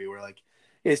Batman movie where like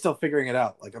he's still figuring it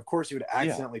out. Like of course he would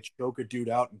accidentally choke a dude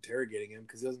out interrogating him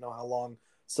because he doesn't know how long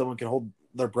someone can hold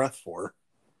their breath for.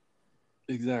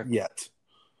 Exactly. Yet.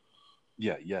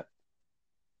 Yeah.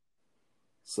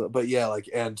 So, but yeah, like,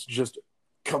 and just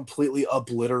completely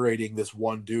obliterating this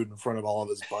one dude in front of all of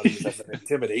his buddies as an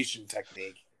intimidation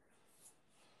technique.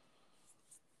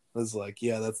 It's like,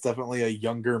 yeah, that's definitely a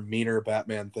younger, meaner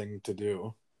Batman thing to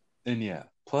do. And yeah,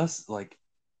 plus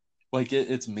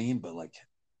it's mean, but like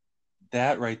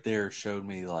that right there showed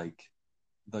me like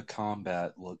the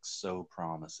combat looks so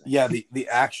promising. Yeah, the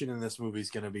action in this movie is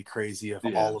going to be crazy if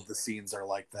all of the scenes are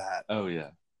like that. Oh yeah.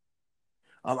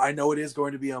 I know it is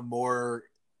going to be a more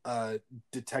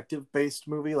detective based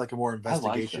movie, like a more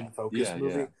investigation focused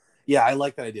movie. Yeah, I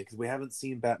like that idea because we haven't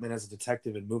seen Batman as a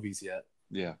detective in movies yet.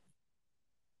 Yeah.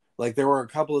 Like there were a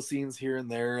couple of scenes here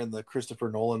and there in the Christopher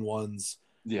Nolan ones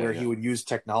where he would use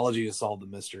technology to solve the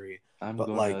mystery. I'm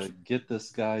going to get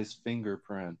this guy's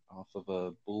fingerprint off of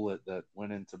a bullet that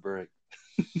went into Brick.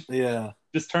 Yeah.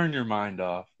 Just turn your mind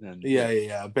off. And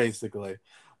yeah, basically.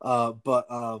 But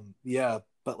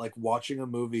like watching a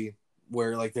movie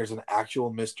where like there's an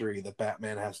actual mystery that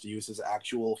Batman has to use his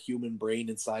actual human brain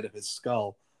inside of his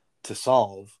skull to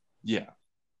solve. Yeah.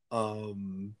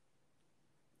 And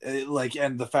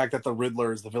the fact that the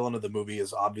Riddler is the villain of the movie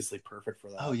is obviously perfect for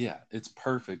that. Oh yeah, it's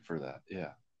perfect for that.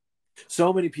 Yeah.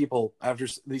 So many people after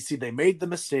they made the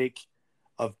mistake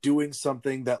of doing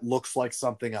something that looks like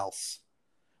something else.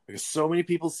 Because so many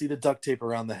people see the duct tape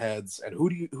around the heads, and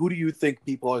who do you think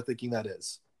people are thinking that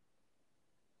is?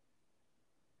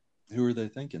 Who are they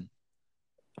thinking?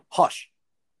 Hush.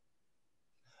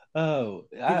 Oh,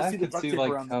 People I see the could duct see tape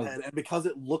like around the how head, and because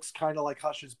it looks kind of like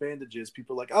Hush's bandages,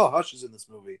 people are like, "Oh, Hush is in this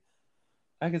movie."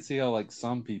 I could see how like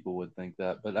some people would think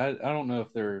that, but I don't know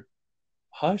if they're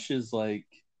Hush is like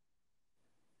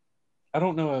I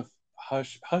don't know if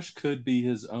Hush could be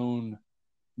his own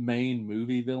main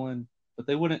movie villain, but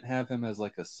they wouldn't have him as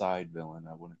like a side villain,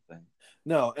 I wouldn't think.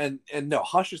 No, and no,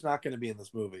 Hush is not going to be in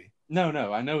this movie. No,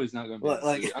 I know he's not going to be in this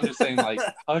Like, movie. I'm just saying like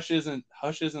Hush isn't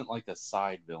like a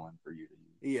side villain for you to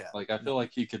use. yeah, Like I no. feel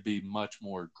like he could be much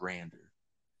more grander.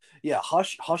 Yeah,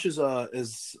 Hush is a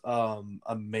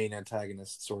main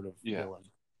antagonist sort of Yeah.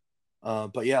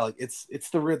 villain. But yeah, like it's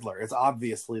the Riddler. It's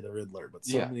obviously the Riddler. But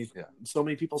Yeah. so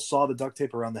many people saw the duct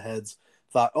tape around the heads,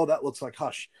 thought, "Oh, that looks like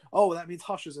Hush. Oh, that means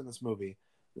Hush is in this movie."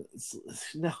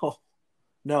 No,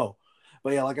 no.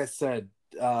 But yeah, like I said,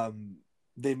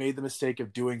 they made the mistake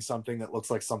of doing something that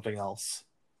looks like something else.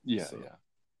 Yeah, So yeah.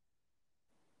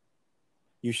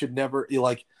 you should never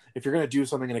like if you're gonna do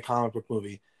something in a comic book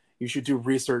movie, you should do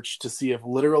research to see if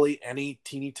literally any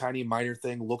teeny tiny minor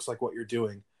thing looks like what you're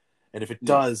doing. And if it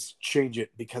Yeah. does, change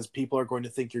it because people are going to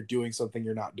think you're doing something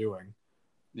you're not doing.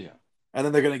 Yeah. And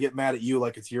then they're going to get mad at you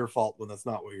like it's your fault when that's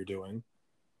not what you're doing.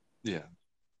 Yeah.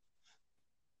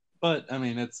 But I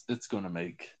mean it's going to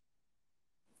make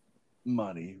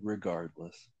money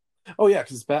regardless. Oh yeah,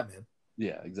 because it's Batman.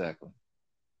 Yeah, exactly.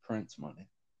 Prince money.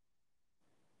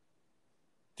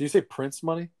 Did you say Prince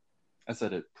money? I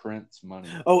said it prints money.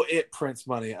 Oh, it prints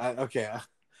money. Okay. I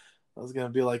was gonna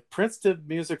be like Prince did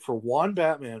music for one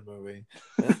Batman movie,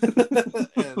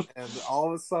 and all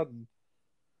of a sudden,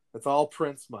 it's all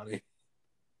Prince money.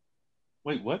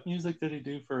 Wait, what music did he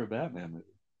do for a Batman movie?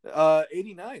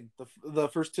 89, the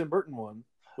first Tim Burton one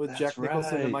with That's Jack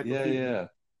Nicholson and right. Michael Yeah, Keaton. yeah.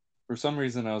 For some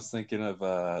reason, I was thinking of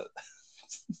I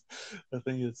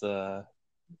think it's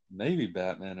maybe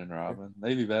Batman and Robin,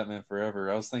 maybe Batman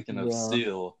Forever. I was thinking of No.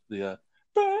 Steel, the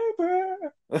baby,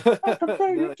 I can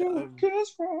bring you to a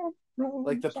kiss from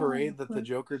like the parade that the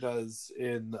Joker does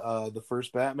in the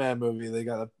first Batman movie. They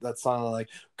got that song like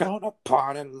 "Gonna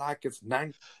Party Like It's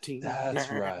 1999."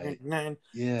 That's right.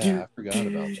 Yeah, I forgot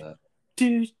about that.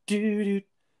 That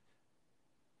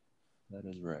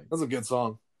is right. That's a good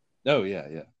song. Oh yeah,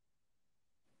 yeah.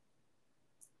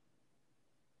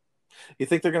 You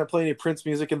think they're gonna play any Prince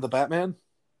music in the Batman?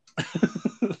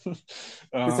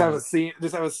 Just have a scene.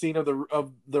 Just have a scene of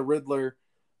the Riddler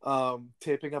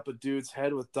taping up a dude's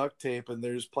head with duct tape, and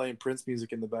they're just playing Prince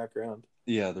music in the background.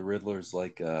 Yeah, the Riddler's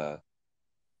like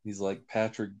he's like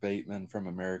Patrick Bateman from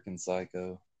American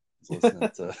Psycho. He's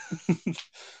listening to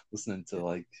listening to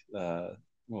like what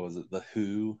was it, The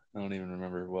Who? I don't even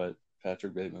remember what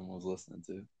Patrick Bateman was listening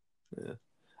to. Yeah.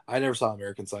 I never saw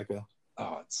American Psycho.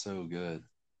 Oh, it's so good.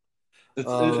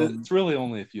 It's really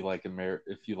only if you like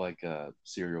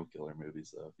serial killer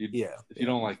movies though. If you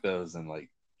don't like those, then like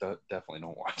definitely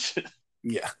don't watch it.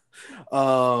 Yeah.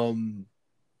 What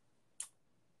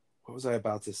was I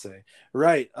about to say?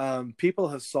 Right. People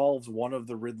have solved one of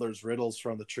the Riddler's riddles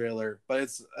from the trailer, but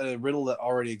it's a riddle that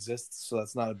already exists, so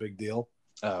that's not a big deal.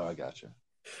 Oh, I gotcha.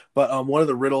 But one of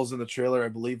the riddles in the trailer, I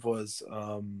believe, was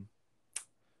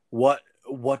what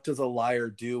does a liar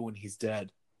do when he's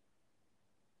dead?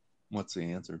 What's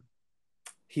the answer?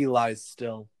 He lies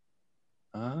still.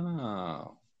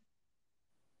 Oh.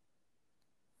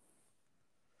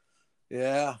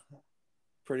 Yeah.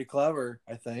 Pretty clever,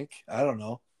 I think. I don't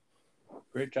know.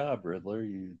 Great job, Riddler.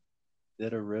 You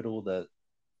did a riddle that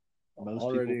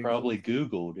most people probably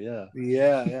Googled. Yeah.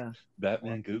 Yeah.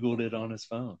 Batman Googled it on his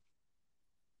phone.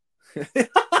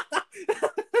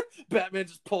 Batman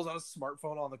just pulls out a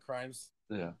smartphone on the crimes.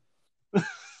 Yeah.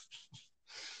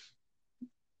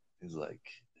 He's like,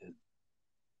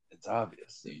 it's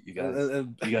obvious. You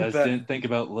guys didn't think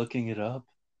about looking it up?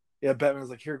 Yeah, Batman's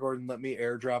like, here, Gordon, let me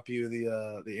airdrop you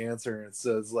the answer. And it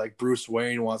says like Bruce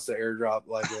Wayne wants to airdrop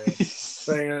like a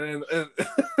thing, and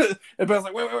Batman's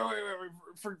like, wait,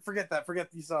 forget that,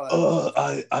 you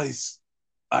saw that.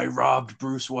 I robbed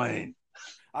Bruce Wayne.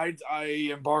 I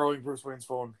am borrowing Bruce Wayne's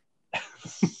phone.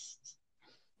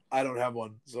 I don't have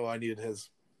one, so I needed his.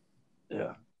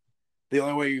 Yeah. The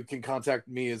only way you can contact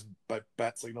me is by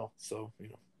bat signal, so you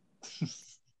know.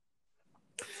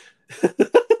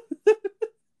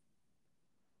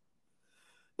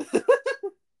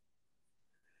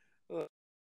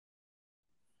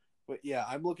 But yeah,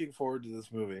 I'm looking forward to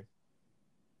this movie.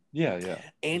 Yeah.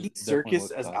 Andy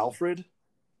Serkis as Alfred.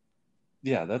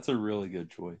 Yeah, that's a really good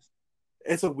choice.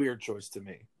 It's a weird choice to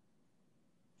me.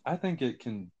 I think it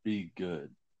can be good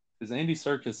because Andy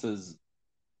Serkis is.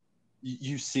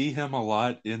 You see him a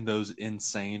lot in those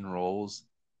insane roles,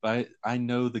 but I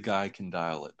know the guy can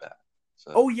dial it back.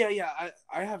 So Oh yeah, yeah.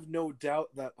 I have no doubt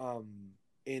that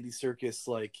Andy Serkis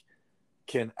like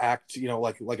can act,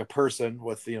 like a person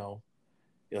with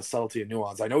subtlety and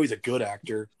nuance. I know he's a good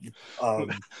actor. Um,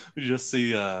 we just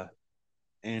see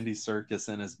Andy Serkis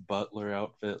in his butler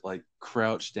outfit, like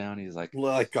crouched down. He's like,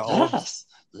 like Gollum. "Yes,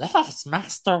 yes,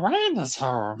 Master Wayne is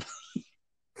home."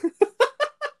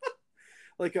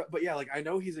 But yeah, like I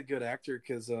know he's a good actor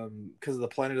because of the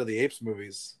Planet of the Apes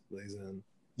movies that he's in.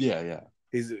 Yeah, yeah,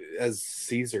 He's as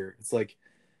Caesar. It's like,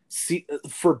 see,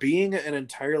 for being an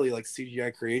entirely like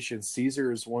CGI creation,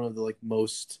 Caesar is one of the like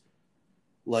most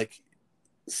like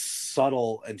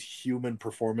subtle and human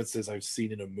performances I've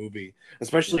seen in a movie,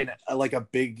 especially yeah, in like a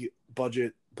big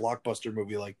budget blockbuster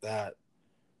movie like that.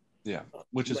 yeah.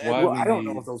 Which is And why well, we I don't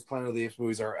know need. if those Planet of the Apes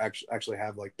movies are actually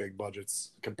have like big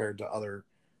budgets compared to other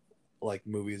like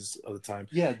movies of the time.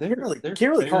 Yeah, they're Can't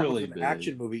really call it fairly an big.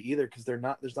 action movie either because there's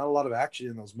not a lot of action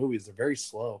in those movies. They're very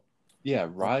slow. Yeah,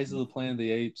 Rise of the Planet of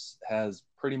the Apes has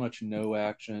pretty much no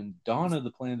action. Dawn of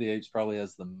the Planet of the Apes probably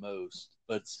has the most,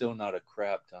 but still not a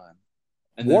crap ton.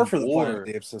 And War then for the Planet of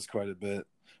the Apes has quite a bit,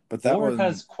 but that War one,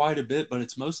 has quite a bit, but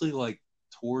it's mostly like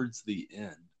towards the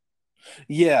end.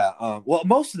 yeah. Well,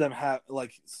 most of them have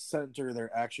like center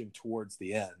their action towards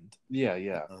the end, Yeah,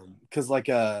 yeah, because like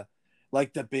the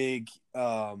big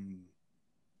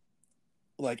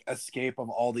like escape of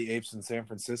all the apes in San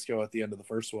Francisco at the end of the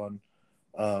first one.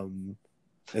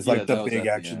 Is yeah. like the That was big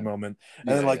at the action end. moment,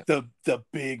 and then Yeah, yeah, like the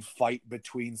big fight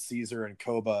between Caesar and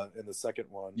Koba in the second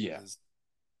one yeah, is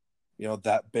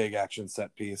that big action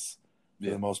set piece for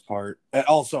yeah, the most part, and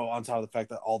also on top of the fact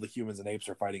that all the humans and apes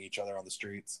are fighting each other on the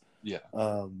streets. yeah,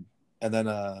 And then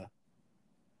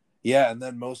yeah, and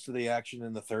then most of the action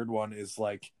in the third one is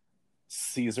like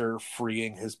Caesar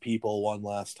freeing his people one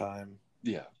last time.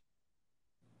 yeah,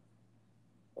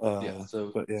 yeah.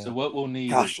 So, But so yeah, what we'll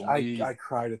need is gosh, we'll I need. I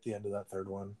cried at the end of that third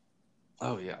one.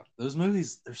 Oh yeah, those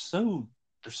movies they're so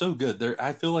good.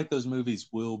 I feel like those movies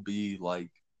will be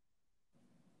like,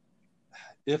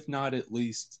 if not at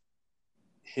least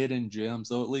hidden gems,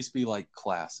 they'll at least be like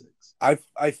classics.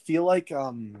 I feel like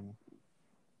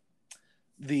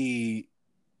the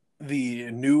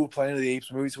new Planet of the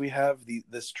Apes movies we have,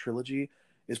 this trilogy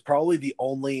is probably the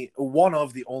only one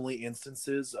of the only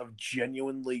instances of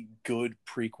genuinely good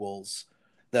prequels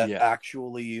that Yeah,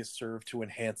 actually serve to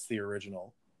enhance the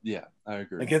original. yeah, I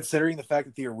agree. And considering the fact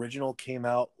that the original came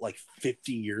out like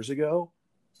 50 years ago,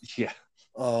 Yeah,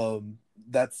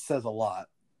 that says a lot.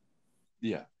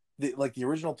 yeah, The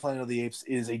original Planet of the Apes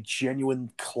is a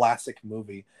genuine classic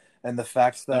movie, and the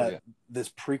fact oh that yeah, this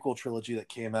prequel trilogy that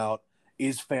came out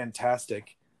is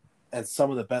fantastic and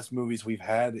some of the best movies we've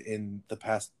had in the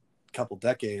past couple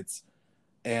decades,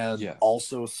 and yeah,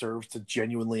 also serves to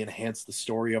genuinely enhance the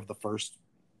story of the first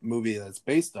movie that it's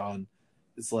based on.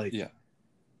 It's like, yeah,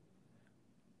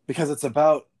 because it's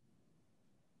about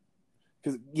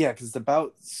because it's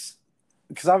about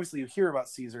because obviously you hear about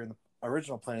Caesar in the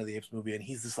original Planet of the Apes movie, and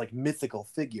he's this like mythical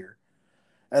figure,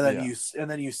 and then yeah,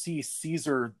 you see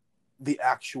Caesar, the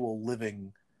actual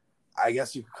living, I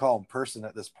guess you could call him person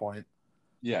at this point.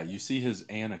 yeah. You see his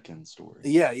Anakin story.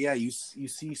 Yeah, yeah. You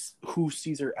see who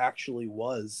Caesar actually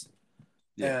was,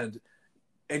 Yeah,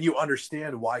 and you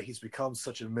understand why he's become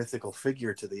such a mythical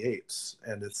figure to the apes,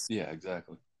 and yeah,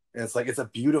 exactly. it's like it's a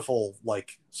beautiful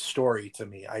like story to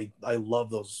me. I love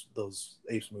those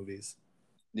apes movies.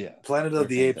 Yeah, Planet of they're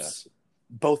the Apes, fantastic.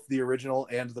 both the original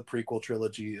and the prequel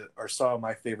trilogy, are some of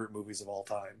my favorite movies of all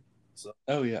time. So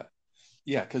Oh yeah,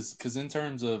 yeah. Because in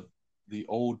terms of the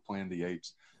old Planet of the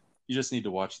Apes, you just need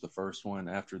to watch the first one.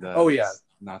 After that, oh yeah, it's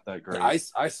not that yeah, great.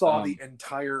 I saw the Um,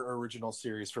 entire original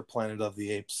series for Planet of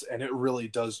the Apes, and it really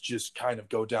does just kind of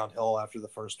go downhill after the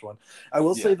first one. I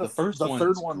will say yeah, the first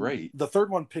one's great. the third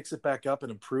one picks it back up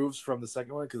and improves from the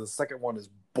second one because the second one is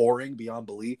boring beyond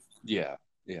belief. Yeah,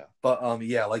 yeah, But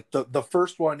yeah, like the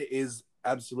first one is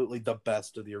absolutely the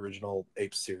best of the original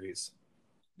Apes series.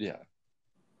 yeah.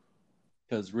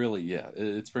 Because really, yeah,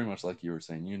 it's pretty much like you were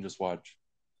saying. You can just watch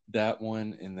that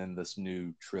one and then this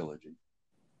new trilogy.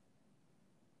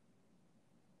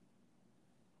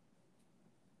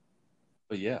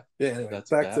 But yeah, Yeah. Anyway, that's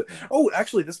back to Batman.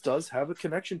 actually, this does have a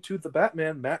connection to the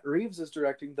Batman. Matt Reeves is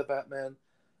directing the Batman,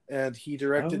 and he Oh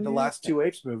directed the yeah, last two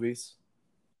Apes movies.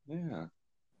 yeah,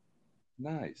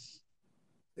 nice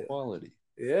Yeah, quality.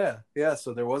 yeah, yeah.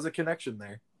 So there was a connection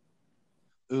there.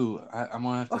 Ooh, I'm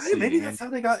gonna have Oh, to hey, see. maybe that's And how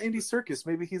they got Andy Serkis.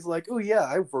 Maybe he's like, oh yeah,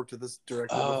 I've worked with this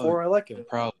director oh, before. I like him.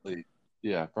 probably.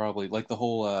 Yeah, probably like the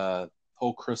whole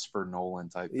Christopher Nolan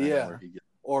type thing Yeah, where he gets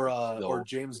or the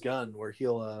James Gunn, where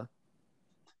he'll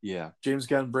yeah, James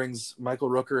Gunn brings Michael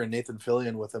Rooker and Nathan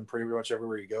Fillion with him pretty much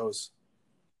everywhere he goes,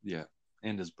 yeah,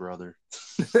 and his brother.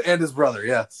 and his brother.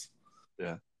 Yes.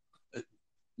 Yeah.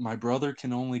 My brother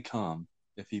can only come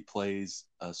if he plays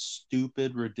a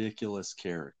stupid, ridiculous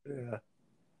character.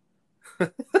 Yeah.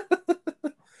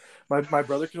 My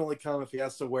brother can only come if he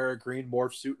has to wear a green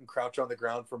morph suit and crouch on the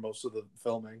ground for most of the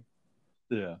filming.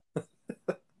 Yeah.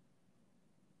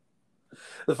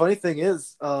 The funny thing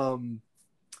is,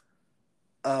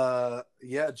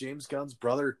 yeah, James Gunn's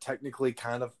brother technically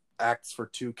kind of acts for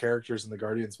two characters in the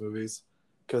Guardians movies,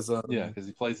 because Yeah, because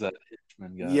he plays that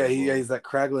henchman guy yeah, as well. he's that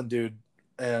Kraglin dude,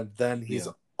 and then he's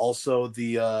Yeah. also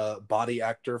the body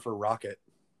actor for Rocket.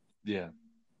 Yeah.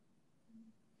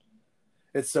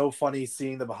 It's so funny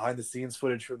seeing the behind the scenes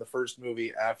footage from the first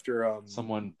movie after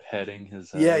Someone petting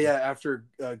his yeah, head. after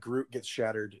Groot gets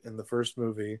shattered in the first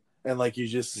movie, and like you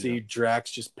just see Yeah.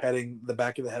 Drax just petting the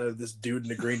back of the head of this dude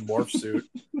in a green morph suit.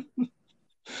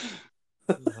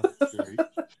 That's great.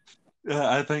 Yeah,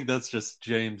 I think that's just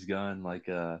James Gunn, like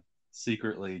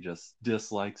secretly just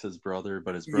dislikes his brother,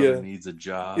 but his brother Yeah. needs a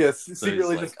job. Yes, So he's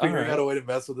secretly like, just all figuring right. out a way to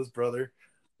mess with his brother.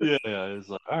 Yeah, he's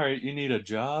like, all right, you need a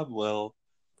job? Well,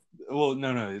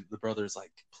 no. The brother's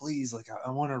like, please, like, I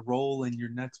want a role in your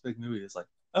next big movie. It's like,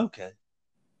 okay,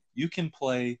 you can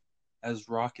play as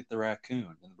Rocket the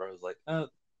Raccoon. And the brother's like, oh,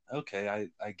 okay,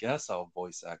 I guess I'll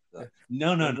voice act that.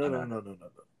 No. No.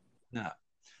 No.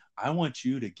 I want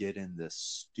you to get in this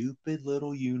stupid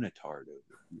little unitard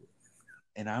over here.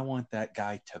 And I want that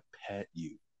guy to pet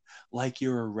you like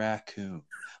you're a raccoon,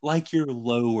 like you're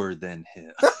lower than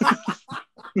him.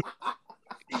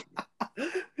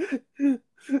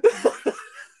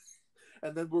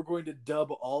 And then we're going to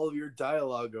dub all of your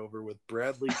dialogue over with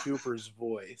Bradley Cooper's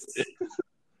voice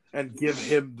and give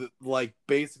him like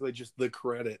basically just the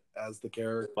credit as the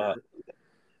character. But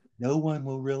no one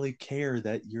will really care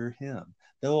that you're him.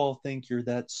 They'll all think you're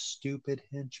that stupid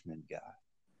henchman guy.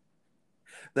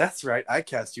 That's right. I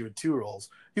cast you in 2 roles.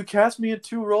 You cast me in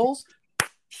 2 roles?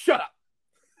 Shut up.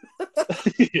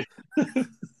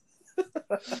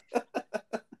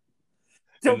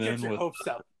 Don't get your hopes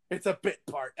up. It's a bit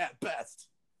part at best.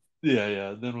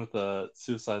 Yeah. Then with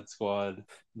Suicide Squad,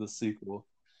 the sequel,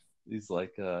 he's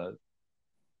like, all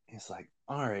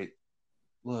right,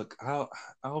 look,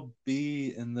 I'll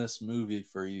be in this movie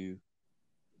for you,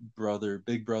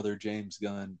 big brother James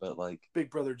Gunn, but like,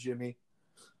 Big brother Jimmy.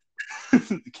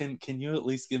 can you at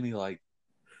least give me like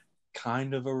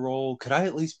kind of a role? Could I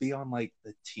at least be on like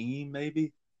the team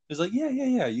maybe? He's like,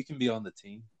 yeah, you can be on the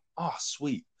team. Oh,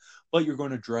 sweet. But you're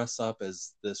going to dress up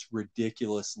as this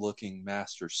ridiculous looking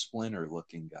Master Splinter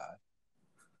looking guy.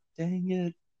 Dang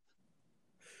it.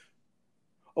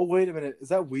 Oh, wait a minute. Is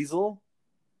that Weasel?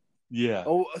 Yeah.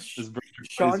 Oh,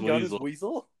 Sean Gunn Weasel. is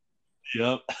Weasel?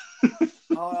 Yep.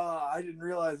 I didn't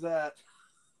realize that.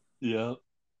 Yep.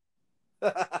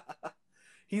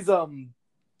 He's gonna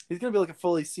be like a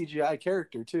fully CGI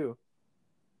character too.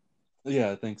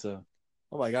 Yeah, I think so.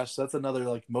 Oh my gosh, that's another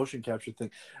like motion capture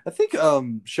thing. I think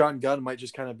Sean Gunn might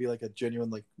just kind of be like a genuine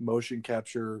like motion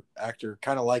capture actor,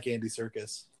 kind of like Andy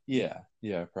Serkis. Yeah,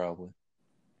 probably.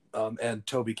 And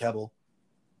Toby Kebbell.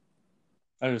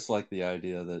 I just like the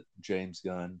idea that James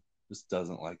Gunn just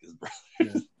doesn't like his brother.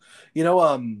 Yeah. You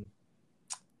know,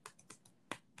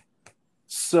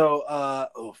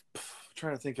 so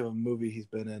trying to think of a movie he's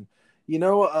been in. You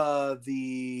know,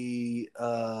 the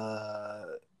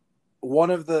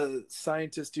one of the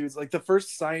scientist dudes, like the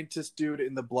first scientist dude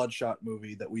in the Bloodshot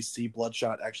movie that we see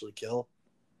Bloodshot actually kill.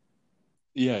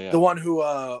 Yeah. The one who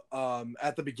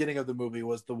at the beginning of the movie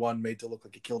was the one made to look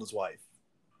like he killed his wife.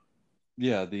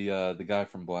 Yeah, the guy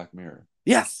from Black Mirror.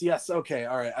 Yes. Okay.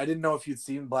 All right. I didn't know if you'd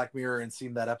seen Black Mirror and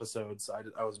seen that episode, so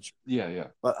I wasn't sure. Yeah.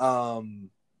 But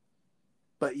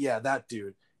yeah, that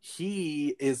dude.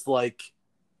 He is like,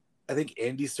 I think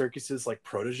Andy Serkis's like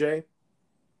protege.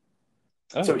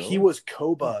 Oh, so really? he was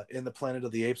Koba in the Planet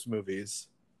of the Apes movies.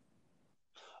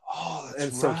 Oh, that's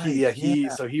and so right. he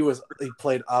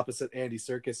played opposite Andy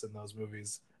Serkis in those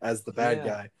movies as the bad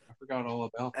guy. I forgot all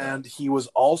about that. And he was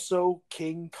also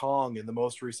King Kong in the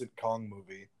most recent Kong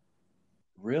movie.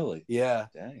 Really? Yeah.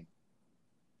 Dang.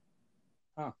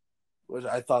 Huh. Which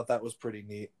I thought that was pretty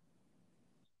neat.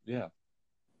 Yeah.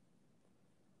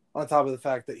 On top of the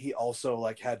fact that he also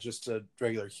like had just a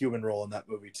regular human role in that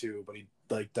movie too, but he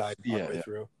like died halfway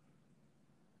through.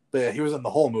 But yeah, he was in the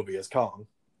whole movie as Kong.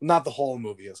 Not the whole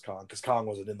movie as Kong, because Kong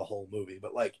wasn't in the whole movie,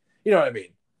 but like, you know what I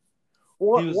mean?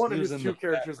 One of his 2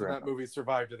 characters in that movie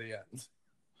survived to the end.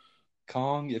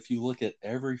 Kong, if you look at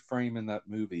every frame in that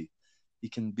movie, he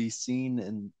can be seen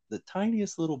in the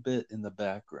tiniest little bit in the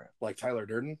background. Like Tyler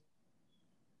Durden.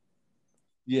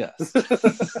 Yes.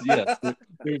 Yes. Like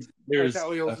There's how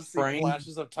we'll a just see frame.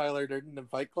 flashes of Tyler Durden in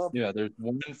Fight Club. Yeah, there's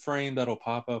one frame that'll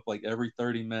pop up like every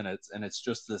 30 minutes, and it's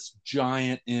just this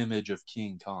giant image of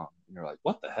King Kong. And you're like,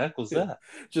 what the heck was that?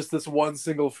 Just this one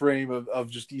single frame of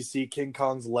just you see King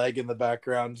Kong's leg in the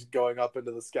background going up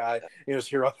into the sky. You just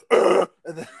hear a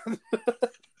and then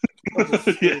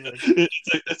Yeah,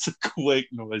 it's a quake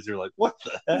noise. You're like, what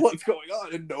the heck? What's going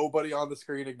on? And nobody on the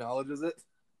screen acknowledges it.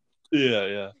 Yeah,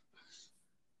 yeah.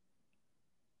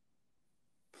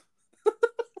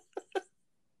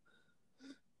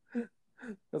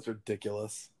 That's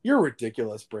ridiculous. You're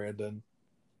ridiculous, Brandon.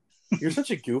 You're such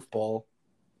a goofball.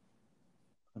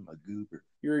 I'm a goober.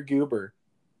 You're a goober.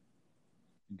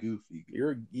 Goofy.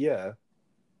 You're a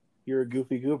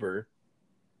goofy goober.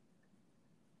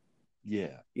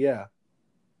 Yeah. Yeah.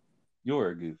 You're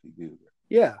a goofy goober.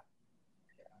 Yeah.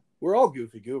 We're all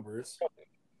goofy goobers.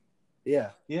 Yeah.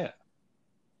 Yeah.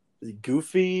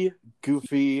 Goofy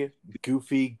goobers.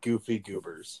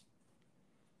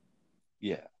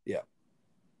 Yeah. Yeah.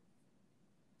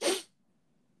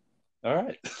 All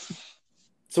right.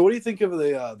 So what do you think of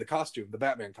the costume, the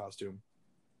Batman costume?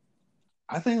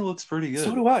 I think it looks pretty good.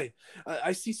 So do I.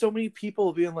 I see so many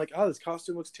people being like, "Oh, this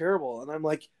costume looks terrible," and I'm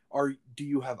like, do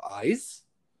you have eyes?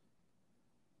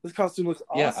 This costume looks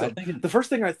awesome. Yeah, I think the first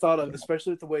thing I thought of,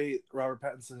 especially with the way Robert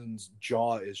Pattinson's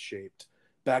jaw is shaped,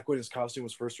 back when his costume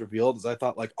was first revealed, is I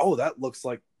thought like, "Oh, that looks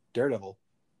like Daredevil."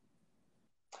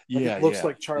 Like, yeah, it looks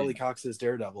like Charlie Cox's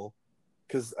Daredevil,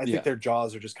 because I think their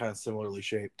jaws are just kind of similarly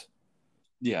shaped.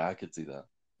 Yeah, I could see that.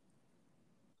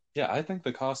 Yeah, I think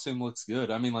the costume looks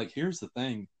good. I mean, like, here's the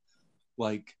thing.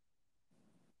 Like,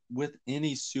 with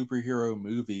any superhero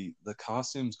movie, the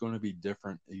costume's going to be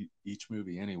different each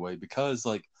movie anyway, because,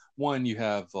 like, one, you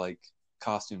have, like,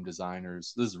 costume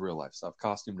designers. This is real life stuff.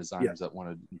 Costume designers that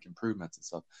want to make improvements and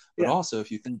stuff. But also,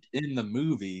 if you think in the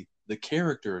movie, the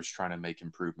character is trying to make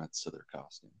improvements to their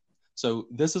costume. So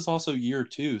this is also year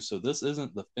 2. So this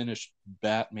isn't the finished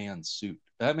Batman suit.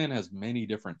 Batman has many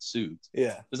different suits.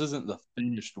 Yeah. This isn't the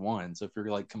finished one. So if you're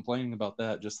like complaining about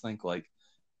that, just think like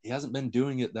he hasn't been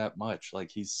doing it that much.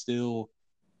 Like he's still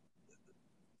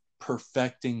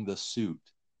perfecting the suit,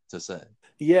 to say.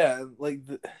 Yeah, like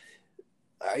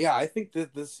I think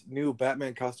that this new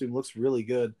Batman costume looks really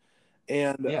good.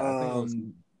 And yeah, I think it looks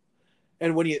good.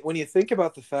 And when you think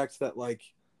about the fact that like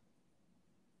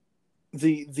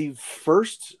the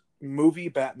first movie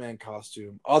Batman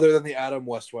costume, other than the Adam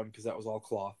West one, because that was all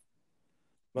cloth.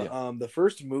 But the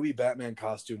first movie Batman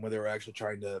costume where they were actually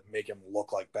trying to make him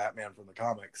look like Batman from the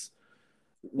comics,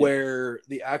 where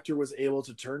the actor was able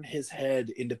to turn his head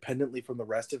independently from the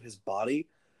rest of his body,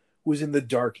 was in The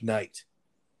Dark Knight.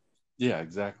 Yeah,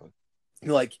 exactly.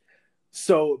 Like,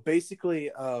 so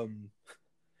basically,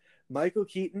 Michael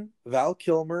Keaton, Val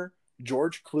Kilmer,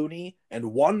 George Clooney,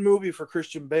 and one movie for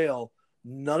Christian Bale,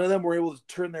 none of them were able to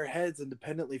turn their heads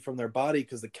independently from their body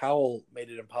because the cowl made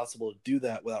it impossible to do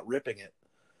that without ripping it.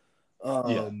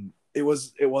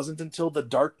 It wasn't until the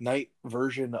Dark Knight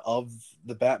version of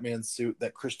the Batman suit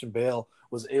that Christian Bale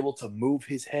was able to move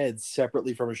his head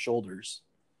separately from his shoulders.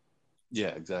 Yeah,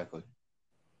 exactly.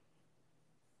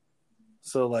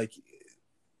 So like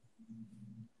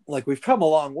we've come a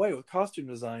long way with costume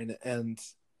design, and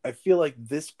I feel like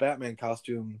this Batman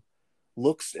costume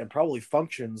looks and probably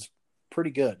functions pretty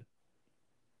good.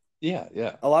 Yeah,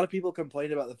 yeah. A lot of people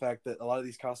complain about the fact that a lot of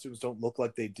these costumes don't look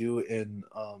like they do in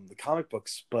the comic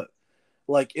books, but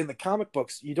like in the comic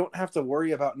books, you don't have to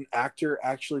worry about an actor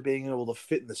actually being able to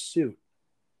fit in the suit.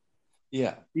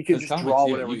 Yeah. You can just draw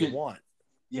whatever you want.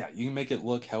 Yeah, you can make it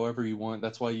look however you want.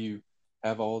 That's why you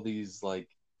have all these like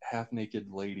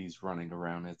half-naked ladies running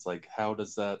around. It's like, how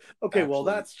does that well,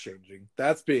 that's changing.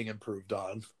 That's being improved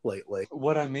on lately.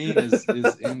 What I mean is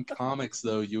in comics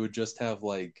though, you would just have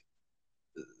like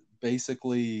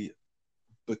basically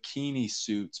bikini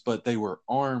suits, but they were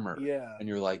armor. Yeah. And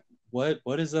you're like,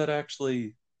 what is that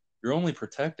actually? You're only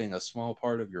protecting a small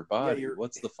part of your body.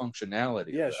 What's the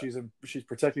functionality? Yeah, she's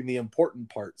protecting the important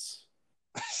parts.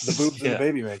 The boobs and the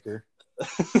baby maker.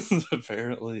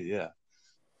 Apparently, yeah.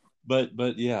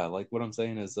 But yeah, like what I'm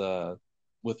saying is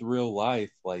with real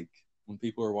life, like when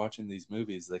people are watching these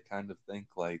movies, they kind of think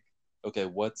like, okay,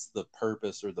 what's the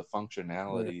purpose or the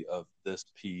functionality of this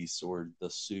piece or the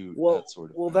suit, that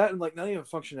sort of thing. That and like not even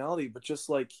functionality, but just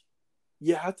like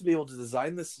you have to be able to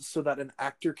design this so that an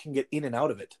actor can get in and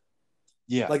out of it.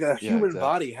 Yeah. Like a human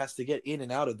body has to get in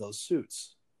and out of those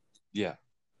suits. Yeah.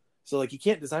 So like you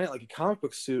can't design it like a comic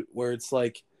book suit where it's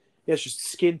like Yeah, it's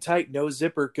just skin tight, no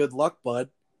zipper. Good luck, bud.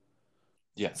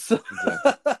 Yeah, So,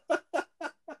 exactly.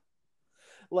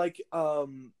 like,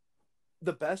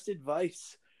 the best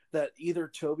advice that either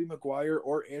Tobey Maguire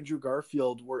or Andrew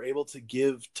Garfield were able to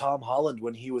give Tom Holland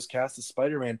when he was cast as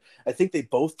Spider-Man, I think they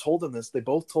both told him this. They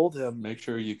both told him Make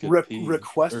sure you could pee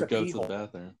request or a go pee to the hole.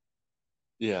 bathroom.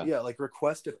 Yeah, Yeah, like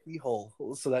request a pee hole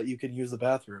so that you can use the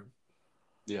bathroom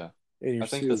yeah. in your I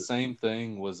think the suit. same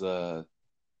thing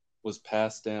was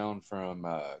passed down from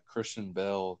Christian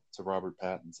Bale to Robert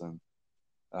Pattinson.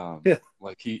 Yeah,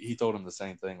 Like he told him the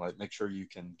same thing. Like, make sure you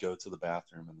can go to the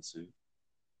bathroom in the suit.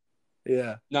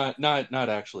 yeah, Not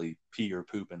actually pee or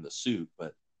poop in the suit,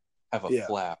 but have a yeah,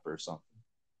 flap or something.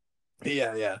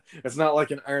 yeah, yeah. It's not like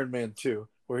an Iron Man 2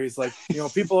 where he's like,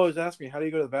 people always ask me, how do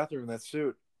you go to the bathroom in that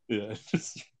suit? Yeah,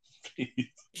 just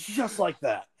pee. Just like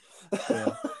that.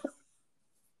 Yeah.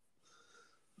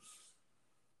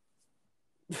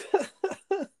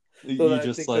 So You I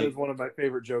just think that is like one of my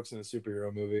favorite jokes in a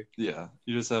superhero movie. yeah,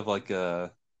 you just have like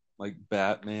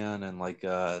Batman and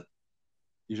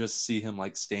you just see him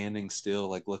like standing still,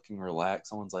 like looking relaxed.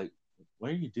 Someone's like,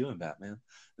 "What are you doing, Batman?"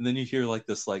 And then you hear like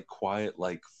this like quiet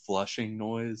like flushing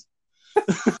noise.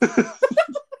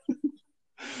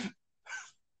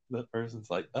 That person's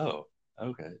like, "Oh,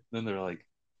 okay." Then they're like,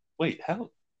 "Wait,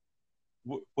 how?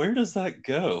 Where does that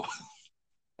go?"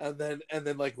 And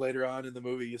then like later on in the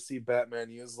movie you see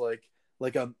Batman use like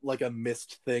a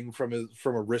mist thing from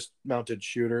a wrist mounted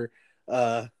shooter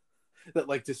uh that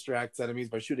like distracts enemies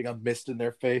by shooting a mist in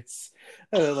their face.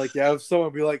 And then like yeah, if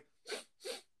someone be like,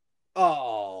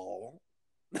 "Oh,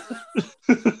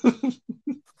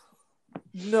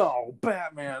 no,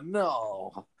 Batman,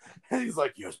 no." And he's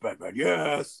like, "Yes, Batman,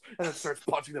 yes." And then starts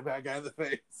punching the bad guy in the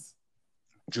face.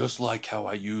 Just like how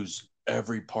I use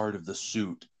every part of the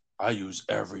suit, I use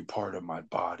every part of my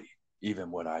body, even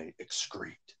when I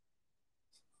excrete.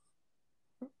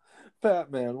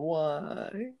 Batman,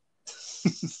 why?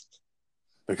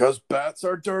 Because bats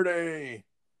are dirty.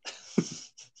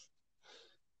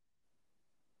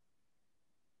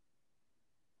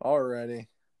 Alrighty.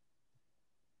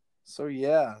 So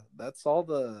yeah, that's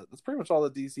pretty much all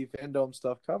the DC fandom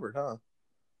stuff covered, huh?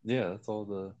 Yeah, that's all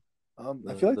the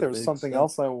I feel like the there was big something stuff.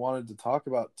 else I wanted to talk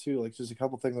about too, like just a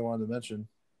couple things I wanted to mention.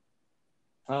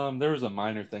 There was a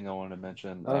minor thing I wanted to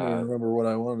mention. I don't even remember what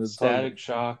I wanted to talk about. Static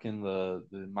Shock in the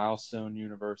Milestone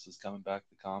universe is coming back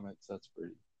to comics. That's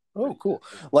Oh, pretty cool.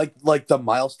 epic. Like the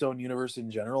Milestone universe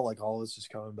in general, like all this is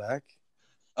coming back.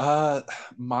 Uh,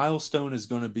 Milestone is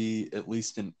going to be at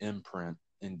least an imprint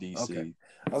in Okay. DC.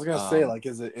 I was gonna say, Um, like,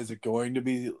 is it going to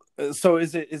be? So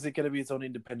is it going to be its own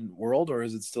independent world, or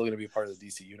is it still going to be part of the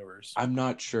DC universe? I'm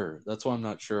not sure. That's what I'm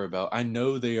not sure about. I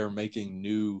know they are making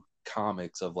new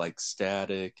comics of like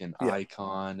Static and Yeah.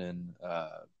 Icon and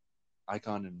Rocket.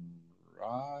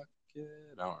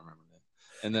 I don't remember that.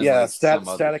 And then Yeah, like some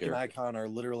other Static and character. Icon are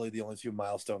literally the only two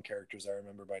Milestone characters I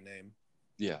remember by name.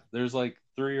 Yeah, there's like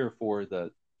three or four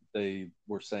that they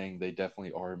were saying they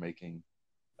definitely are making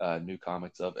new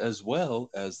comics of, as well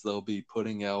as they'll be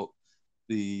putting out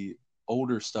the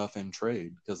older stuff in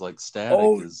trade because like Static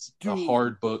Oh, is a dude.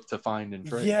 hard book to find in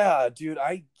trade. Yeah, dude.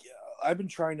 I've been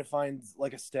trying to find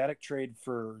like a Static trade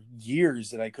for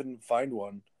years and I couldn't find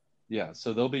one. Yeah,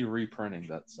 so they'll be reprinting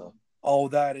that stuff. Oh,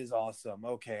 that is awesome.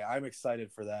 Okay, I'm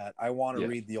excited for that. I want to Yeah.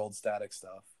 read the old Static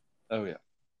stuff. Oh yeah.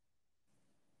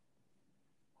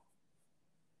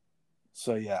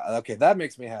 So yeah, okay, that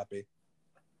makes me happy.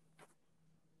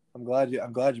 I'm glad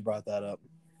you brought that up.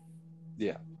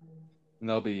 Yeah. And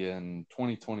they'll be in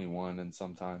 2021 and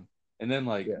sometime. And then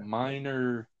like Yeah.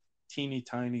 minor teeny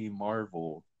tiny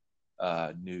Marvel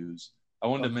news. I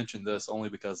wanted to Okay. mention this only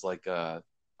because I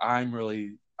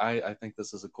think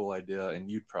this is a cool idea and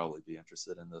you'd probably be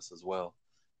interested in this as well.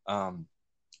 Um,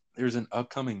 there's an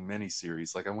upcoming mini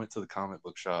series. Like I went to the comic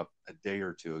book shop a day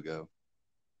or two ago,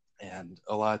 and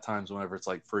a lot of times whenever it's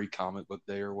like free comic book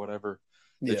day or whatever,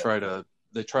 they Yeah. try to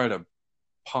they try to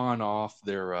pawn off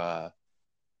their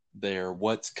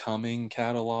what's coming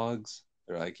catalogs.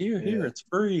 They're like, here, Yeah. it's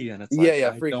free, and it's Yeah, like yeah.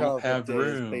 I Free don't comic book have day is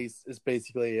room.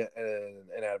 basically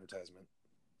an advertisement.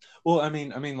 Well, I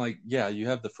mean, like, yeah, you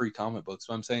have the free comic books,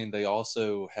 but I'm saying they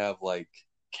also have like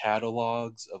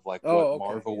catalogs of like what Oh, okay.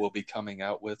 Marvel Yeah. will be coming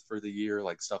out with for the year,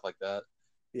 like stuff like that.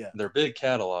 Yeah. They're big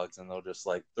catalogs, and they'll just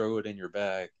like throw it in your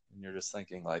bag, and you're just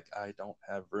thinking like, I don't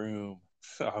have room.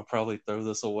 I'll probably throw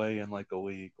this away in like a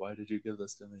week. Why did you give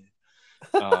this to me?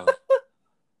 Um,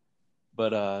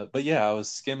 but yeah, I was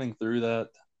skimming through that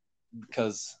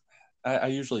because I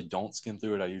usually don't skim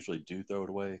through it. I usually do throw it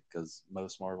away because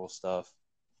most Marvel stuff,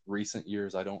 recent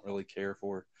years, I don't really care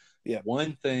for. Yeah.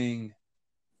 One thing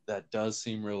that does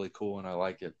seem really cool and I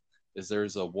like it is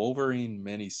there's a Wolverine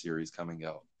miniseries coming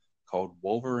out called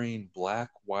Wolverine Black,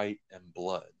 White, and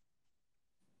Blood.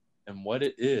 And what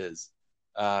it is,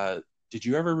 uh, did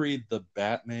you ever read the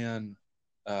Batman?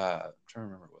 I'm trying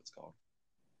to remember what it's called.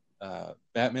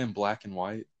 Batman Black and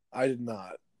White. I did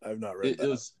not. I've not read It that.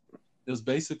 was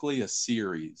basically a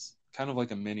series, kind of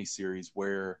like a mini series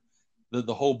where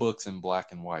the whole book's in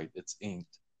black and white. It's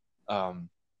inked. Um,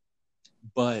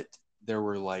 but there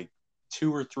were like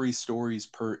 2 or 3 stories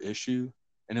per issue,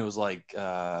 and it was like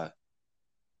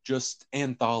just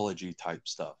anthology type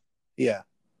stuff, Yeah.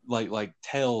 like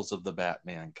tales of the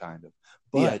Batman kind of.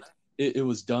 Yeah. But it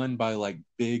was done by like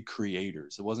big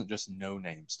creators. It wasn't just no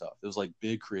name stuff. It was like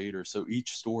big creators. So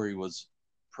each story was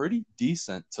pretty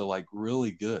decent to like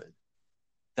really good.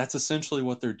 That's essentially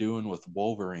what they're doing with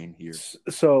Wolverine here.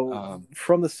 So, Um,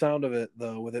 from the sound of it,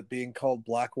 though, with it being called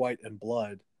Black, White, and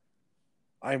Blood,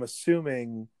 I'm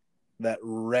assuming that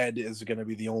red is going to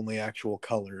be the only actual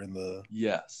color in the.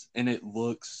 yes, and it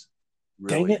looks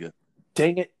Dang really it! good.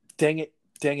 Dang it! Dang it!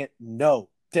 Dang it! No!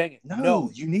 Dang it! No,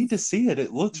 No! you need to see it.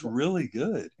 It looks really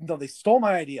good. No! They stole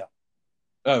my idea.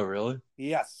 Oh, really?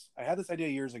 Yes, I had this idea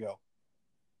years ago.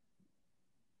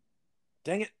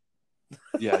 Dang it!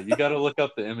 Yeah, you got to look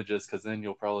up the images because then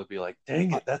you'll probably be like,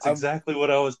 "Dang it, that's I'm- exactly what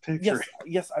I was picturing."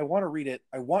 Yes, I want to read it.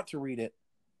 I want to read it,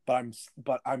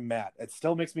 but I'm mad. It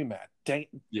still makes me mad. Dang it!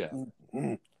 Yeah,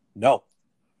 No.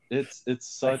 it's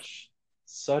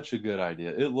such a good idea.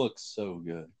 It looks so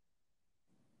good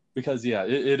because yeah,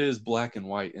 it is black and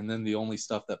white, and then the only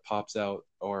stuff that pops out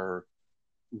are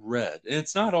red, and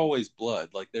it's not always blood.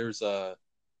 Like there's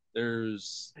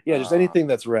Yeah, just anything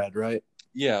that's red, right?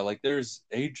 yeah, like there's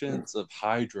agents of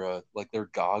Hydra, like their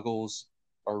goggles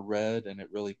are red and it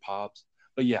really pops.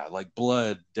 But yeah, like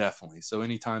blood definitely. So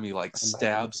anytime you like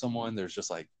stab someone, there's just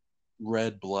like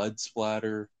red blood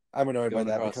splatter. I'm annoyed by going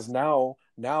that across. because now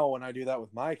when I do that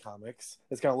with my comics,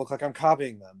 it's gonna look like I'm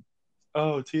copying them.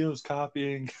 Oh, Tio's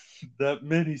copying that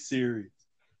mini series.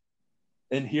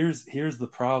 And here's the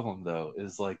problem though,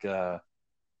 is like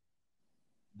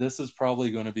this is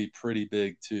probably going to be pretty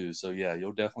big too. So yeah,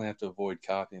 you'll definitely have to avoid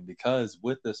copying because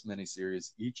with this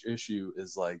miniseries, each issue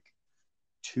is like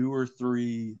 2 or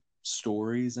 3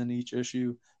 stories in each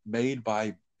issue made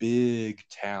by big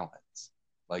talents.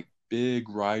 Like big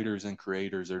writers and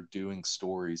creators are doing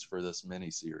stories for this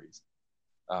miniseries.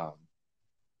 Um,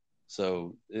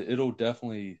 so it'll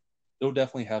definitely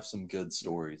have some good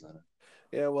stories in it.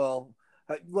 Yeah, well,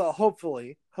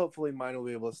 hopefully mine will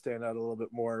be able to stand out a little bit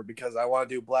more because I want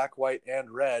to do black, white, and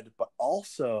red, but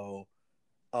also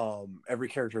every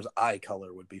character's eye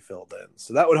color would be filled in.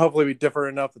 So that would hopefully be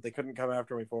different enough that they couldn't come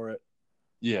after me for it.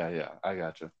 Yeah, I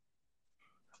gotcha.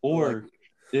 Or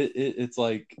it's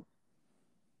like,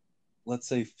 let's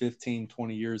say 15,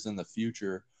 20 years in the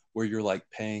future where you're like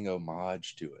paying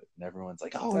homage to it and everyone's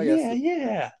like, oh,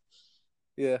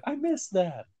 yeah, I missed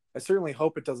that. I certainly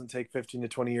hope it doesn't take 15 to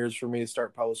 20 years for me to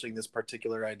start publishing this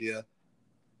particular idea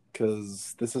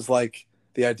because this is like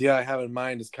the idea I have in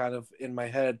mind is kind of in my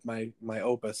head, my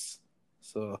opus.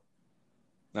 So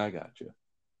I got you.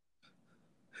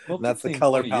 Well, that's the 15,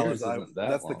 color 20 palette. years isn't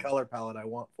that long. The color palette I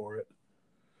want for it.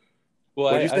 Well,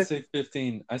 I say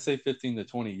 15. I say 15 to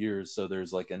 20 years, so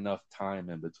there's like enough time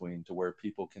in between to where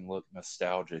people can look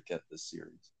nostalgic at this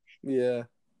series. Yeah,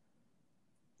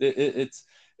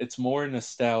 it's more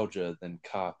nostalgia than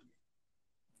copy.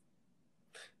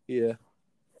 Yeah.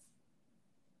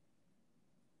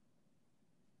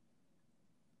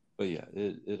 But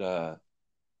yeah,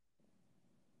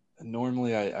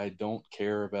 normally I don't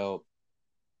care about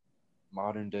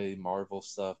modern day Marvel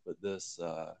stuff, but this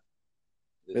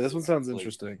this one sounds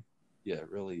interesting. Yeah, it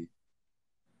really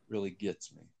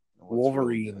gets me.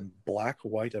 Wolverine, really Black,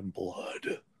 White, and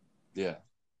Blood. Yeah.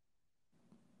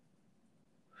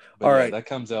 But all yeah, right, that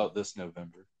comes out this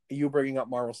November. You bringing up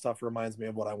Marvel stuff reminds me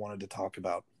of what I wanted to talk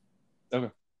about.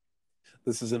 Okay.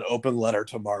 This is an open letter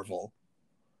to Marvel.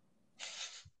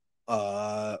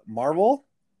 Marvel,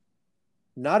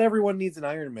 not everyone needs an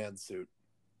Iron Man suit.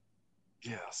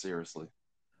 Yeah, seriously.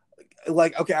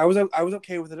 Like, okay, I was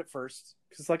okay with it at first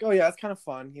because, like, oh yeah, it's kind of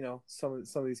fun. You know, some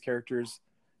of these characters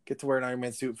get to wear an Iron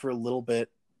Man suit for a little bit.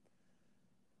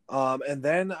 And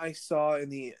then I saw in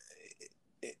the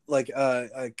like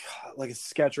a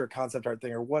sketch or a concept art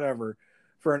thing or whatever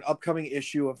for an upcoming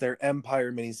issue of their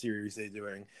Empire miniseries they're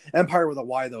doing. Empire with a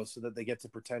Y though, so that they get to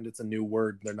pretend it's a new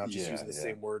word. They're not just using the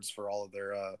same words for all of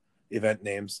their event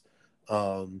names.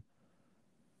 Because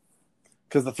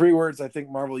the 3 words I think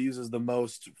Marvel uses the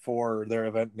most for their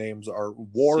event names are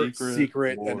War,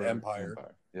 Secret, and Empire.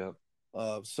 Yep.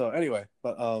 So anyway,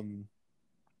 but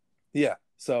yeah.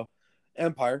 So,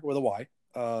 Empire with a Y.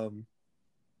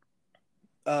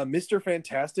 Mr.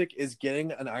 Fantastic is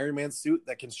getting an Iron Man suit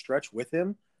that can stretch with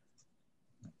him.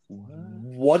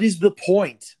 What is the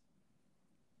point?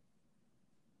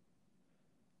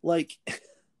 Like,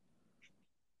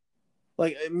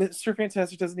 like Mr.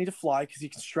 Fantastic doesn't need to fly because he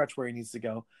can stretch where he needs to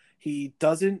go. He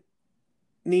doesn't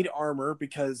need armor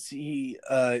because he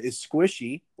is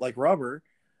squishy like rubber.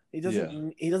 He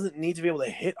doesn't need to be able to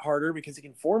hit harder because he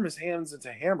can form his hands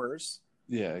into hammers.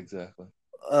 Yeah, exactly.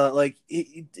 Like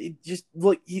it just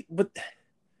like but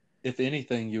if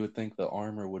anything, you would think the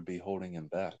armor would be holding him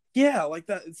back. Yeah, like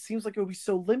that. It seems like it would be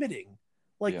so limiting.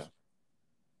 Like, yeah.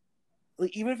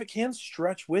 like even if it can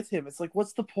stretch with him, it's like,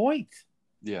 what's the point?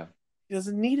 Yeah. He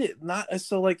doesn't need it. Not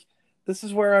so like this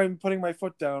is where I'm putting my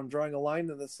foot down, drawing a line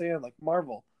in the sand, like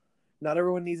Marvel. Not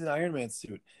everyone needs an Iron Man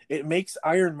suit. It makes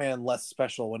Iron Man less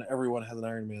special when everyone has an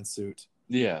Iron Man suit.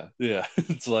 Yeah, yeah.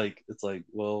 It's like,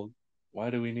 well, why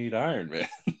do we need Iron Man?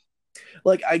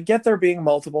 Like I get there being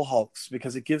multiple Hulks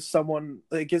because it gives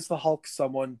the Hulk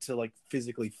someone to like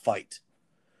physically fight.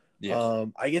 Yeah.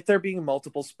 I get there being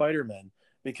multiple Spider-Men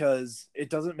because it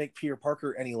doesn't make Peter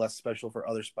Parker any less special for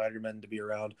other Spider-Men to be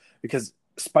around because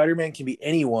Spider-Man can be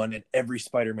anyone and every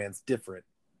Spider-Man's different.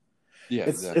 Yeah,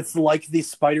 exactly. It's like the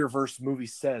Spider-Verse movie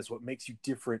says, what makes you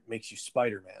different makes you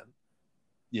Spider-Man.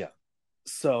 Yeah.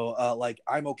 So like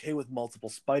I'm okay with multiple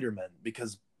Spider-Men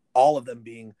because all of them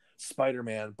being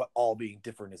Spider-Man but all being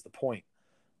different is the point.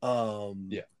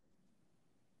 Yeah.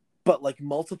 But like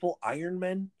multiple Iron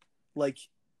Men, like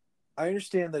I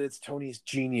understand that it's Tony's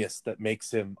genius that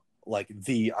makes him like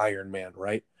the Iron Man,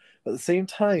 right? But at the same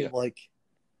time, like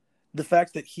the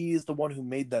fact that he is the one who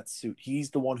made that suit,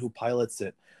 he's the one who pilots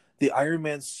it. The Iron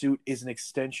Man suit is an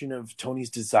extension of Tony's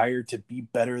desire to be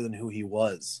better than who he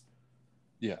was.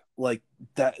 Yeah. Like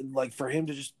that, like for him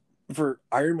to just, for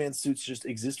Iron Man suits just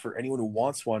exist for anyone who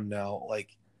wants one now,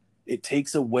 like it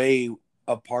takes away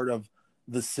a part of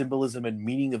the symbolism and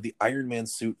meaning of the Iron Man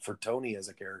suit for Tony as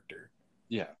a character.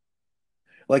 Yeah.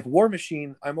 Like War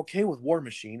Machine, I'm okay with War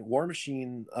Machine. War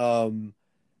Machine,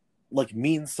 like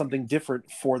means something different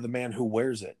for the man who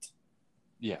wears it.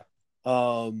 Yeah.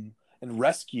 And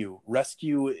Rescue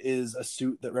is a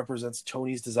suit that represents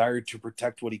Tony's desire to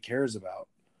protect what he cares about.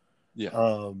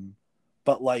 Yeah.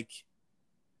 But like,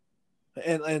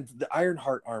 and the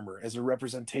Ironheart armor is a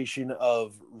representation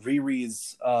of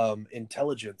Riri's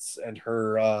intelligence and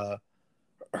her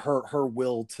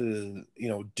will to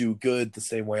do good the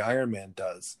same way Iron Man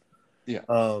does. Yeah.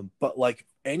 But like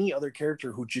any other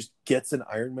character who just gets an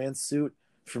Iron Man suit,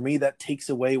 for me that takes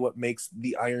away what makes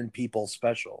the Iron People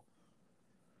special.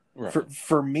 Right.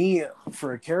 For me,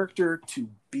 for a character to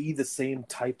be the same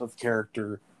type of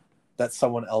character that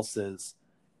someone else is,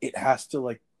 it has to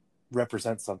like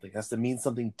represent something. It has to mean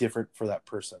something different for that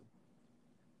person.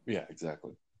 Yeah,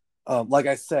 exactly. Like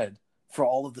I said, for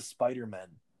all of the Spider-Men,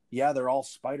 yeah, they're all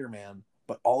Spider-Man,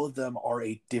 but all of them are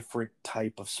a different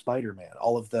type of Spider-Man.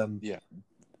 All of them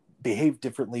behave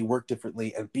differently, work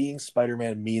differently, and being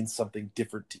Spider-Man means something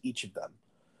different to each of them.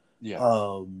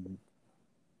 Yeah.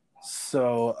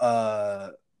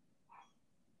 So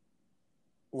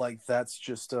like that's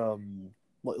just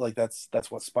like that's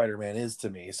what Spider-Man is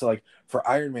to me. So like for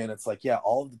Iron Man, it's like, yeah,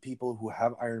 all of the people who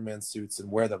have Iron Man suits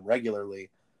and wear them regularly,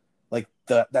 like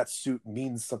that suit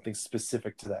means something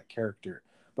specific to that character.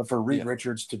 But for Reed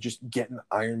Richards to just get an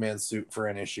Iron Man suit for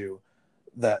an issue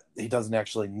that he doesn't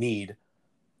actually need,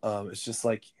 it's just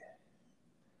like,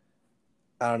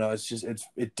 I don't know. It's just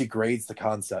it degrades the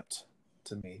concept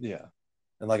to me. Yeah.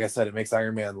 And like I said, it makes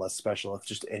Iron Man less special if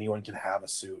just anyone can have a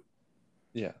suit.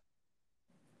 Yeah.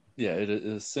 Yeah. It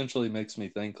essentially makes me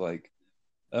think like,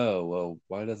 oh well,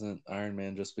 why doesn't Iron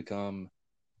Man just become?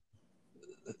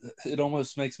 It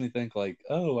almost makes me think like,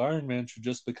 oh, Iron Man should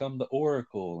just become the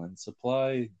Oracle and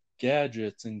supply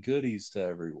gadgets and goodies to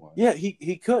everyone. Yeah,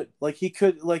 he could. Like he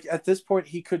could, like at this point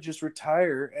he could just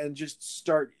retire and just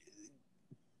start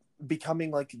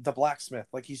becoming like the blacksmith.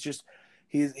 Like he's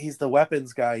the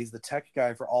weapons guy, he's the tech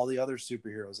guy for all the other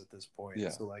superheroes at this point.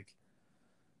 Yeah.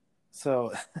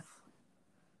 So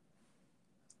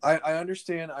I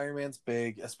understand Iron Man's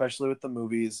big, especially with the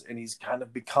movies, and he's kind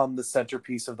of become the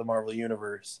centerpiece of the Marvel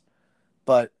universe.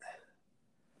 But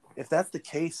if that's the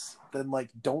case, then like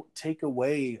don't take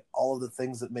away all of the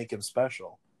things that make him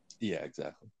special. Yeah,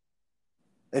 exactly.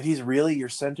 If he's really your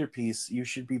centerpiece, you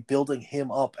should be building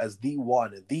him up as the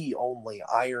one, the only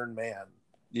Iron Man.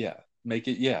 Yeah. Make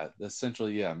it,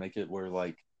 essentially, make it where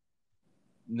like,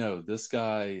 no, this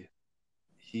guy,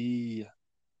 he,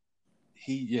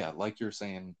 like you're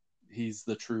saying, he's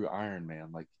the true Iron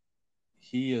Man. Like,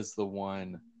 he is the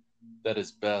one that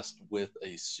is best with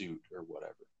a suit or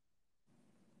whatever.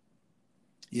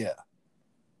 Yeah.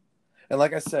 And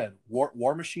like I said,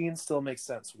 War Machine still makes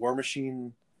sense. War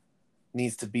Machine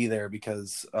needs to be there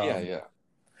because Yeah.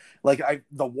 like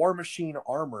the War Machine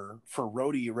armor for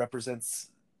Rhodey represents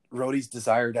Rhodey's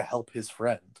desire to help his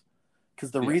friend.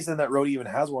 Because the reason that Rhodey even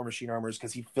has War Machine armor is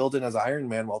because he filled in as Iron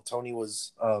Man while Tony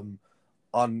was on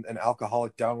an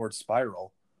alcoholic downward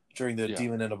spiral during the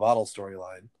Demon in a Bottle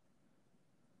storyline.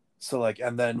 So like,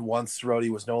 and then once Rhodey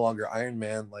was no longer Iron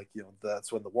Man, like, you know,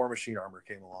 that's when the War Machine armor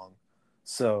came along.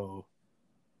 So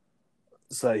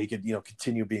that he could, you know,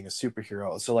 continue being a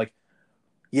superhero. So like,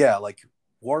 yeah, like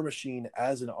War Machine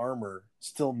as an armor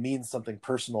still means something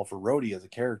personal for Rhodey as a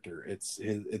character. It's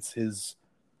his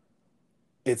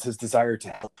desire to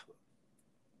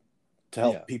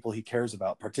help people he cares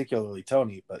about, particularly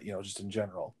Tony, but you know, just in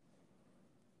general.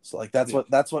 So like that's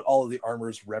what all of the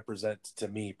armors represent to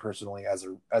me personally as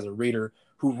a reader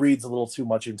who reads a little too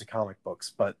much into comic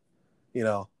books, but you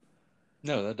know.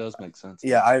 No, that does make sense.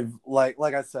 Yeah, I've like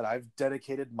I said, I've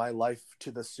dedicated my life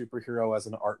to the superhero as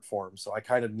an art form, so I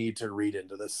kind of need to read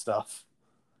into this stuff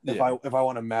if I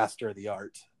want to master the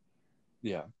art.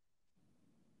 Yeah.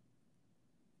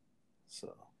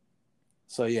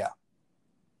 So yeah.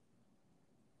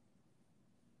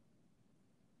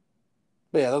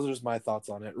 But yeah, those are just my thoughts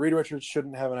on it. Reed Richards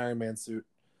shouldn't have an Iron Man suit.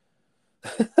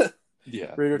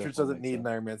 Yeah. Reed Richards doesn't need an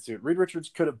Iron Man suit. Reed Richards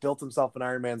could have built himself an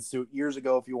Iron Man suit years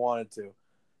ago if he wanted to.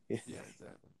 Yeah,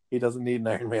 exactly. He doesn't need an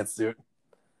Iron Man suit.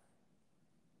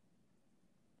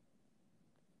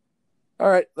 All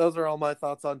right, those are all my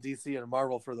thoughts on DC and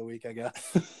Marvel for the week, I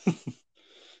guess.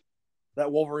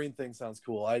 That Wolverine thing sounds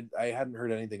cool. I hadn't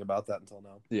heard anything about that until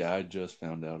now. Yeah, I just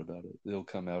found out about it. It'll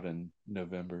come out in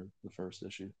November, the first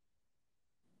issue.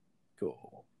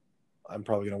 Cool. I'm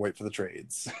probably gonna wait for the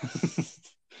trades.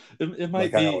 it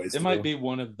might like be might be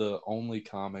one of the only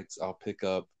comics I'll pick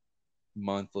up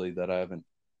monthly that I haven't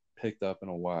picked up in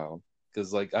a while.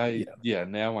 Because like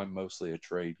now I'm mostly a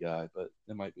trade guy, but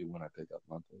it might be when I pick up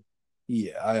monthly.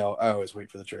 Yeah, I always wait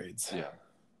for the trades. Yeah.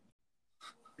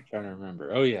 I'm trying to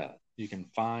remember. Oh yeah, you can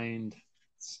find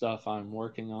stuff I'm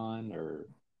working on or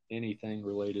anything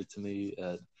related to me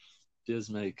at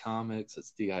Dismay Comics.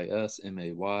 It's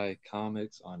DISMAY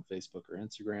Comics on Facebook or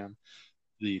Instagram.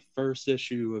 The first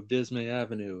issue of Dismay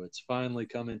Avenue, it's finally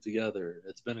coming together.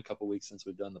 It's been a couple weeks since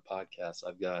we've done the podcast.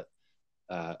 I've got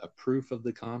a proof of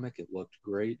the comic. It looked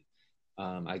great.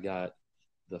 I got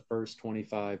the first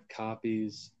 25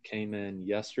 copies came in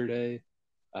yesterday,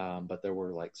 but there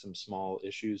were like some small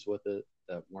issues with it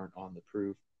that weren't on the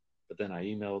proof. But then I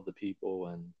emailed the people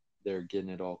and they're getting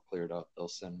it all cleared up. They'll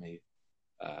send me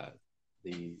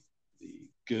the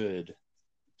good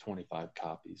 25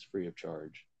 copies free of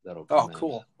charge. That'll come in.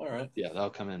 Cool. All right. Yeah, that'll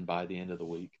come in by the end of the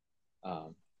week.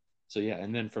 So yeah,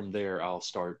 and then from there I'll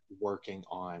start working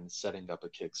on setting up a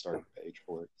Kickstarter page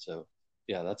for it. So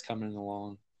yeah, that's coming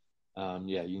along.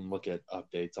 Yeah, you can look at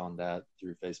updates on that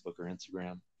through Facebook or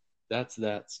Instagram. That's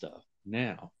that stuff.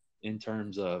 Now, in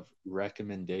terms of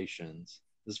recommendations,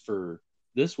 for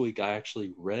this week, I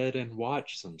actually read and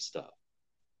watched some stuff.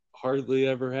 Hardly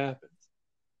ever happens.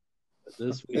 But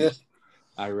this week,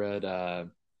 I read a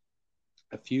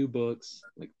few books,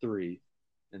 like 3,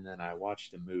 and then I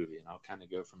watched a movie, and I'll kind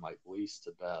of go from like least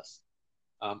to best.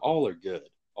 All are good.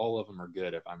 All of them are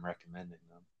good if I'm recommending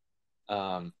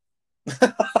them.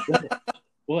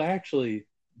 Well, actually,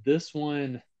 this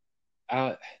one,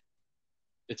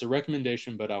 it's a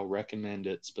recommendation, but I'll recommend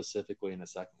it specifically in a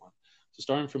second one. So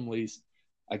starting from least,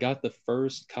 I got the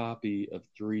first copy of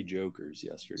 3 Jokers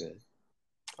yesterday.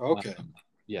 Okay.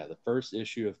 Yeah, the first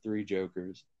issue of 3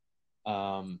 Jokers.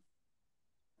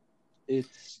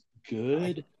 It's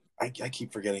good. I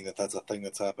keep forgetting that that's a thing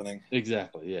that's happening.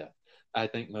 Exactly, yeah. I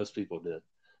think most people did.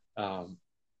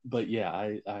 But yeah,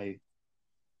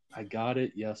 I got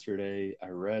it yesterday. I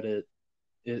read it.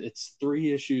 It's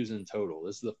 3 issues in total.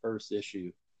 This is the first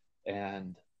issue.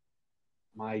 And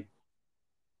my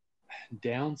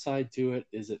downside to it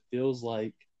is it feels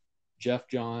like Jeff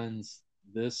Johns,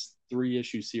 this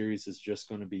 3-issue series is just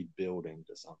going to be building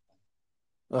to something.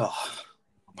 Oh,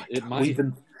 it might.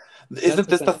 Isn't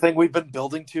this the thing we've been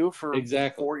building to for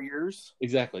exactly 4 years?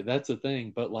 Exactly. That's the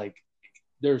thing. But like,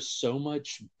 there's so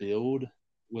much build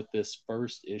with this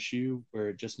first issue where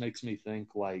it just makes me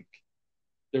think like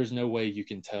there's no way you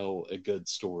can tell a good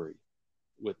story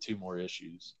with 2 more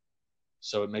issues.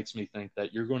 So it makes me think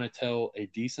that you're going to tell a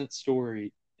decent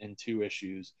story in 2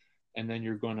 issues, and then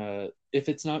you're going to, if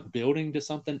it's not building to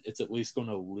something, it's at least going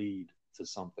to lead to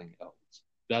something else.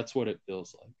 That's what it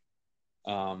feels like.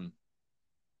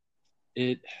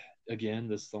 Again,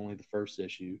 this is only the first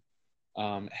issue.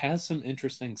 Has some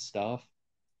interesting stuff.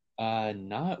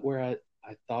 Not where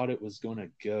I thought it was going to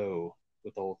go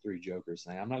with the whole Three Jokers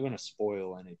thing. I'm not going to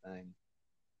spoil anything.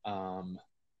 Um,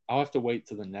 I'll have to wait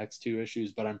to the next two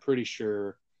issues, but I'm pretty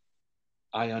sure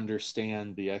I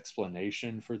understand the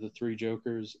explanation for the Three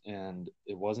Jokers, and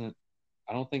it wasn't.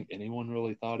 I don't think anyone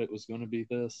really thought it was going to be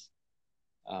this.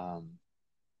 Um,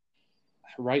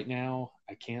 right now,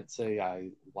 I can't say I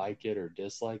like it or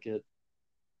dislike it.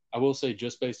 I will say,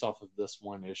 just based off of this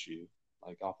one issue,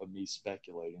 like off of me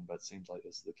speculating, but it seems like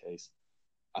this is the case.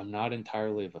 I'm not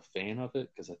entirely of a fan of it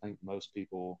because I think most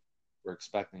people were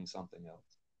expecting something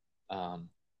else. Um,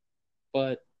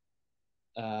 but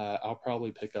I'll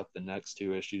probably pick up the next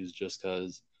two issues just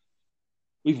because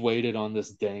we've waited on this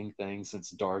dang thing since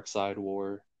Dark Side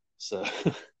War. So,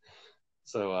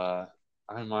 so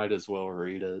I might as well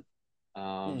read it.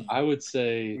 I would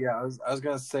say, Yeah, I was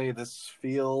gonna say this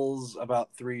feels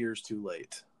about 3 years too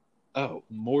late. oh,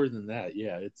 more than that.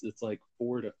 Yeah, it's like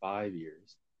 4 to 5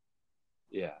 years.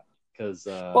 Yeah, because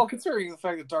Well, considering the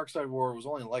fact that Dark Side War was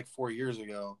only like 4 years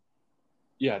ago.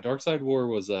 yeah, Dark Side War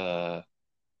was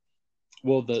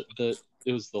well, the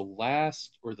it was the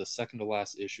last or the second to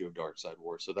last issue of Dark Side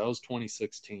War, so that was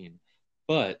 2016.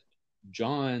 But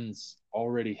Johns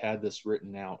already had this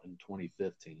written out in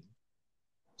 2015.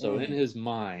 So in his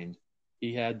mind,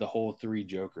 he had the whole Three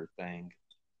Joker thing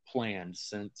planned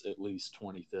since at least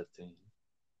 2015.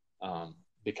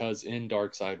 Because in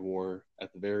Dark Side War,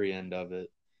 at the very end of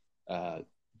it, uh,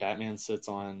 Batman sits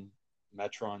on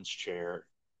Metron's chair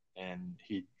and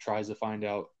he tries to find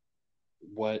out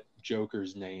what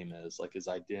Joker's name is, like his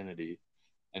identity.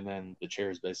 And then the chair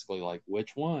is basically like,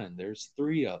 which one? There's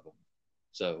three of them.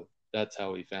 So that's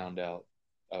how he found out,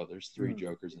 oh, there's three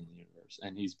Jokers in the universe.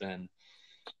 And he's been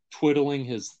twiddling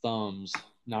his thumbs,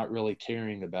 not really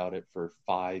caring about it for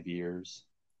 5 years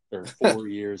or 4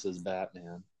 years as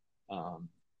Batman. Um,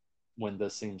 when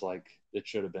this seems like it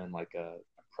should have been like a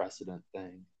precedent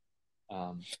thing.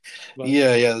 But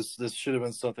Yeah. This should have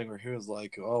been something where he was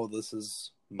like, "Oh, this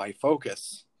is my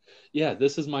focus." yeah,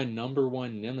 this is my number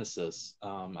one nemesis.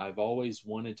 I've always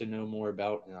wanted to know more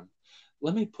about him.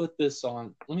 Let me put this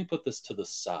on. Let me put this to the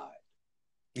side.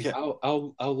 Yeah,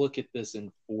 I'll look at this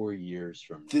in 4 years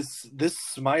from now. this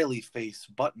smiley face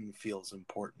button feels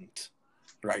important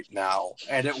right now,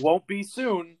 and it won't be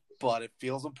soon, but it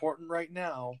feels important right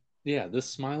now. Yeah, this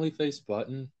smiley face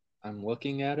button. I'm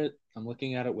looking at it. I'm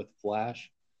looking at it with Flash.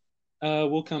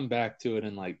 We'll come back to it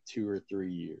in like 2 or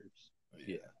 3 years.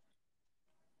 Yeah.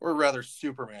 Or rather,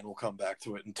 Superman will come back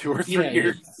to it in 2 or 3 Yeah, yeah,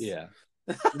 years. yeah.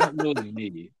 Not really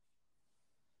me.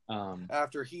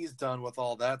 After he's done with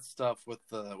all that stuff with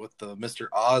the Mr.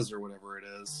 Oz or whatever it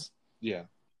is. Yeah.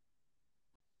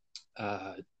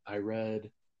 I read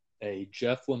a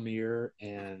Jeff Lemire,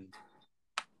 and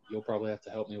you'll probably have to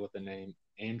help me with the name,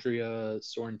 Andrea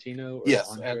Sorrentino or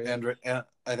Yes, Andrea. and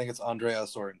I think it's Andrea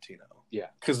Sorrentino. Yeah.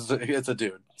 Because it's a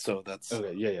dude, so that's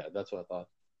Okay. Yeah, that's what I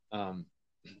thought.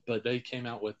 But they came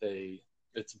out with a.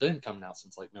 It's been coming out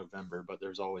since like November, but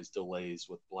there's always delays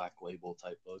with Black Label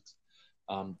type books.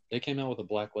 They came out with a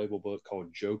Black Label book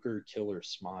called Joker Killer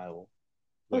Smile,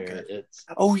 where okay. it's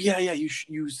Oh yeah.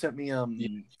 You sent me yeah,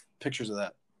 pictures of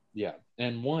that. yeah.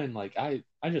 And one, like I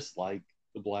just like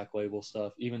the Black Label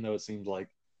stuff, even though it seems like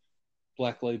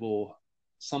Black Label,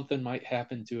 something might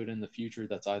happen to it in the future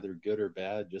that's either good or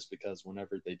bad, just because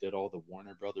whenever they did all the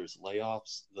Warner Brothers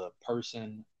layoffs, the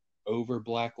person over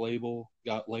Black Label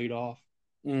got laid off.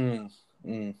 Mm,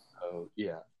 mm. So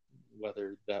yeah,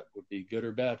 whether that would be good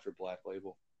or bad for Black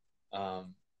Label.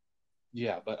 Um,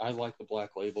 yeah, but I like the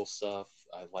Black Label stuff.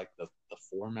 I like the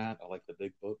format. I like the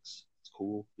big books. It's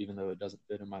cool, even though it doesn't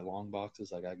fit in my long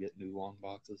boxes. I gotta get new long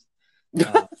boxes.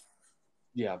 Uh,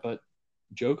 yeah, but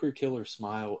Joker Killer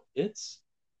Smile, it's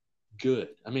good.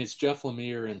 I mean, it's Jeff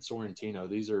Lemire and Sorrentino.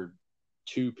 These are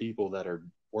two people that are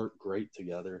work great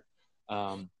together.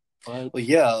 But Well,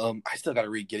 yeah. I still got to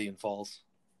read Gideon Falls.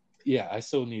 yeah, I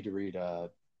still need to read.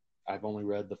 I've only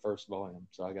read the first volume,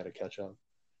 so I got to catch up.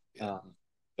 Yeah.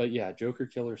 But yeah, Joker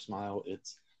Killer Smile.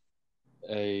 It's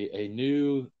a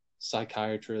new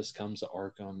psychiatrist comes to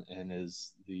Arkham and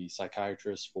is the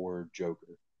psychiatrist for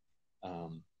Joker.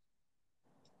 Um,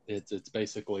 it's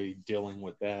basically dealing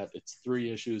with that. It's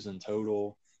 3 issues in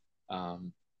total.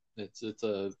 Um, it's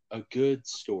a good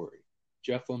story.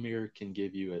 Jeff Lemire can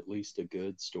give you at least a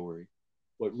good story.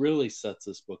 What really sets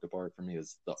this book apart for me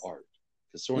is the art,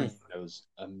 because Sorrentino's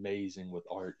amazing with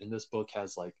art, and this book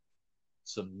has like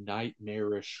some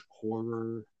nightmarish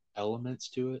horror elements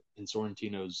to it, and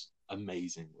Sorrentino's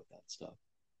amazing with that stuff.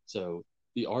 So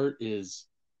the art is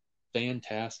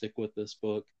fantastic with this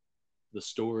book. The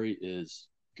story is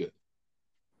good.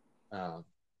 Um,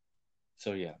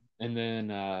 so yeah, and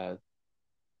then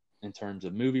in terms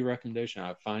of movie recommendation,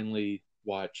 I finally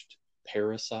watched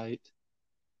Parasite,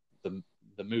 the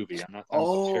the movie. I'm not talking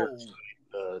about Oh, Parasite,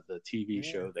 the TV yeah,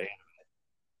 show. They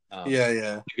yeah,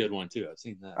 yeah. a good one too. I've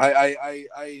seen that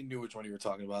I knew which one you were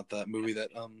talking about. That movie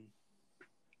that one.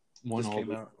 just All came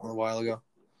the out a while ago.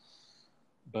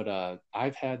 but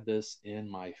I've had this in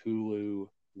my Hulu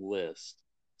list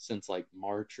since like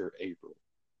March or April,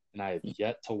 and I have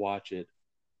yet to watch it.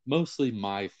 Mostly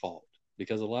my fault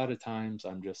because a lot of times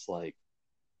I'm just like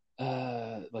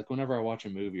whenever I watch a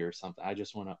movie or something, I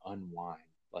just want to unwind.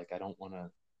 Like I don't want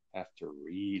to have to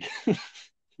read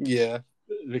Yeah,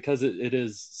 because it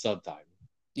is subtitled.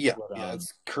 yeah, But yeah.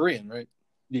 It's Korean, right?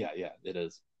 yeah, it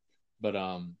is. But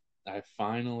I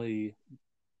finally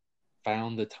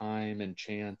found the time and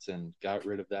chance and got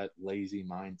rid of that lazy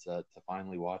mindset to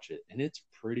finally watch it, and it's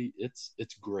great.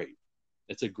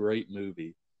 It's a great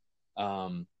movie.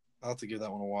 Um, I'll have to give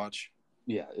that one a watch.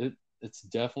 yeah, it's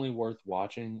definitely worth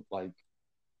watching. Like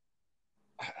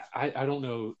I don't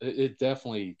know, it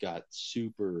definitely got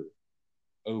super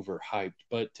overhyped,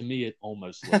 but to me it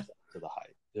almost lived up to the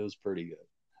hype. It was pretty good.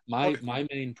 My Okay. my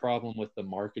main problem with the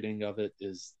marketing of it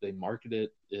is they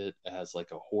marketed it as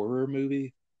like a horror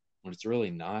movie when it's really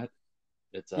not.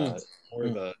 It's Mm, more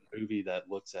of mm. a movie that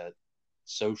looks at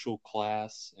social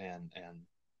class and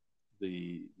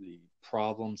the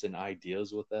problems and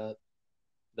ideas with that.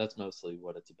 That's mostly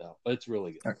what it's about, but it's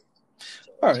really good. All right.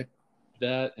 So All right.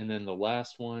 that, and then the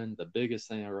last one, the biggest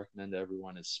thing I recommend to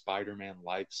everyone is Spider-Man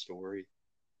Life Story.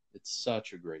 It's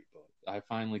such a great book. I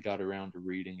finally got around to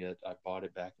reading it. I bought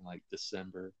it back in like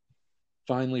December.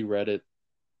 Finally read it.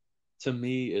 To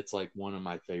me, it's like one of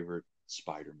my favorite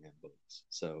Spider-Man books.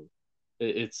 So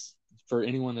it's for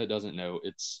anyone that doesn't know,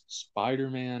 it's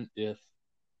Spider-Man if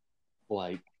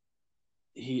like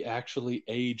he actually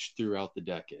aged throughout the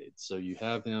decades. So you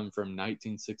have him from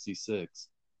 1966.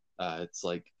 It's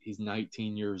like he's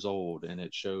 19 years old, and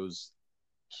it shows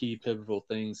key pivotal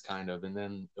things kind of, and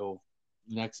then it'll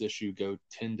next issue go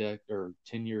 10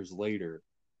 years later,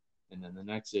 and then the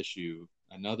next issue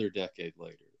another decade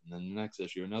later, and then the next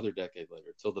issue another decade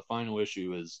later, till the final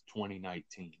issue is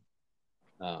 2019.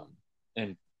 um,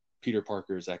 and Peter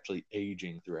Parker is actually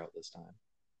aging throughout this time.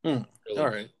 Mm. Really All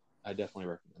good. right. I definitely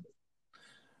recommend it.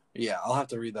 Yeah, I'll have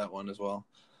to read that one as well.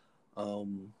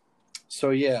 Um, so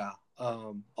yeah.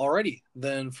 Alrighty.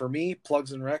 Then for me,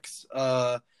 plugs and recs.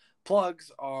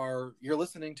 Plugs are you're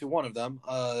listening to one of them.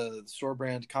 Store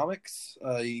Brand Comics.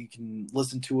 You can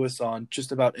listen to us on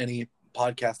just about any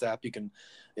podcast app. You can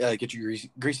get your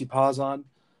greasy paws on.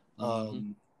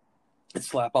 Mm-hmm. And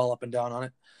slap all up and down on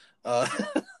it. Uh,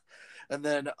 and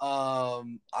then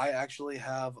I actually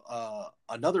have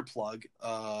another plug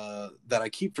that I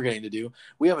keep forgetting to do.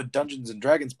 We have a Dungeons and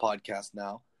Dragons podcast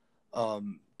now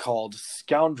called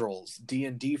Scoundrels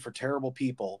D&D for Terrible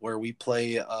People, where we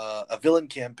play a villain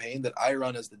campaign that I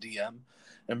run as the DM,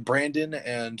 and Brandon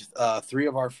and three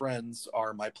of our friends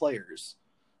are my players.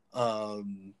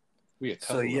 We a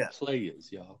So couple of yeah,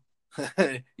 players, y'all.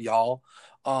 y'all.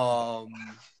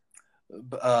 Um,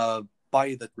 uh,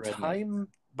 by the Redneck. time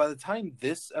by the time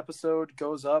this episode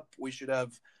goes up, we should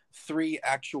have 3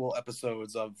 actual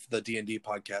episodes of the D&D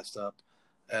podcast up,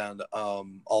 and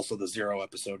also the 0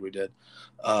 episode we did.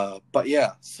 But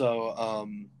yeah, so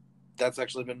that's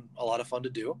actually been a lot of fun to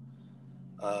do.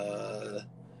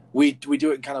 We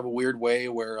do it in kind of a weird way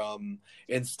where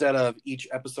instead of each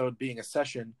episode being a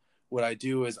session, what I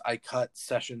do is I cut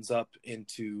sessions up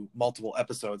into multiple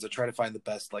episodes. I try to find the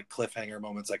best like cliffhanger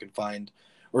moments I can find,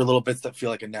 or little bits that feel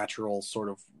like a natural sort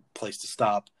of place to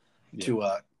stop, Yeah.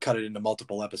 to cut it into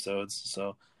multiple episodes.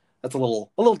 So that's a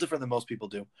little different than most people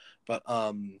do, but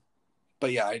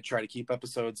yeah, I try to keep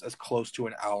episodes as close to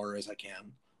an hour as I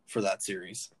can for that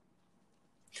series.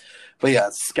 But yeah,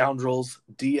 Scoundrels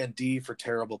D&D for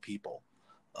Terrible People.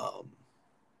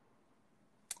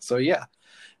 So yeah,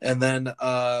 and then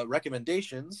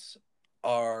recommendations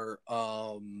are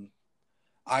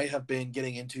I have been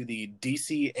getting into the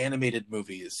DC animated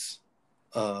movies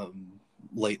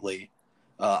lately.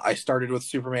 I started with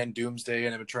Superman Doomsday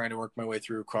and I've been trying to work my way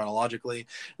through chronologically.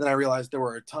 Then I realized there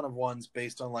were a ton of ones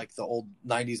based on like the old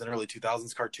 90s and early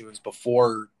 2000s cartoons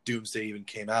before Doomsday even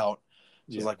came out.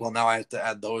 So I was like, well, now I have to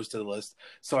add those to the list.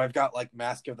 So I've got like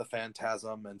Mask of the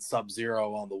Phantasm and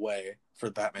Sub-Zero on the way for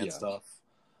Batman stuff,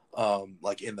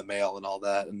 like in the mail and all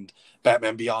that, and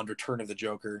Batman Beyond: Return of the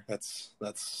Joker. That's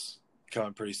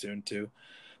coming pretty soon too.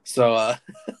 So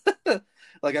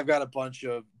like I've got a bunch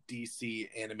of DC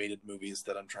animated movies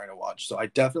that I'm trying to watch. So I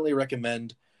definitely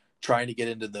recommend trying to get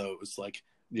into those. Like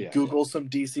Yeah, Google some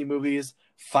DC movies,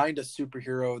 find a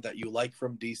superhero that you like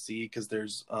from DC, because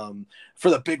there's for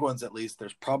the big ones at least,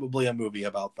 there's probably a movie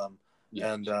about them.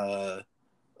 yeah. And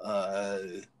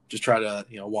just try to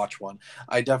watch one.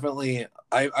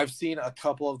 I've seen a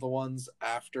couple of the ones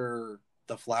after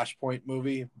the Flashpoint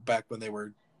movie, back when they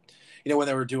were when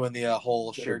they were doing the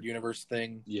whole shared universe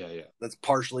thing. Yeah, yeah. That's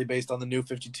partially based on the New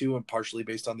 52 and partially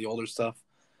based on the older stuff.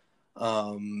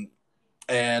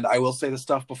 And I will say the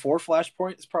stuff before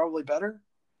Flashpoint is probably better.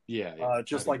 Yeah, yeah.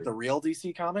 Just like the real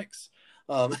DC comics.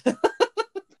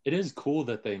 It is cool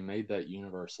that they made that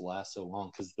universe last so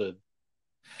long, because the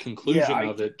conclusion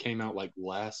of it came out like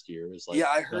last year. It was like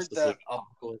I heard that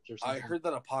Apocalypse or something. I heard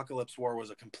that Apocalypse War was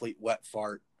a complete wet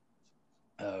fart.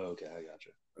 Oh, okay, I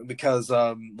gotcha. Because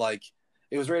like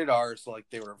it was rated R, so like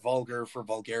they were vulgar for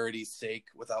vulgarity's sake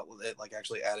without it like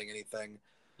actually adding anything.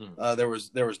 There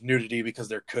was nudity because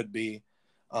there could be.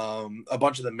 A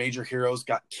bunch of the major heroes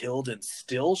got killed in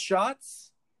still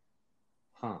shots.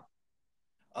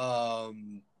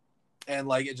 And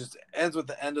like it just ends with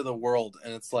the end of the world,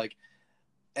 and it's like,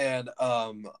 and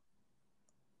I've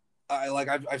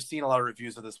seen a lot of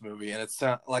reviews of this movie, and it's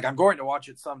like I'm going to watch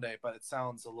it someday, but it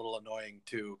sounds a little annoying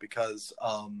too, because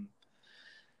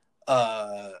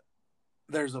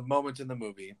there's a moment in the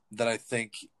movie that I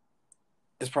think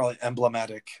is probably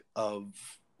emblematic of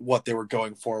what they were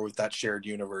going for with that shared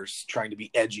universe, trying to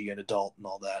be edgy and adult and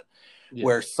all that. Yeah.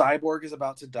 Where Cyborg is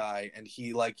about to die, and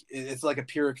he it's like a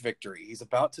Pyrrhic victory. He's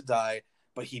about to die,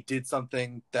 but he did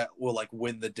something that will like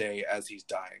win the day as he's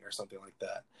dying, or something like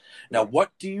that. Now,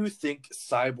 what do you think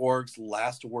Cyborg's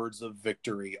last words of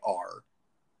victory are?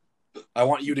 I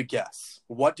want you to guess.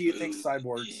 What do you think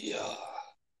Cyborg's?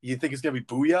 You think it's gonna be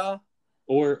booyah?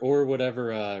 Or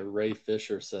whatever Ray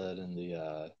Fisher said in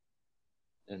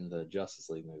the Justice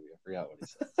League movie. I forgot what he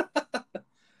said.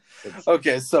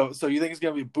 Okay, so you think it's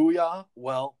gonna be booyah?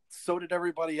 Well, so did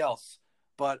everybody else.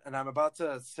 And I'm about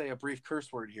to say a brief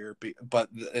curse word here, but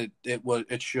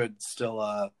it should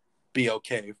still be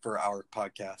okay for our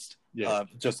podcast. Yeah.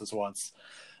 Just this once.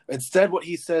 Instead, what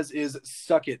he says is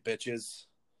 "suck it, bitches."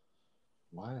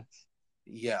 What?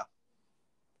 Yeah.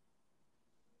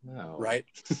 No. Right.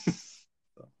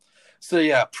 So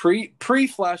yeah, pre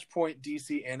Flashpoint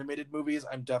DC animated movies,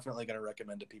 I'm definitely going to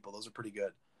recommend to people. Those are pretty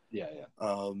good. Yeah, yeah.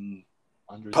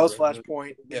 Post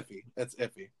Flashpoint, iffy. It's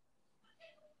iffy.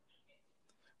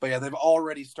 But yeah, they've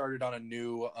already started on a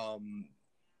new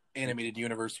animated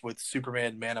universe with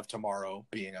Superman Man of Tomorrow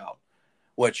being out,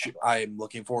 which I'm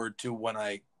looking forward to when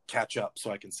I catch up so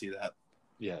I can see that.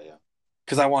 Yeah, yeah.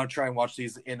 Because I want to try and watch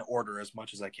these in order as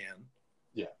much as I can.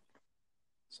 Yeah.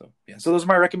 So yeah, so those are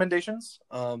my recommendations.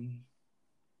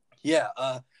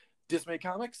 Dismay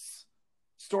Comics,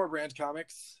 Store Brand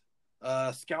Comics,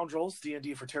 Scoundrels,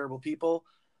 D&D for Terrible People,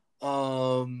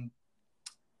 and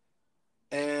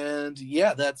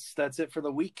yeah, that's it for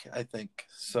the week, I think.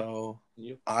 So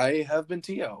yep. I have been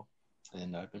Tio,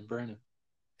 and I've been Brandon,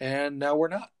 and now we're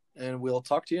not, and we'll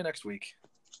talk to you next week.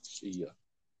 See ya.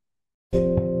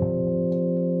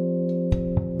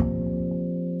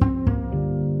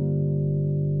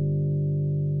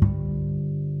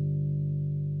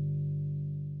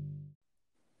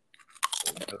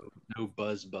 No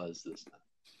buzz this time.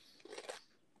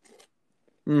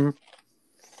 Mm-hmm.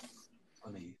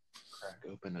 Let me crack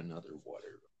open another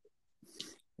water.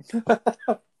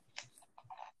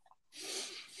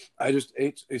 I just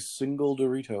ate a single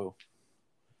Dorito.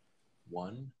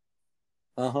 One?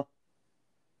 Uh-huh.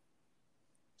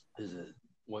 Is it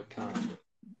what kind?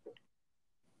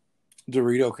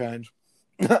 Dorito kind.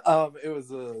 It was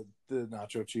the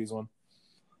nacho cheese one.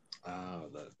 Oh,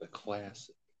 the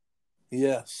classic.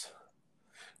 Yes.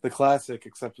 The classic,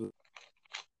 except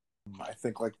I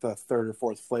think like the third or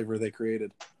fourth flavor they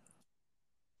created.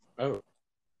 Oh.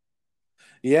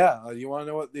 Yeah. You want to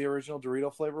know what the original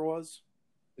Dorito flavor was?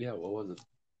 Yeah, what was it?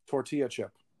 Tortilla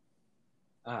chip.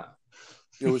 Ah.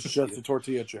 It was just a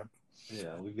tortilla chip.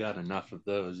 Yeah, we've got enough of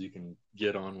those. You can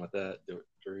get on with that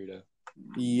Dorito.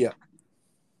 Yeah.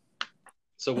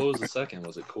 So what was the second?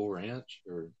 Was it Cool Ranch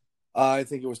or? I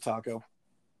think it was taco.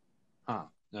 Huh.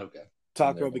 Okay.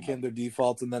 Taco became their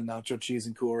default, and then nacho cheese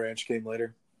and Cool Ranch came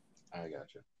later. I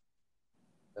gotcha.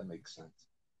 That makes sense.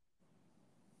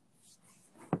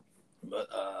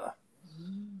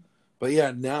 But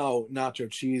yeah, now nacho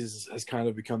cheese has kind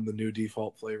of become the new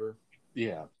default flavor.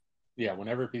 Yeah. Yeah,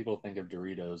 whenever people think of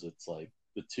Doritos, it's like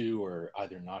the two are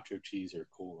either nacho cheese or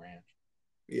Cool Ranch.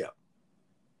 Yeah.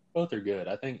 Both are good.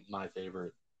 I think my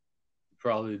favorite would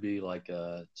probably be like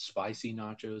a spicy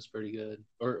nachos, pretty good.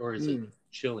 Or is it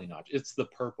chili nacho? It's the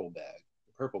purple bag.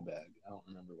 The purple bag. I don't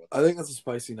remember what. I think that's a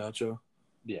spicy nacho.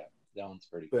 Yeah. That one's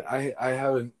pretty But good. I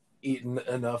haven't eaten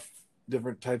enough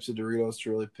different types of Doritos to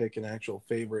really pick an actual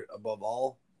favorite above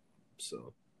all.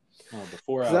 So Well,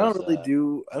 before because I was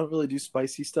I don't really do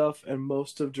spicy stuff, and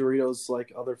most of Doritos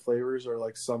like other flavors are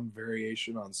like some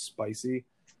variation on spicy,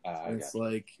 I and it's got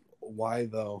you. like why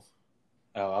though?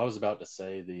 Oh, I was about to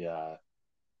say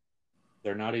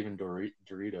they're not even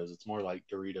Doritos. It's more like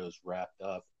Doritos wrapped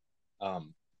up.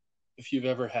 Um, if you've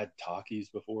ever had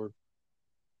Takis before,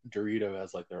 Dorito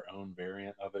has like their own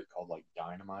variant of it called like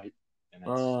Dynamite, and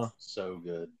it's Uh so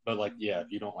good. But like, yeah,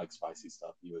 if you don't like spicy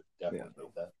stuff, you would yeah, definitely no.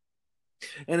 hate that.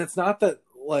 And it's not that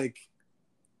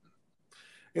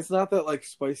like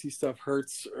spicy stuff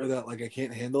hurts or that like I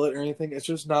can't handle it or anything. It's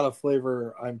just not a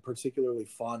flavor I'm particularly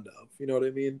fond of. You know what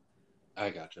I mean? I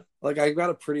gotcha. Like I've got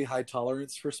a pretty high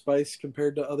tolerance for spice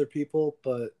compared to other people,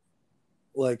 but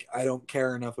like I don't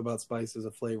care enough about spice as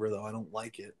a flavor though. I don't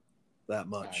like it that I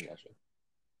much. gotcha.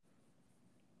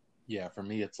 Yeah, for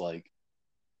me, it's like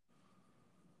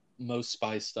most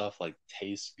spice stuff like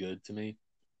tastes good to me.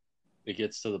 It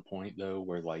gets to the point though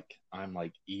where like I'm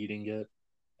like eating it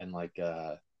and like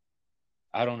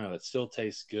I don't know, it still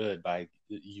tastes good, but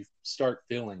you start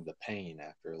feeling the pain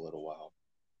after a little while.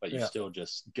 But you Yeah. still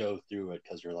just go through it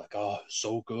because you're like, oh, it's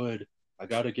so good. I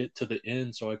got to get to the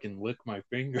end so I can lick my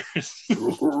fingers.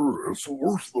 It's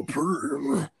worth the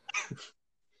pain.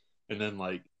 And then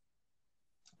like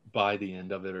by the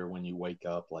end of it or when you wake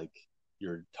up, like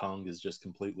your tongue is just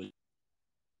completely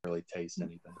really taste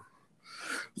anything.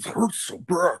 It hurts so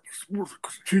bad. It's worth it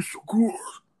because it tastes so good.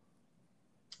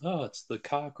 Oh, it's the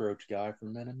cockroach guy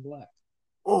from Men in Black.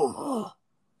 Oh,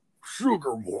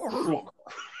 sugar water.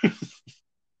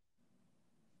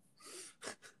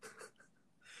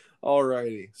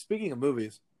 Alrighty. Speaking of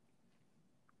movies,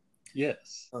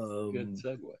 Yes, good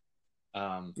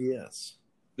segue. yes,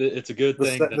 It's a good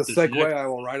thing the that this segue next. I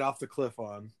will ride off the cliff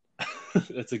on.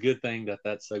 It's a good thing that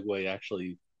that segue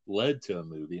actually led to a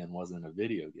movie and wasn't a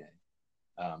video game,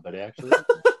 but it actually is.